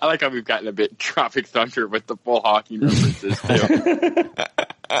 I like how we've gotten a bit Tropic Thunder with the full Hawking references too.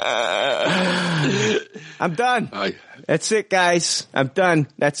 I'm done. That's it, guys. I'm done.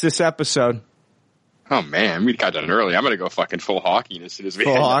 That's this episode. Oh man, we got done early. I'm gonna go fucking full Hawking as soon as we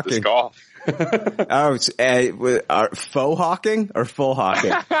hang up this call. Oh, it's, faux Hawking or full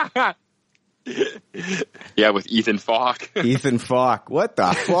Hawking? Yeah, with Ethan Falk. Ethan Falk. What the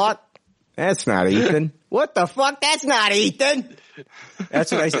fuck? That's not Ethan. What the fuck? That's not Ethan.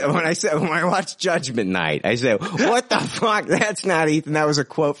 That's what I said when I watched Judgment Night. I said, what the fuck? That's not Ethan. That was a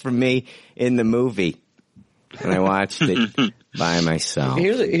quote from me in the movie when I watched it by myself.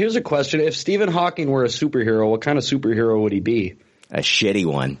 Here's a question. If Stephen Hawking were a superhero, what kind of superhero would he be? A shitty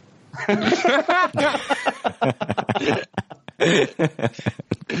one.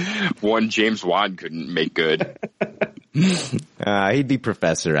 One James Wan couldn't make good. He'd be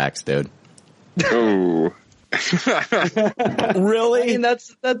Professor X, dude. Oh. Really? I mean, that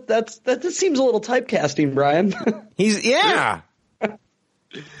seems a little typecasting, Brian.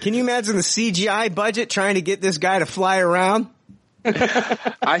 Can you imagine the CGI budget trying to get this guy to fly around?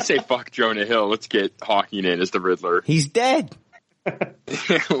 I say fuck Jonah Hill. Let's get Hawking in as the Riddler. He's dead.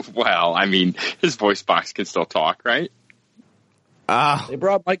 Well, I mean, his voice box can still talk, right? They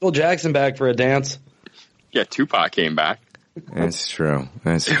brought Michael Jackson back for a dance. Yeah, Tupac came back. That's true.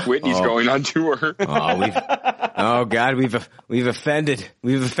 Whitney's going on tour. We've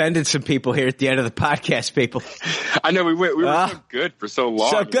offended some people here at the end of the podcast, people. I know we were so good for so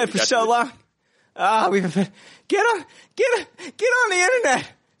long. So good for so long. Get on the internet.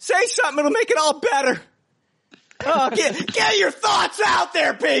 Say something. It'll make it all better. Get your thoughts out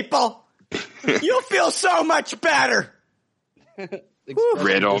there, people. You'll feel so much better.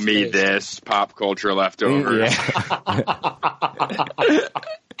 Riddle me this pop culture leftovers.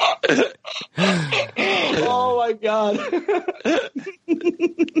 Oh my god.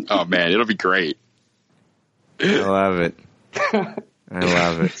 Oh man, it'll be great. I love it.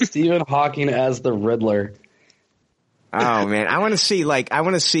 Stephen Hawking as the Riddler. Oh man, I want to see a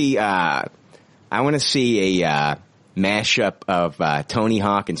mashup of Tony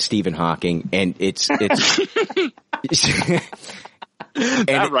Hawk and Stephen Hawking, and it's right.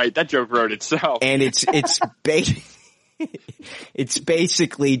 That joke wrote itself. And it's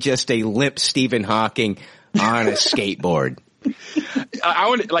basically just a limp Stephen Hawking on a skateboard. I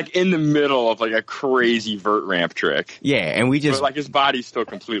want in the middle of like a crazy vert ramp trick. Yeah, and we just his body's still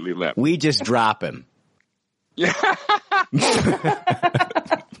completely limp. We just drop him. Yeah.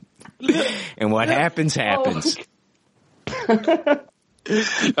 And what happens.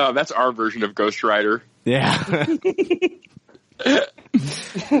 Oh, that's our version of Ghost Rider. Yeah.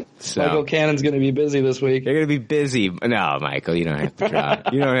 So, Michael Cannon's going to be busy this week. They're going to be busy. No, Michael, you don't have to draw.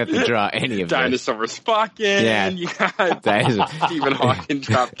 You don't have to draw any of this. Dinosaurs fucking. Yeah. You got Stephen Hawking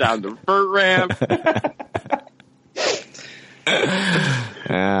dropped down the vert ramp.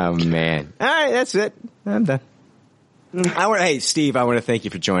 Oh man! All right, that's it. I'm done. Hey, Steve, I want to thank you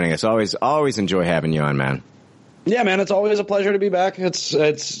for joining us. Always enjoy having you on, man. Yeah, man, it's always a pleasure to be back. Doing this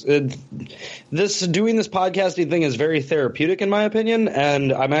podcasting thing is very therapeutic in my opinion,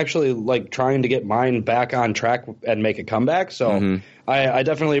 and I'm actually trying to get mine back on track and make a comeback. So I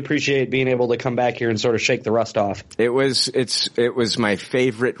definitely appreciate being able to come back here and sort of shake the rust off. It was my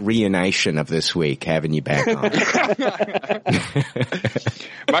favorite reunition of this week, having you back on.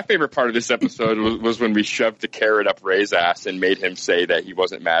 My favorite part of this episode was when we shoved the carrot up Ray's ass and made him say that he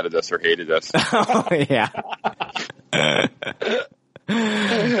wasn't mad at us or hated us. Oh, yeah.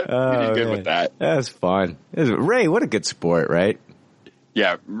 Pretty good with that. That was fun. Ray, what a good sport, right?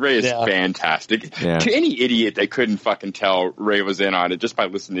 Yeah, Ray is fantastic. Yeah. To any idiot that couldn't fucking tell Ray was in on it just by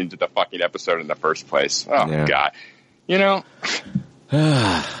listening to the fucking episode in the first place. Oh, yeah. God. You know?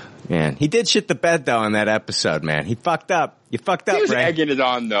 Man, he did shit the bed, though, in that episode, man. He fucked up. You fucked up, Ray. He was egging it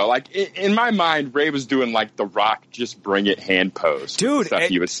on, though. In my mind, Ray was doing, the Rock just bring it hand pose. Dude. Stuff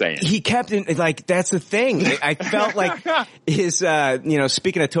he was saying. He kept that's the thing. I felt like his,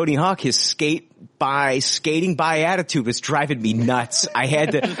 speaking of Tony Hawk, his skating by attitude was driving me nuts.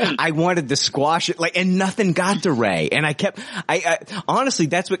 I wanted to squash it, and nothing got to Ray. And honestly,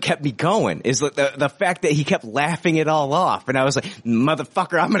 that's what kept me going, is the fact that he kept laughing it all off. And I was like,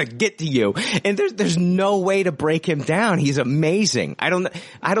 motherfucker, I'm gonna get to you. And there's no way to break him down. He's amazing. I don't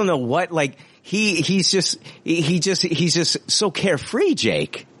know what, he's just so carefree,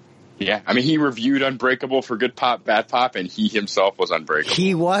 Jake. Yeah, I mean, he reviewed Unbreakable for Good Pop, Bad Pop, and he himself was unbreakable.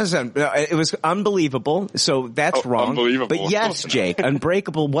 He was. It was unbelievable, so that's wrong. Unbelievable. But yes, Jake,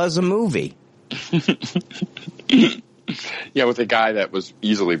 Unbreakable was a movie. Yeah, with a guy that was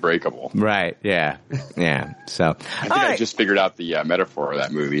easily breakable. Right, yeah. Yeah, so. I think I just figured out the metaphor of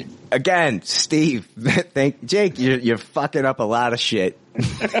that movie. Again, Steve, Jake, you're fucking up a lot of shit.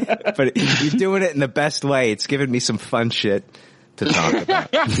 But you're doing it in the best way. It's giving me some fun shit to talk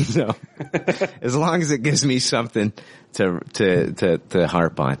about. So, as long as it gives me something to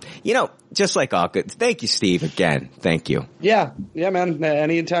harp on. Just like all good. Thank you, Steve, again. Thank you. Yeah, man.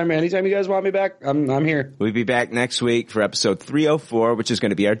 Anytime you guys want me back, I'm here. We'll be back next week for episode 304, which is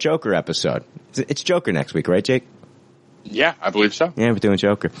going to be our Joker episode. It's Joker next week, right, Jake? Yeah, I believe so. Yeah, we're doing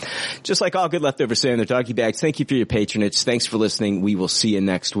Joker. Just like all good leftovers say in their doggy bags, thank you for your patronage. Thanks for listening. We will see you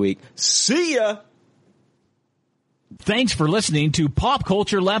next week. See ya! Thanks for listening to Pop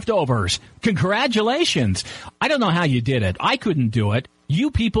Culture Leftovers. Congratulations. I don't know how you did it. I couldn't do it.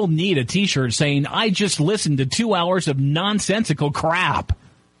 You people need a t-shirt saying, I just listened to 2 hours of nonsensical crap.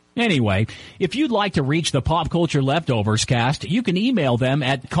 Anyway, if you'd like to reach the Pop Culture Leftovers cast, you can email them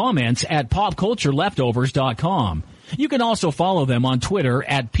at comments@popcultureleftovers.com. You can also follow them on Twitter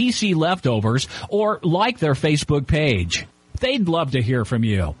at PC Leftovers or like their Facebook page. They'd love to hear from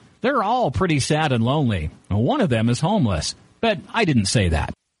you. They're all pretty sad and lonely. One of them is homeless. But I didn't say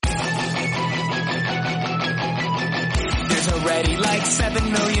that. There's already like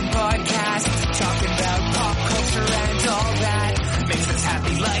 7 million podcasts talking about pop culture and all that. Makes us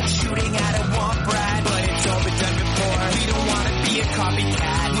happy like shooting at a womp rat. But it's all been done before. We don't want to be a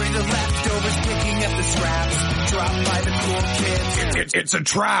copycat. We're the leftovers picking up the scraps dropped by the cool kids. It's a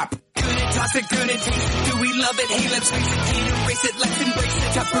trap. Good and toss it, good and taste it. Do we love it? Hey, let's face it, can't erase it. Let's embrace the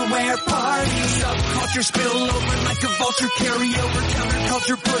Tupperware party. Subculture spill over like a vulture. Carry over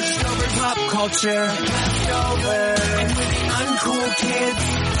counterculture, pushover, pop culture leftover. And with the uncool kids,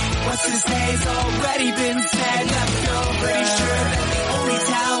 what's to say's already been said. Leftover. Pretty sure that the only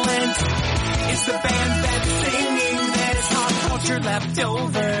talent is the band that's singing this. Pop culture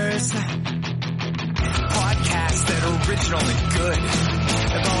leftovers. Podcasts that are original and good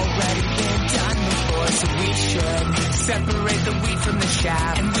have already been done before, so we should separate the wheat from the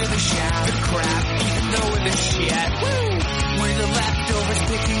chaff. And we're the chaff, the crap, even though we're the shit. Woo! We're the leftovers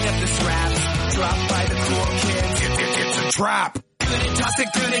picking up the scraps dropped by the cool kids. It's a trap. Good and toss it,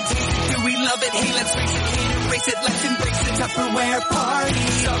 good and taste it. Do we love it? Hey, let's face it, can't erase it. Let's embrace the Tupperware party.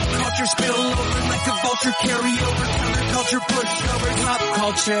 Subculture spill over like a vulture. Carry over counterculture, pushover, pop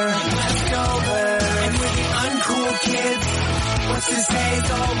culture leftover. And with the uncool kids, what's to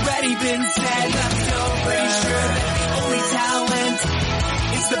say's already been said. Leftover. Pretty sure that the only talent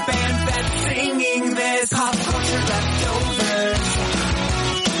is the band that's singing this. Pop culture leftovers.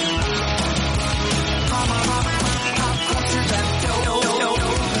 Pop culture leftovers.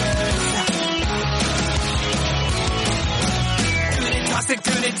 Good and toss it,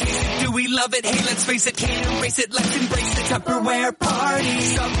 good and taste it. Do we love it? Hey, let's face it, can't erase it. Let's embrace the Tupperware party.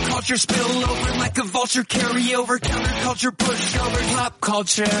 Subculture spill over like a vulture. Carry over counterculture, pushover, pop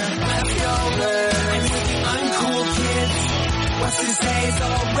culture leftover. And with the uncool kids, what's to say's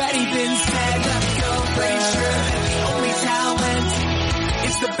already been said. Leftover. Pretty sure that the only talent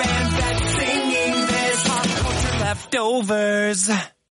is the band that's singing this. Pop culture leftovers.